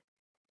this,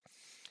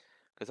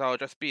 because I'll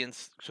just be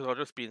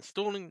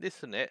installing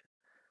this in it,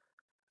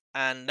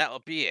 and that'll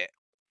be it.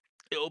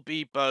 It'll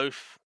be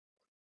both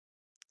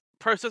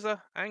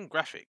processor and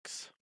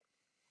graphics.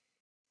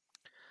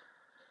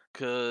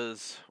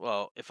 Because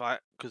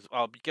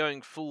I'll be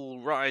going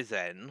full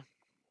Ryzen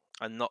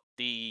and not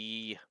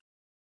the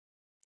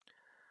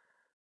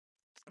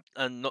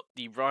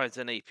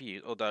Ryzen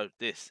APU, although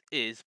this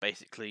is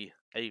basically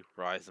a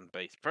Ryzen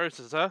based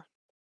processor,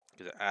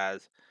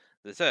 because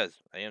it says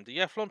AMD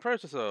Athlon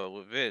processor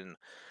within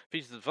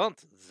features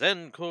advanced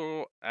Zen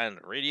Core and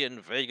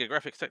Radeon Vega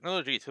graphics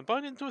technologies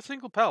combined into a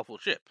single powerful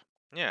chip.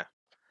 Yeah.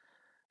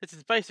 This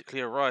is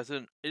basically a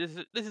Ryzen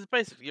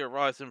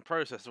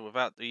processor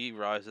without the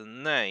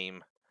Ryzen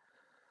name.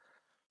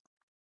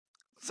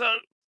 So,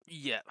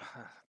 yeah,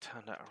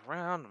 turn that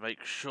around,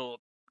 make sure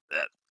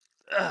that.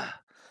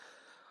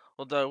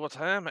 Although, what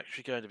I am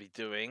actually going to be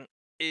doing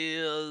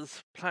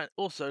is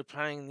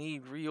planning the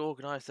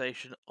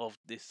reorganization of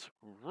this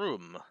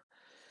room.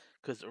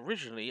 Because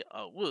originally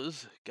I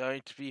was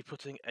going to be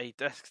putting a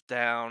desk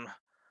down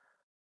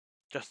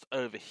just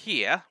over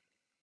here,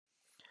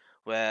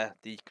 where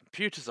the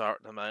computers are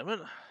at the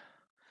moment.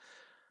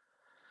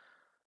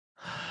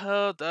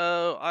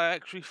 Although I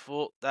actually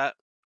thought that,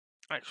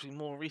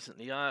 more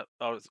recently,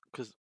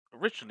 because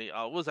originally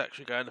I was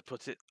actually going to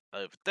put it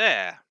over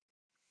there.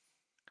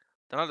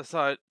 Then I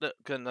decided that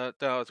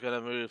I was going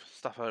to move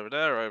stuff over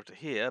there over to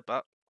here,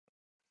 but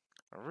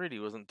I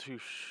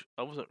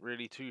wasn't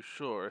really too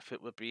sure if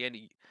it would be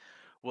any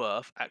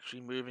worth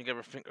actually moving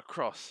everything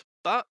across.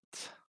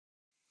 But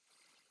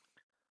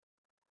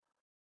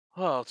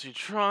well, to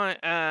try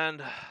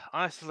and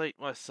isolate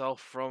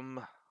myself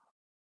from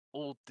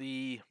all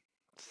the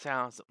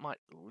sounds that might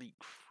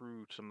leak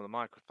through to the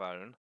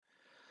microphone,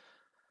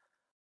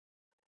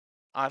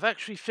 I've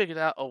actually figured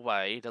out a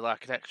way that I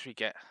could actually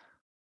get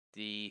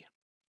the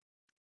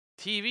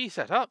TV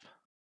set up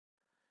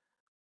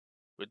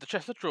with the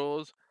chest of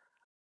drawers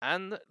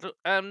and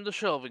the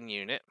shelving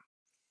unit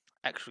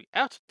actually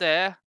out of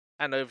there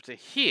and over to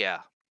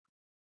here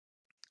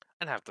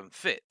and have them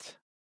fit,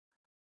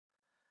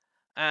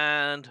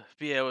 and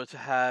be able to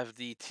have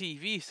the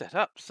TV set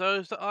up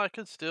so that I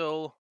can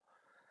still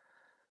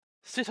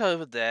sit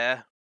over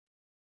there,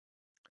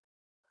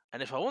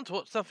 and if I want to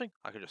watch something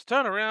I can just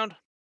turn around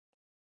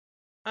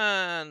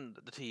and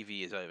the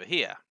TV is over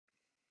here.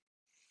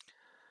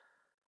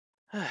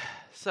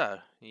 So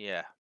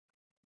yeah,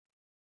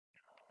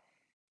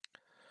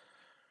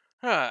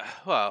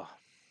 well,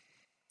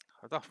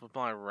 enough of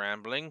my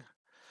rambling,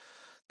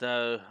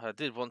 though I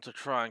did want to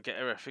try and get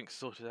everything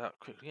sorted out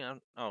quickly.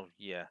 Oh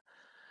yeah,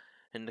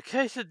 in the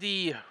case of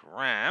the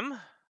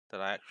RAM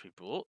that I actually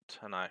bought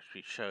and I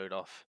actually showed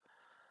off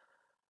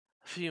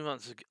a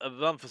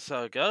month or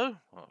so ago,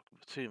 or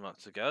 2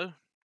 months ago,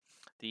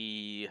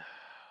 the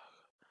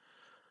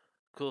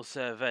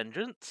Corsair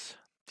Vengeance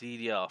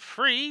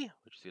DDR3,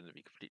 which is going to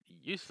be completely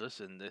useless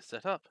in this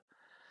setup.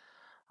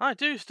 I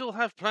do still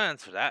have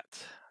plans for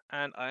that,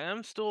 and I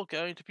am still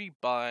going to be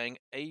buying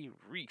a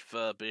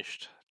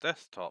refurbished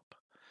desktop.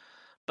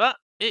 But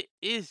it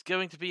is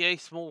going to be a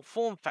small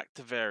form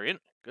factor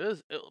variant,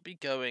 because it'll be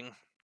going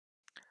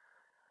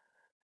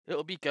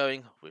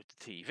with the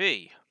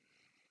TV.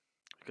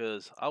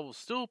 Because I will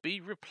still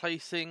be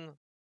replacing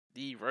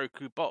the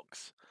Roku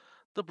box,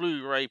 the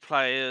Blu-ray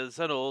players,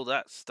 and all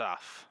that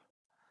stuff.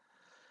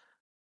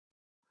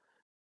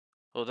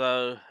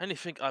 Although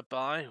anything I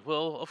buy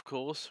will, of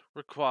course,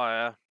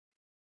 require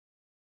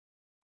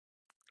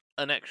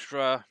an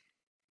extra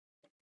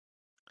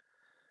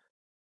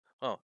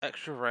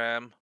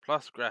RAM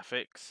plus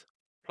graphics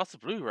plus a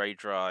Blu-ray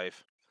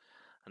drive,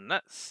 and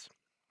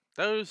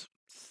those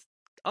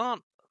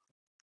aren't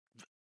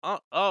are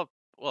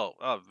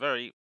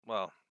very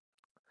well.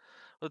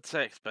 I'd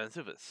say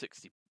expensive at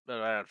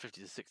around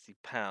 50 to 60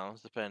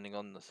 pounds, depending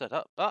on the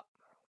setup. But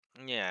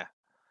yeah.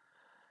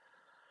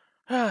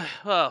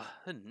 Well,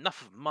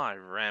 enough of my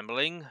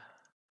rambling.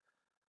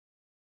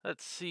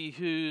 Let's see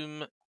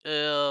whom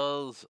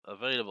is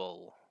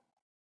available.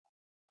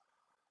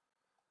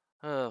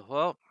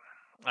 Well,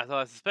 as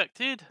I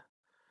suspected,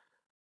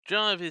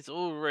 Jive is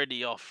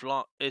already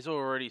offline. It's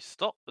already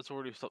stopped. It's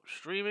already stopped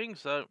streaming.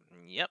 So,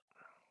 yep.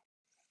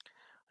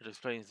 Which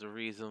explains the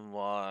reason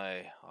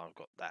why I've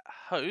got that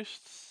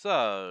host.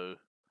 So,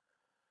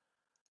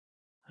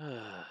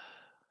 yeah.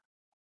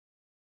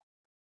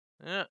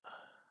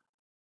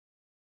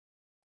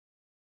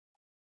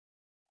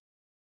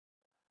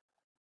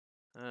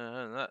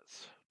 And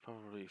that's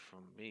probably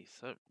from me.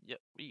 So, yep,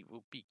 we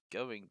will be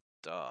going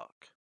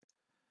dark.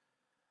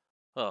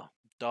 Well,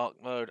 dark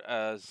mode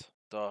as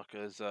dark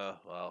as,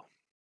 well,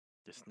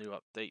 this new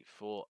update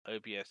for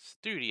OBS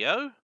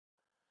Studio.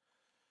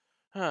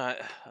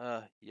 Alright,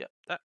 yep,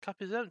 that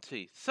cup is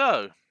empty.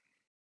 So,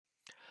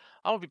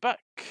 I'll be back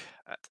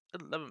at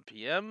 11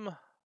 PM,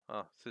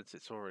 since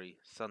it's already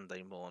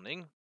Sunday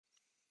morning,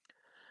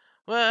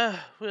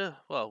 where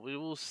we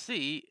will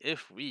see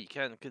if we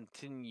can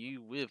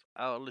continue with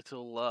our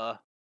little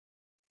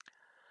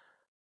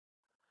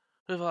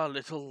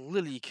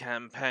Lily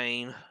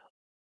campaign,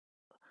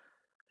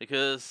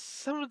 because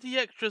some of the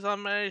extras I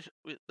managed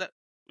that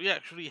we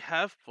actually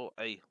have for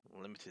a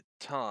limited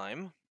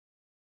time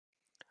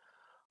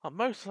are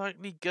most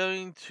likely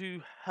going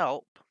to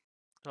help,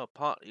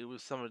 partly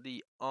with some of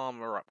the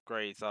armor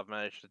upgrades I've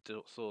managed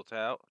to sort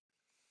out,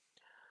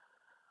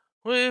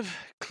 with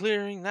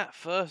clearing that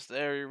first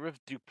area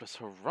of Dupless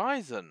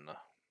Horizon.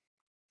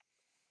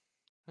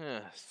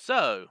 Yeah,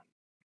 so,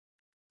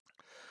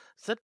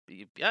 said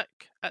be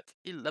back at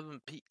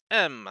 11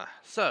 PM.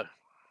 So,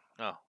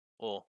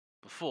 or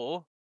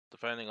before,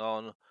 depending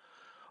on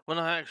when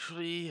I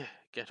actually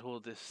get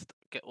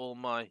all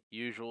my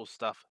usual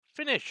stuff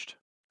finished.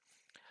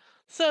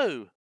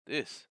 So,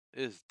 this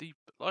is Deep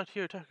Light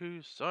Here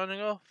Otaku signing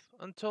off.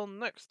 Until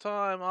next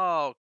time,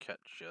 I'll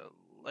catch you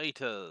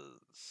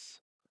laters.